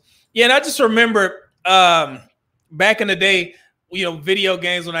 2000s." Yeah, and I just remember back in the day, video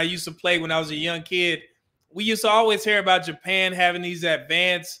games when I used to play when I was a young kid, we used to always hear about Japan having these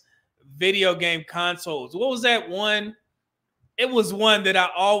advanced video game consoles. What was that one? It was one that I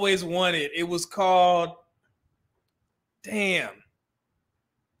always wanted. It was called,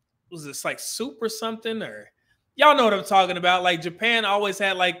 was this like Super something, or y'all know what I'm talking about? Like Japan always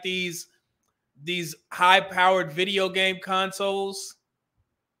had like these high-powered video game consoles.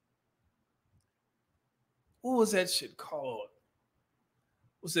 What was that shit called?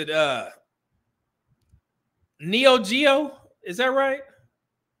 Was it Neo Geo? Is that right?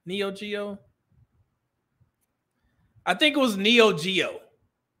 Neo Geo? I think it was Neo Geo.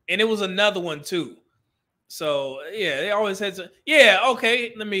 And it was another one too. So yeah, they always had some. Yeah,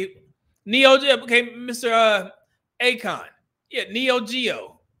 okay. Neo Geo. Okay, Mr. Akon. Yeah, Neo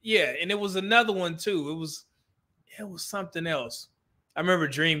Geo. Yeah, and it was another one too. It was something else. I remember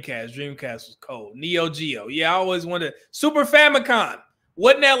Dreamcast. Dreamcast was cold. Neo Geo. Yeah, I always wanted Super Famicom.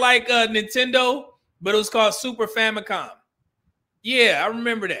 Wasn't that like Nintendo? But it was called Super Famicom. Yeah, I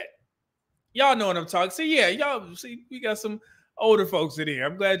remember that. Y'all know what I'm talking. See, yeah, y'all see, we got some older folks in here.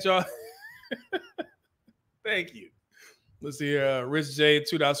 I'm glad y'all. Thank you. Let's see here. Rich J,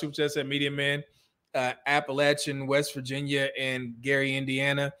 $2 super chat said Media Man. Appalachian, West Virginia, and Gary,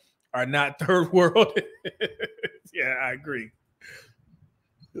 Indiana are not third world. Yeah, I agree.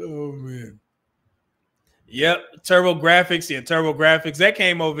 Oh, man. Yep, TurboGrafx. Yeah, TurboGrafx. That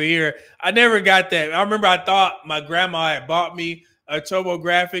came over here. I never got that. I remember I thought my grandma had bought me a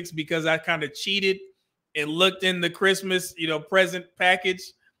TurboGrafx because I kind of cheated and looked in the Christmas, present package,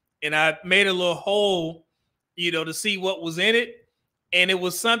 and I made a little hole, to see what was in it. And it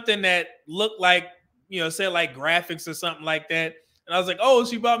was something that looked like, said like graphics or something like that. And I was like, oh,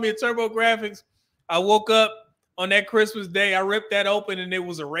 she bought me a TurboGrafx. I woke up on that Christmas day. I ripped that open and it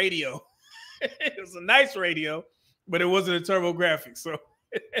was a radio. It was a nice radio, but it wasn't a TurboGrafx.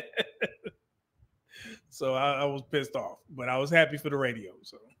 So I was pissed off, but I was happy for the radio.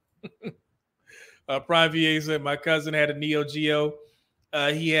 So Prime VA said my cousin had a Neo Geo.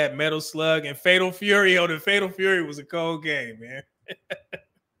 He had Metal Slug and Fatal Fury. Oh, the Fatal Fury was a cold game, man.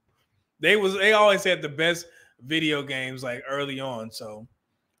 They always had the best video games like early on. So,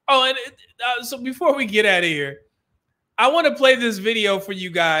 so before we get out of here, I want to play this video for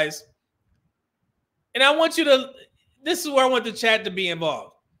you guys. And I want you to, this is where I want the chat to be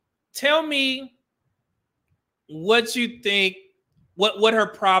involved. Tell me what you think, what her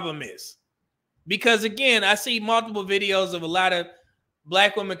problem is. Because again, I see multiple videos of a lot of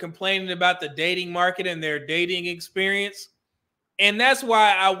Black women complaining about the dating market and their dating experience. And that's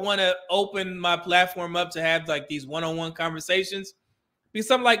why I want to open my platform up to have like these one-on-one conversations. Because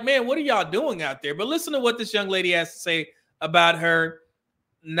I'm like, man, what are y'all doing out there? But listen to what this young lady has to say about her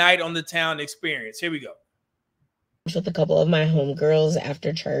night on the town experience. Here we go. With a couple of my homegirls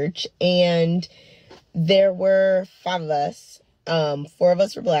after church, and there were 5 of us. 4 of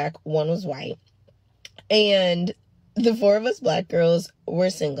us were black, 1 was white. And the 4 of us black girls were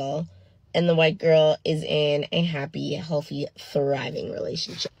single, and the white girl is in a happy, healthy, thriving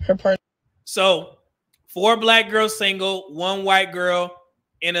relationship. Her partner. So 4 black girls single, 1 white girl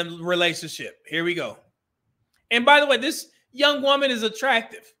in a relationship. Here we go. And by the way, this young woman is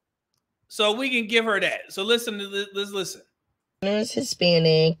attractive, so we can give her that. So listen to this. Let's listen. Is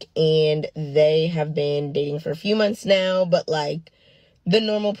Hispanic, and they have been dating for a few months now, but like the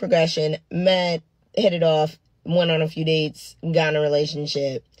normal progression: met, hit it off, went on a few dates, got in a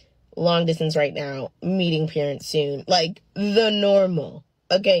relationship, long distance right now, meeting parents soon, like the normal.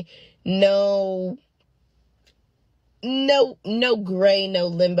 Okay, no gray, no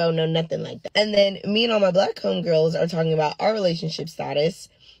limbo, no nothing like that. And then me and all my black homegirls are talking about our relationship status,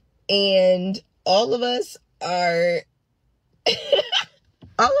 and all of us are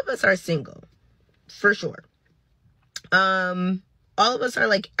single, for sure. All of us are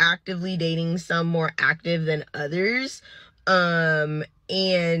like actively dating, some more active than others, but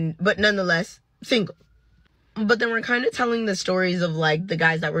nonetheless single. But then we're kind of telling the stories of like the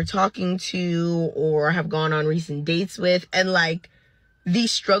guys that we're talking to or have gone on recent dates with, and like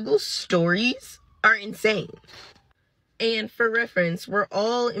these struggle stories are insane. And for reference, we're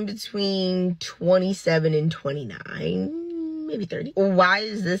all in between 27 and 29, maybe 30. Why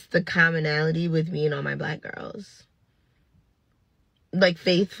is this the commonality with me and all my black girls? Like,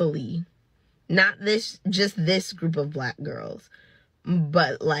 faithfully. Not just this group of black girls,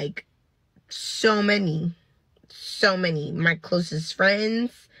 but like so many. My closest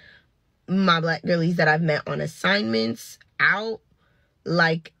friends, my black girlies that I've met on assignments, out,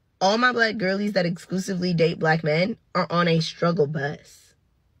 like all my black girlies that exclusively date black men are on a struggle bus.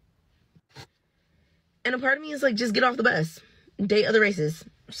 And a part of me is like, just get off the bus. Date other races.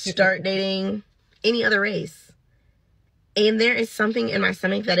 Start dating any other race. And there is something in my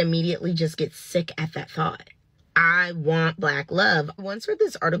stomach that immediately just gets sick at that thought. I want black love. I once read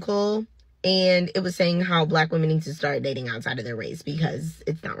this article, and it was saying how black women need to start dating outside of their race because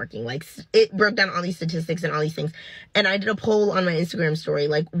it's not working. Like, it broke down all these statistics and all these things. And I did a poll on my Instagram story.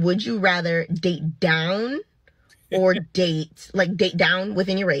 Like, would you rather date down or date down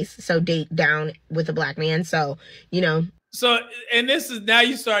within your race? So date down with a black man. So, you know. So, and this is, now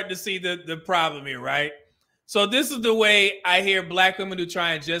you start to see the problem here, right? So this is the way I hear black women who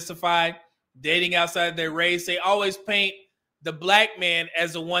try and justify dating outside their race. They always paint the black man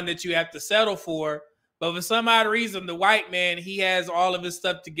as the one that you have to settle for. But for some odd reason, the white man, he has all of his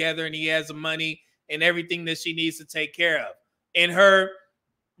stuff together and he has the money and everything that she needs to take care of. And her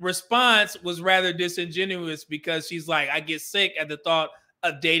response was rather disingenuous because she's like, I get sick at the thought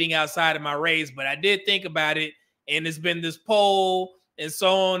of dating outside of my race, but I did think about it, and it's been this poll and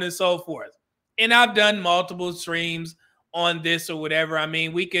so on and so forth. And I've done multiple streams on this or whatever. I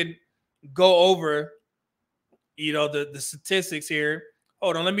mean, we could go over, you know, the statistics here.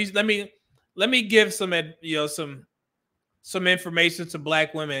 Hold on, let me give some, you know, some information to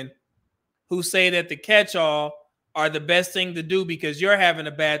black women who say that the catch-all are the best thing to do because you're having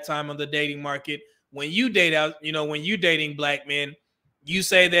a bad time on the dating market. When you date out, you know, when you're dating black men, you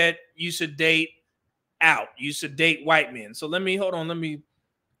say that you should date out. You should date white men. So let me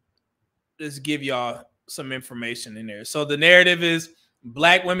just give y'all some information in there. So the narrative is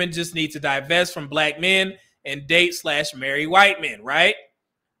black women just need to divest from black men and date/marry white men, right?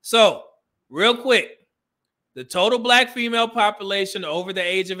 So real quick, the total black female population over the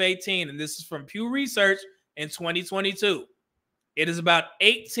age of 18, and this is from Pew Research in 2022, it is about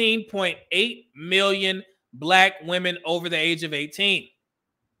 18.8 million black women over the age of 18.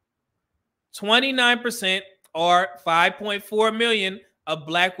 29% or 5.4 million of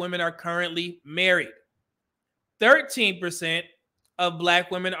black women are currently married. 13% of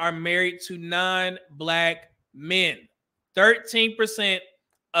black women are married to non-black men. 13%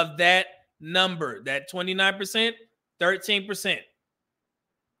 of that number, that 29%, 13%.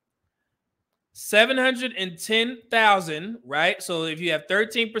 710,000, right? So if you have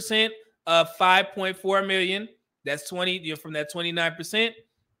 13% of 5.4 million, that's 20, you're from that 29%,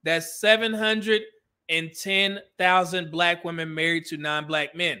 that's 710,000 black women married to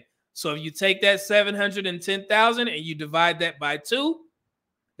non-black men. So if you take that 710,000 and you divide that by 2,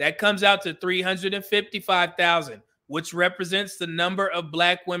 that comes out to 355,000, which represents the number of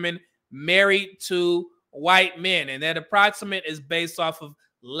black women married to white men. And that approximate is based off of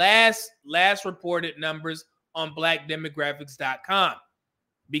last reported numbers on blackdemographics.com,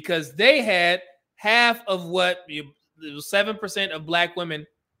 because they had half of what 7% of black women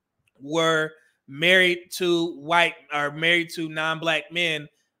were married to white or married to non-black men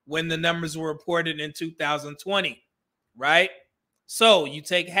when the numbers were reported in 2020, right? So you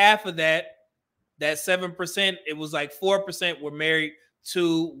take half of that 7%, it was like 4% were married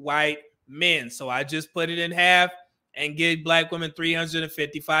to white men. So I just put it in half and give black women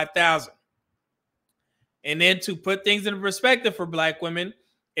 355,000. And then to put things in perspective for black women,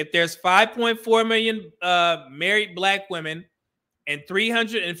 if there's 5.4 million married black women and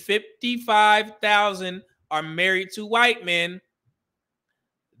 355,000 are married to white men,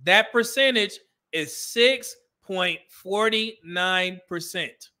 that percentage is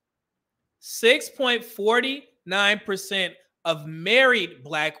 6.49%. 6.49% of married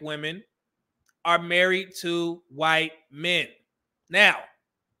black women are married to white men. Now,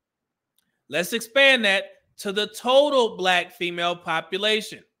 let's expand that to the total black female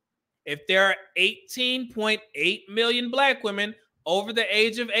population. If there are 18.8 million black women over the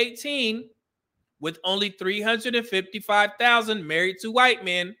age of 18, with only 355,000 married to white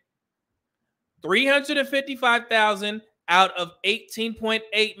men, 355,000 out of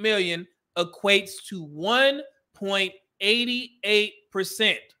 18.8 million equates to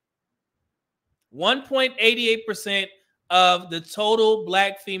 1.88%. 1.88% of the total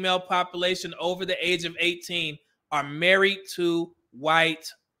black female population over the age of 18 are married to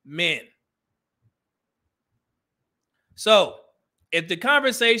white men. So if the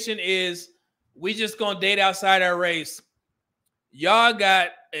conversation is we just gonna date outside our race, y'all got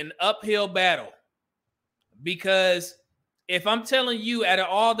an uphill battle, because if I'm telling you out of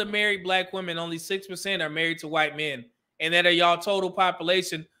all the married black women, only 6% are married to white men, and that of y'all total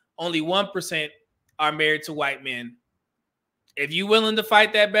population, only 1% are married to white men. If you're willing to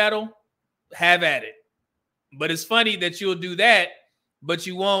fight that battle, have at it. But it's funny that you'll do that, but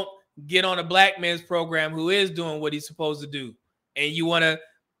you won't get on a black man's program who is doing what he's supposed to do. And you want to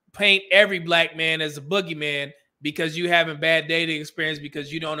paint every black man as a boogeyman because you having bad dating experience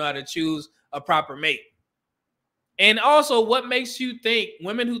because you don't know how to choose a proper mate. And also, what makes you think,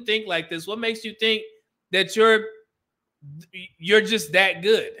 women who think like this, what makes you think that you're just that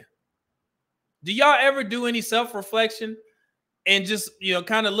good? Do y'all ever do any self-reflection and just,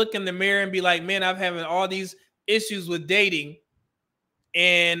 kind of look in the mirror and be like, man, I'm having all these issues with dating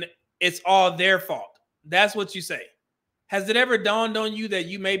and it's all their fault? That's what you say. Has it ever dawned on you that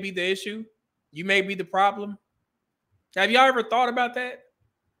you may be the issue? You may be the problem? Have y'all ever thought about that?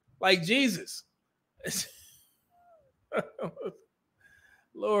 Like, Jesus.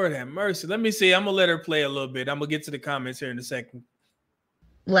 Lord have mercy. Let me see. I'm going to let her play a little bit. I'm going to get to the comments here in a second.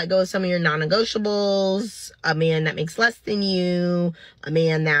 Let go of some of your non-negotiables, a man that makes less than you, a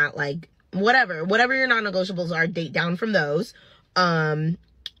man that, like, whatever your non-negotiables are, date down from those,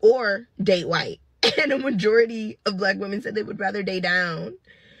 or date white. And a majority of black women said they would rather date down.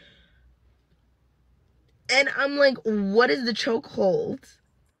 And I'm like, what is the chokehold?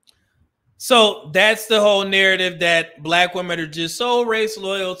 So that's the whole narrative, that black women are just so race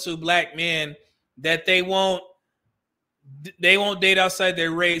loyal to black men that they won't date outside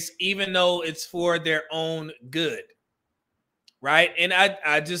their race, even though it's for their own good. Right? And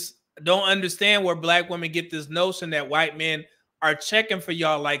I just don't understand where black women get this notion that white men are checking for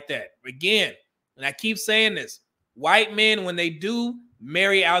y'all like that. Again, and I keep saying this, white men, when they do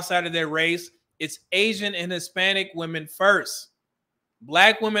marry outside of their race, it's Asian and Hispanic women first.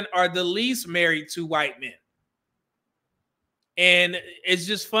 Black women are the least married to white men. And it's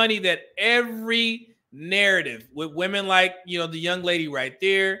just funny that every narrative with women like, the young lady right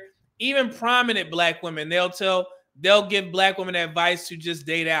there, even prominent black women, they'll give black women advice to just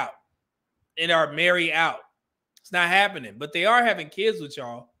date out and are marry out. It's not happening, but they are having kids with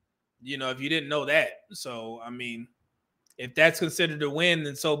y'all, if you didn't know that. So, I mean, if that's considered a win,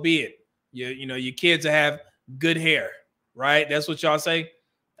 then so be it. Your kids will have good hair, right? That's what y'all say.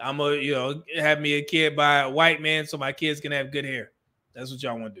 I'm gonna, have me a kid by a white man so my kids can have good hair. That's what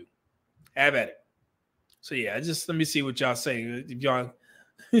y'all want to do. Have at it. So yeah, just let me see what y'all say. If y'all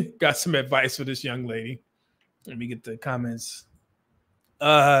got some advice for this young lady. Let me get the comments.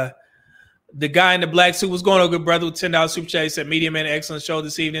 The guy in the black suit, what's going on, good brother? With $10 super chat, he said, "Media Man, excellent show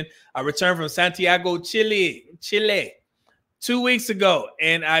this evening. I returned from Santiago, Chile 2 weeks ago,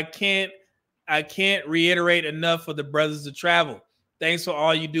 and I can't reiterate enough for the brothers to travel. Thanks for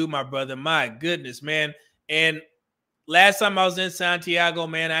all you do, my brother. My goodness, man. And last time I was in Santiago,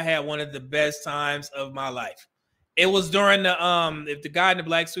 man, I had one of the best times of my life. It was during the if the guy in the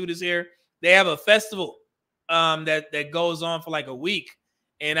black suit is here, they have a festival that goes on for like a week,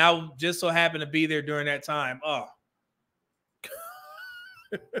 and I just so happened to be there during that time. Oh,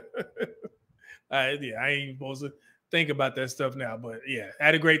 yeah, I ain't even supposed to think about that stuff now, but yeah,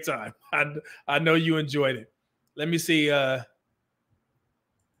 had a great time. I know you enjoyed it. Let me see.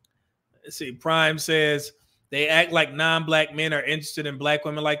 Let's see. Prime says they act like non-black men are interested in black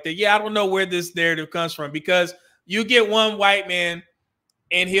women like that. Yeah, I don't know where this narrative comes from, because you get one white man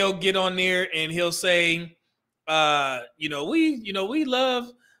and he'll get on there and he'll say, we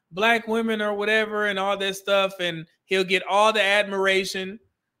love black women or whatever and all this stuff, and he'll get all the admiration,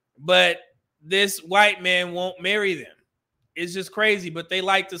 but this white man won't marry them. It's just crazy, but they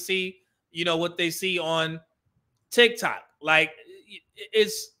like to see, what they see on TikTok. Like,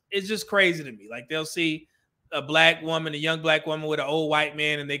 it's just crazy to me. Like, they'll see a black woman, a young black woman with an old white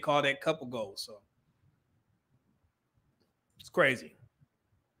man, and they call that couple goals. So it's crazy.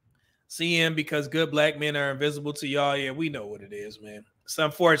 CM, because good black men are invisible to y'all. Yeah, we know what it is, man. It's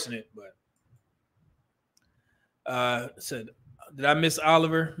unfortunate, but said, did I miss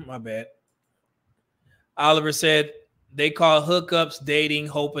Oliver? My bad. Oliver said they call hookups dating,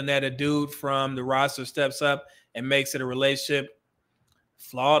 hoping that a dude from the roster steps up and makes it a relationship.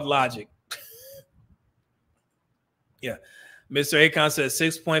 Flawed logic. Yeah. Mr. Akon says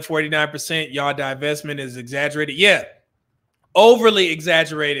 6.49%. Y'all divestment is exaggerated. Yeah. Overly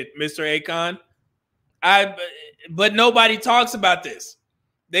exaggerated, Mr. Akon. But nobody talks about this.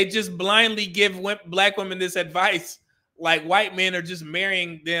 They just blindly give black women this advice, like white men are just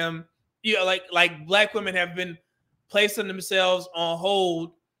marrying them. Like black women have been placing themselves on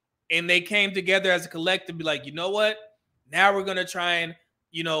hold, and they came together as a collective, be like, you know what? Now we're gonna try and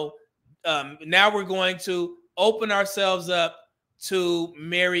now we're going to open ourselves up to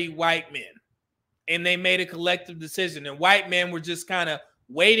marry white men. And they made a collective decision, and white men were just kind of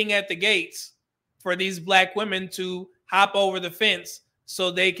waiting at the gates for these black women to hop over the fence so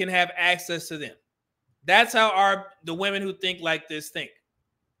they can have access to them. That's how the women who think like this think.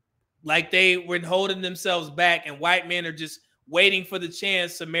 Like they were holding themselves back, and white men are just waiting for the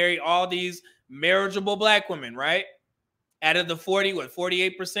chance to marry all these marriageable black women, right? Out of the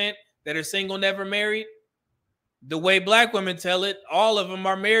 48% that are single, never married, the way black women tell it, all of them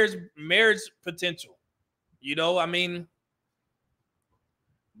are marriage potential. I mean,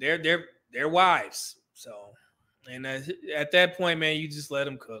 they're wives. So, and at that point, man, you just let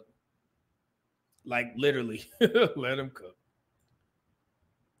them cook. Like literally, let them cook.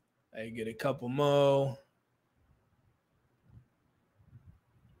 I get a couple more.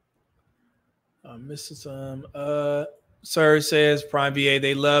 I'm missing some. Sir says Prime VA,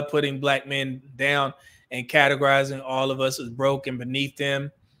 they love putting black men down and categorizing all of us as broke and beneath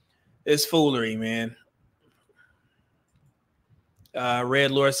them. It's foolery, man.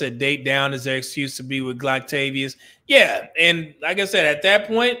 Red Lord said date down is their excuse to be with Gloctavius. Yeah, and like I said, at that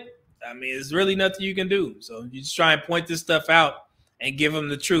point, I mean, there's really nothing you can do. So you just try and point this stuff out and give them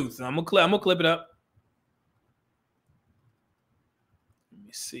the truth. And I'm gonna clip it up. Let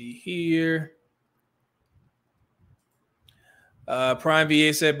me see here. Prime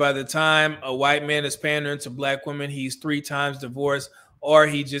VA said by the time a white man is pandering to black women, he's 3 times divorced, or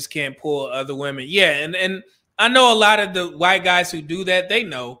he just can't pull other women. Yeah, and I know a lot of the white guys who do that. They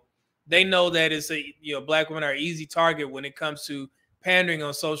know that it's black women are an easy target when it comes to pandering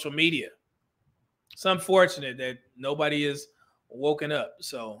on social media. It's unfortunate that nobody is woken up.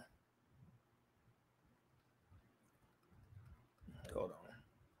 So hold on.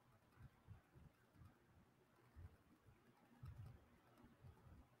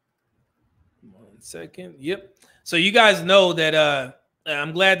 One second. Yep. So you guys know that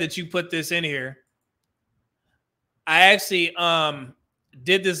I'm glad that you put this in here. I actually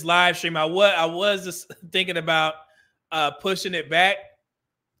did this live stream. I was just thinking about pushing it back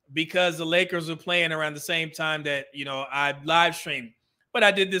because the Lakers were playing around the same time that I live streamed. But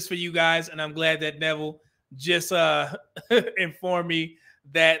I did this for you guys, and I'm glad that Neville just informed me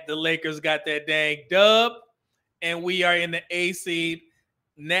that the Lakers got that dang dub, and we are in the A seed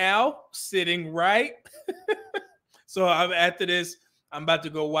now, sitting right. So after this, I'm about to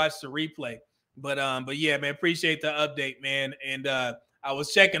go watch the replay. But yeah, man, appreciate the update, man. And I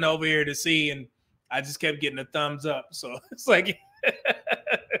was checking over here to see, and I just kept getting a thumbs up. So it's like,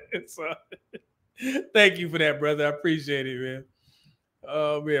 so thank you for that, brother. I appreciate it, man.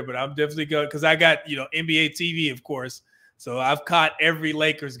 Oh man, but I'm definitely going because I got NBA TV, of course. So I've caught every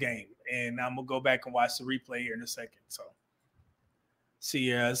Lakers game, and I'm gonna go back and watch the replay here in a second. So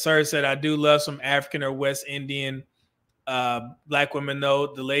see, Sir said I do love some African or West Indian black women,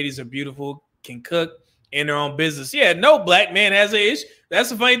 though. The ladies are beautiful, can cook in their own business. Yeah, no black man has an issue. That's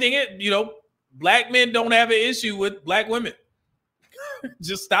the funny thing. Black men don't have an issue with black women.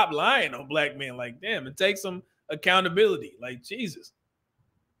 Just stop lying on black men. Like, damn, it takes some accountability. Like, Jesus.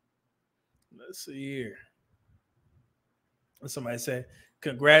 Let's see here. Somebody said,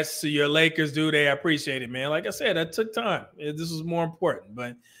 congrats to your Lakers, dude. I appreciate it, man. Like I said, that took time. This was more important.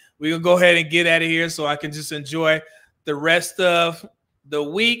 But we're gonna go ahead and get out of here so I can just enjoy the rest of the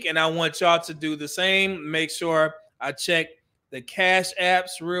week. And I want y'all to do the same. Make sure I check the Cash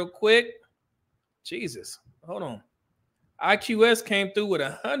Apps real quick. Jesus, hold on. IQS came through with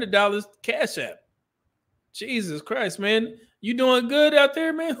 $100 Cash App. Jesus Christ, man. You doing good out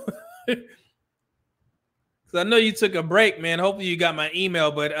there, man? Because I know you took a break, man. Hopefully you got my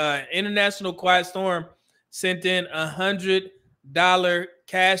email. But International Quiet Storm sent in $100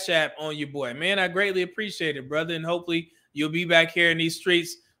 Cash App on you, boy. Man, I greatly appreciate it, brother. And hopefully you'll be back here in these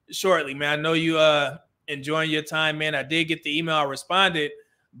streets shortly, man. I know you enjoying your time, man. I did get the email. I responded,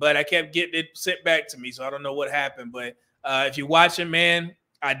 but I kept getting it sent back to me, so I don't know what happened. But if you're watching, man,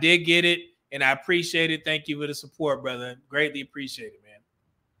 I did get it, and I appreciate it. Thank you for the support, brother. Greatly appreciate it, man.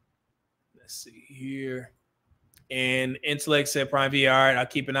 Let's see here. And Intellect said Prime VR. All right, I'll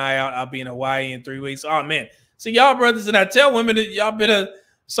keep an eye out. I'll be in Hawaii in 3 weeks. Oh, man. So y'all brothers, and I tell women that y'all better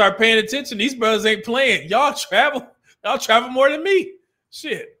start paying attention. These brothers ain't playing. Y'all travel more than me.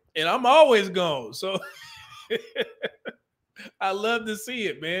 Shit. And I'm always gone. So I love to see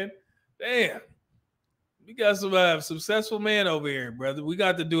it, man. Damn. We got some successful man over here, brother. We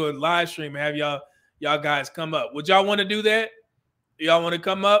got to do a live stream and have y'all guys come up. Would y'all want to do that? Y'all want to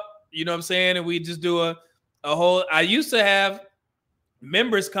come up? You know what I'm saying? And we just do a whole. I used to have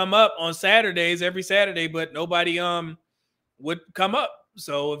members come up on Saturdays, every Saturday, but nobody would come up.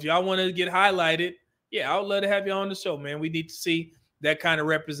 So if y'all want to get highlighted, yeah, I would love to have y'all on the show, man. We need to see that kind of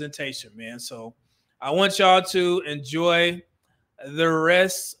representation, man. So I want y'all to enjoy the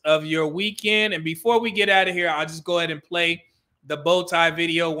rest of your weekend. And before we get out of here, I'll just go ahead and play the bow tie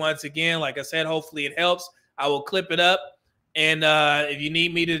video once again. Like I said, hopefully it helps. I will clip it up. And if you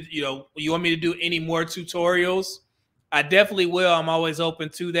need me to, you want me to do any more tutorials, I definitely will. I'm always open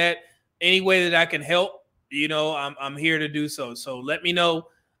to that. Any way that I can help, I'm here to do so. So let me know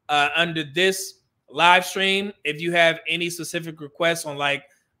under this live stream if you have any specific requests on like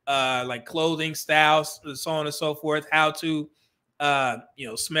clothing styles, so on and so forth, how to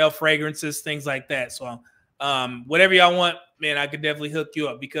smell fragrances, things like that. So whatever y'all want, man, I could definitely hook you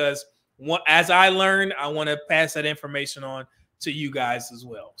up, because as I learn, I want to pass that information on to you guys as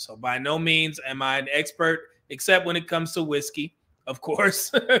well. So by no means am I an expert, except when it comes to whiskey, of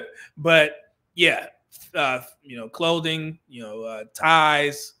course. But yeah, clothing,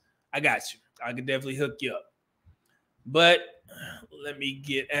 ties, I got you. I could definitely hook you up. But let me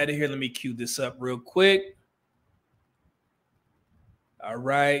get out of here. Let me cue this up real quick. All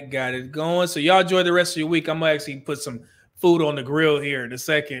right, got it going. So y'all enjoy the rest of your week. I'm gonna actually put some food on the grill here in a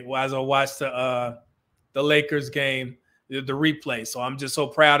second as I watch the Lakers game, the replay. So I'm just so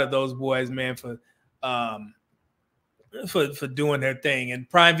proud of those boys, man, for doing their thing. And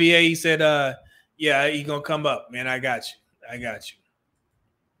Prime VA, he said, yeah, he gonna come up, man. I got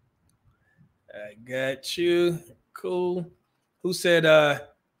you. Cool. Who said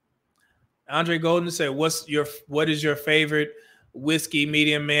Andre Golden said, what is your favorite whiskey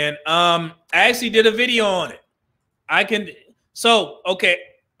medium, man? I actually did a video on it. Okay,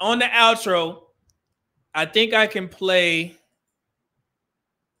 on the outro, I think I can play.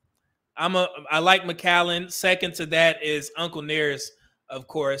 I like Macallan. Second to that is Uncle Nearest, of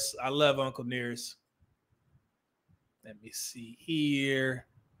course. I love Uncle Nearest. Let me see here.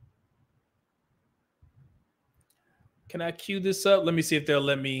 Can I cue this up? Let me see if they'll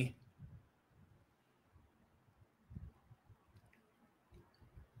let me.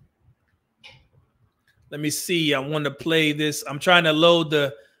 Let me see. I want to play this. I'm trying to load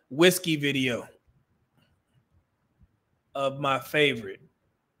the whiskey video of my favorite.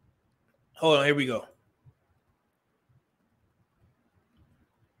 Hold on. Here we go.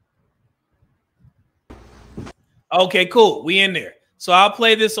 Okay, cool. We in there. So I'll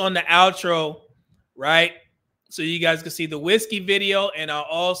play this on the outro, right? So you guys can see the whiskey video, and I'll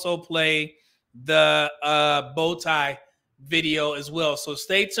also play the bow tie video as well. So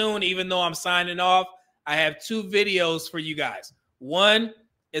stay tuned. Even though I'm signing off, I have two videos for you guys. One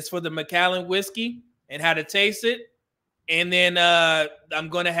is for the Macallan whiskey and how to taste it. And then I'm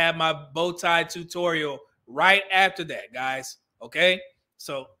going to have my bow tie tutorial right after that, guys. Okay?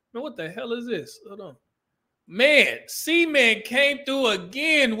 So, man, what the hell is this? Hold on. Man, C-Man came through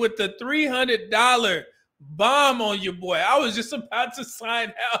again with the $300 bomb on your boy. I was just about to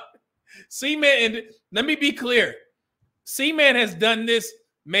sign out. C-Man, and let me be clear. C-Man has done this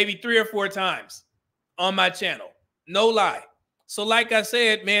maybe 3 or 4 times on my channel. No lie. So like I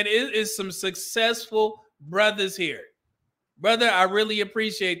said, man, it is some successful brothers here. Brother, I really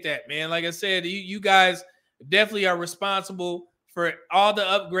appreciate that, man. Like I said, you guys definitely are responsible for all the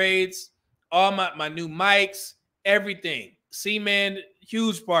upgrades, all my new mics, everything. C-Man,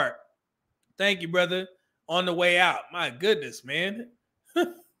 huge part. Thank you, brother. On the way out. My goodness, man.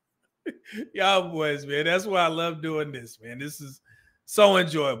 Y'all boys, man. That's why I love doing this, man. This is so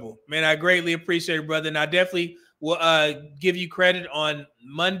enjoyable. Man, I greatly appreciate it, brother. And I definitely will give you credit on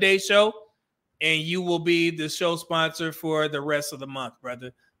Monday's show. And you will be the show sponsor for the rest of the month,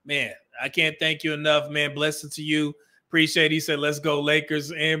 brother. Man, I can't thank you enough, man. Blessing to you. Appreciate it. He said, let's go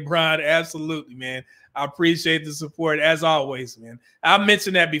Lakers and Bron. Absolutely, man. I appreciate the support as always, man. I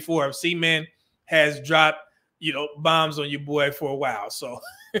mentioned that before. C-Man has dropped, bombs on your boy for a while. So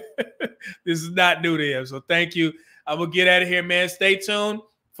this is not new to him. So thank you. I will get out of here, man. Stay tuned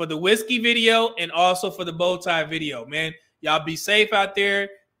for the whiskey video and also for the bow tie video, man. Y'all be safe out there.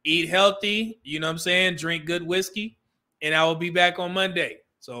 Eat healthy. You know what I'm saying? Drink good whiskey. And I will be back on Monday.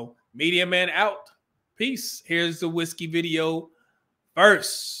 So Media Man out. Peace. Here's the whiskey video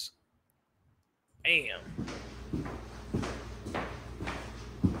first. Bam.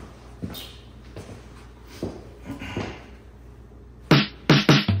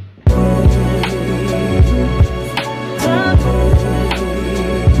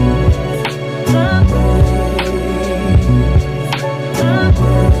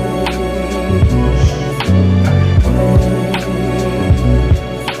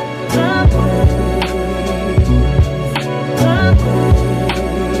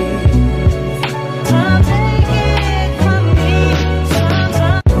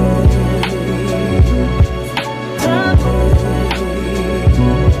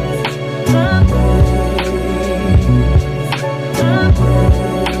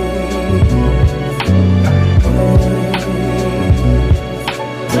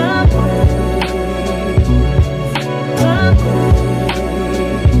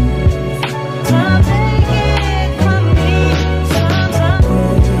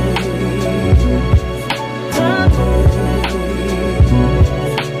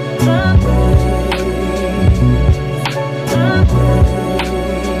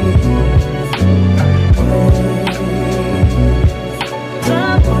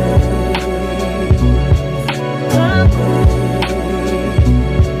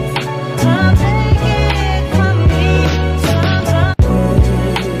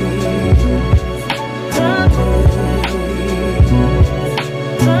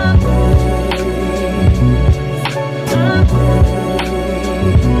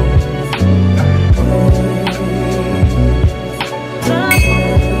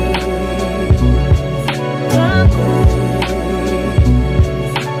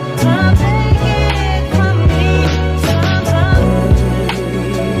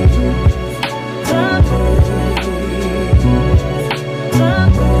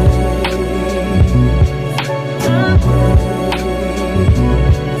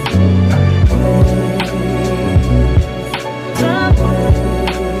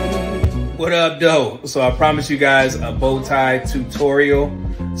 What up, though? So I promised you guys a bow tie tutorial.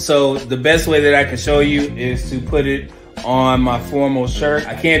 So the best way that I can show you is to put it on my formal shirt.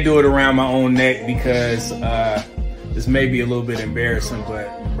 I can't do it around my own neck because this may be a little bit embarrassing,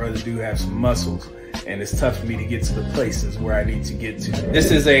 but brothers do have some muscles and it's tough for me to get to the places where I need to get to.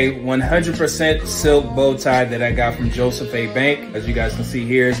 This is a 100% silk bow tie that I got from Joseph A. Bank. As you guys can see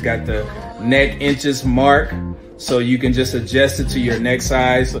here, it's got the neck inches mark, so you can just adjust it to your neck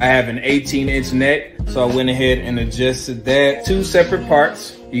size. I have an 18-inch neck, so I went ahead and adjusted that. Two separate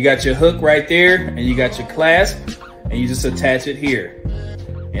parts. You got your hook right there, and you got your clasp, and you just attach it here.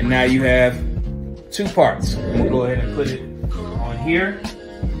 And now you have two parts. I'm gonna go ahead and put it on here,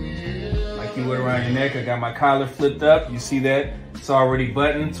 like you would around your neck. I got my collar flipped up. You see that? It's already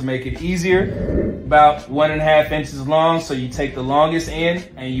buttoned to make it easier. About 1.5 inches long, so you take the longest end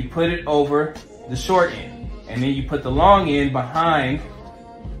and you put it over the short end. And then you put the long end behind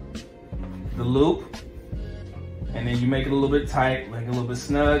the loop, and then you make it a little bit tight, like a little bit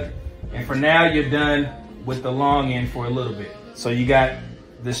snug. And for now, you're done with the long end for a little bit. So you got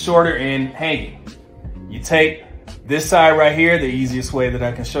the shorter end hanging. You take this side right here, the easiest way that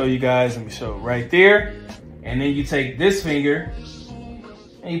I can show you guys, let me show it right there. And then you take this finger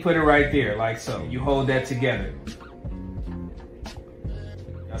and you put it right there, like so. You hold that together.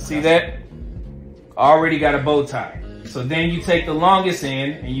 Y'all see that? Already got a bow tie. So then you take the longest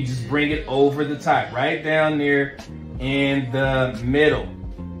end and you just bring it over the top, right down there in the middle.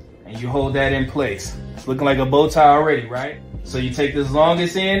 And you hold that in place. It's looking like a bow tie already, right? So you take this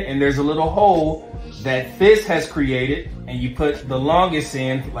longest end and there's a little hole that Fist has created, and you put the longest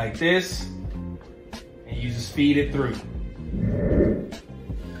end like this and you just feed it through.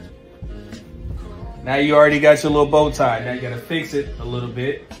 Now you already got your little bow tie. Now you gotta fix it a little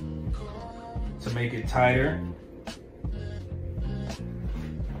bit to make it tighter.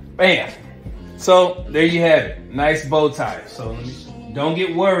 Bam. So there you have it. Nice bow tie. So don't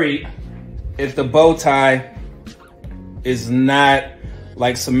get worried if the bow tie is not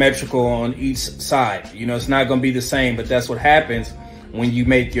like symmetrical on each side. You know, it's not gonna be the same, but that's what happens when you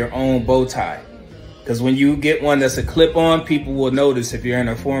make your own bow tie. Because when you get one that's a clip-on, people will notice if you're in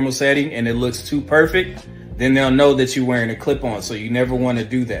a formal setting and it looks too perfect, then they'll know that you're wearing a clip-on. So you never want to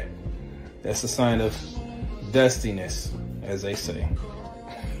do that. That's a sign of dustiness, as they say.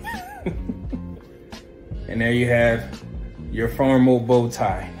 And there you have your formal bow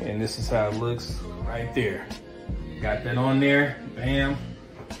tie. And this is how it looks right there. Got that on there, bam.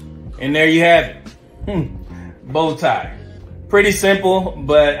 And there you have it, bow tie. Pretty simple,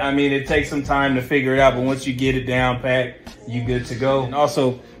 but I mean, it takes some time to figure it out, but once you get it down pat, you good to go. And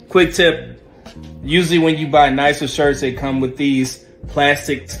also, quick tip, usually when you buy nicer shirts, they come with these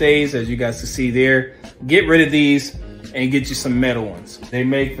plastic stays, as you guys can see there. Get rid of these and get you some metal ones. They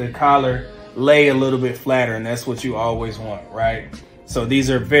make the collar lay a little bit flatter, and that's what you always want, right? So these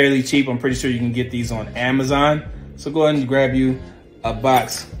are fairly cheap. I'm pretty sure you can get these on Amazon. So go ahead and grab you a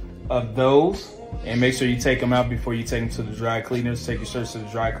box of those and make sure you take them out before you take them to the dry cleaners. Take your shirts to the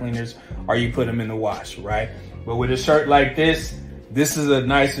dry cleaners or you put them in the wash, right? But with a shirt like this, this is a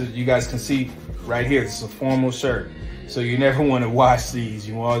nice, you guys can see right here, this is a formal shirt. So you never want to wash these.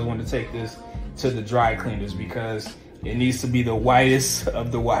 You always want to take this to the dry cleaners because it needs to be the whitest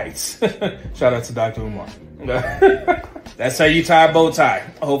of the whites. Shout out to Dr. Umar. That's how you tie a bow tie.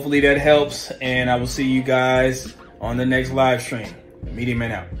 Hopefully that helps, and I will see you guys on the next live stream. Media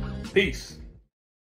Man out. Peace.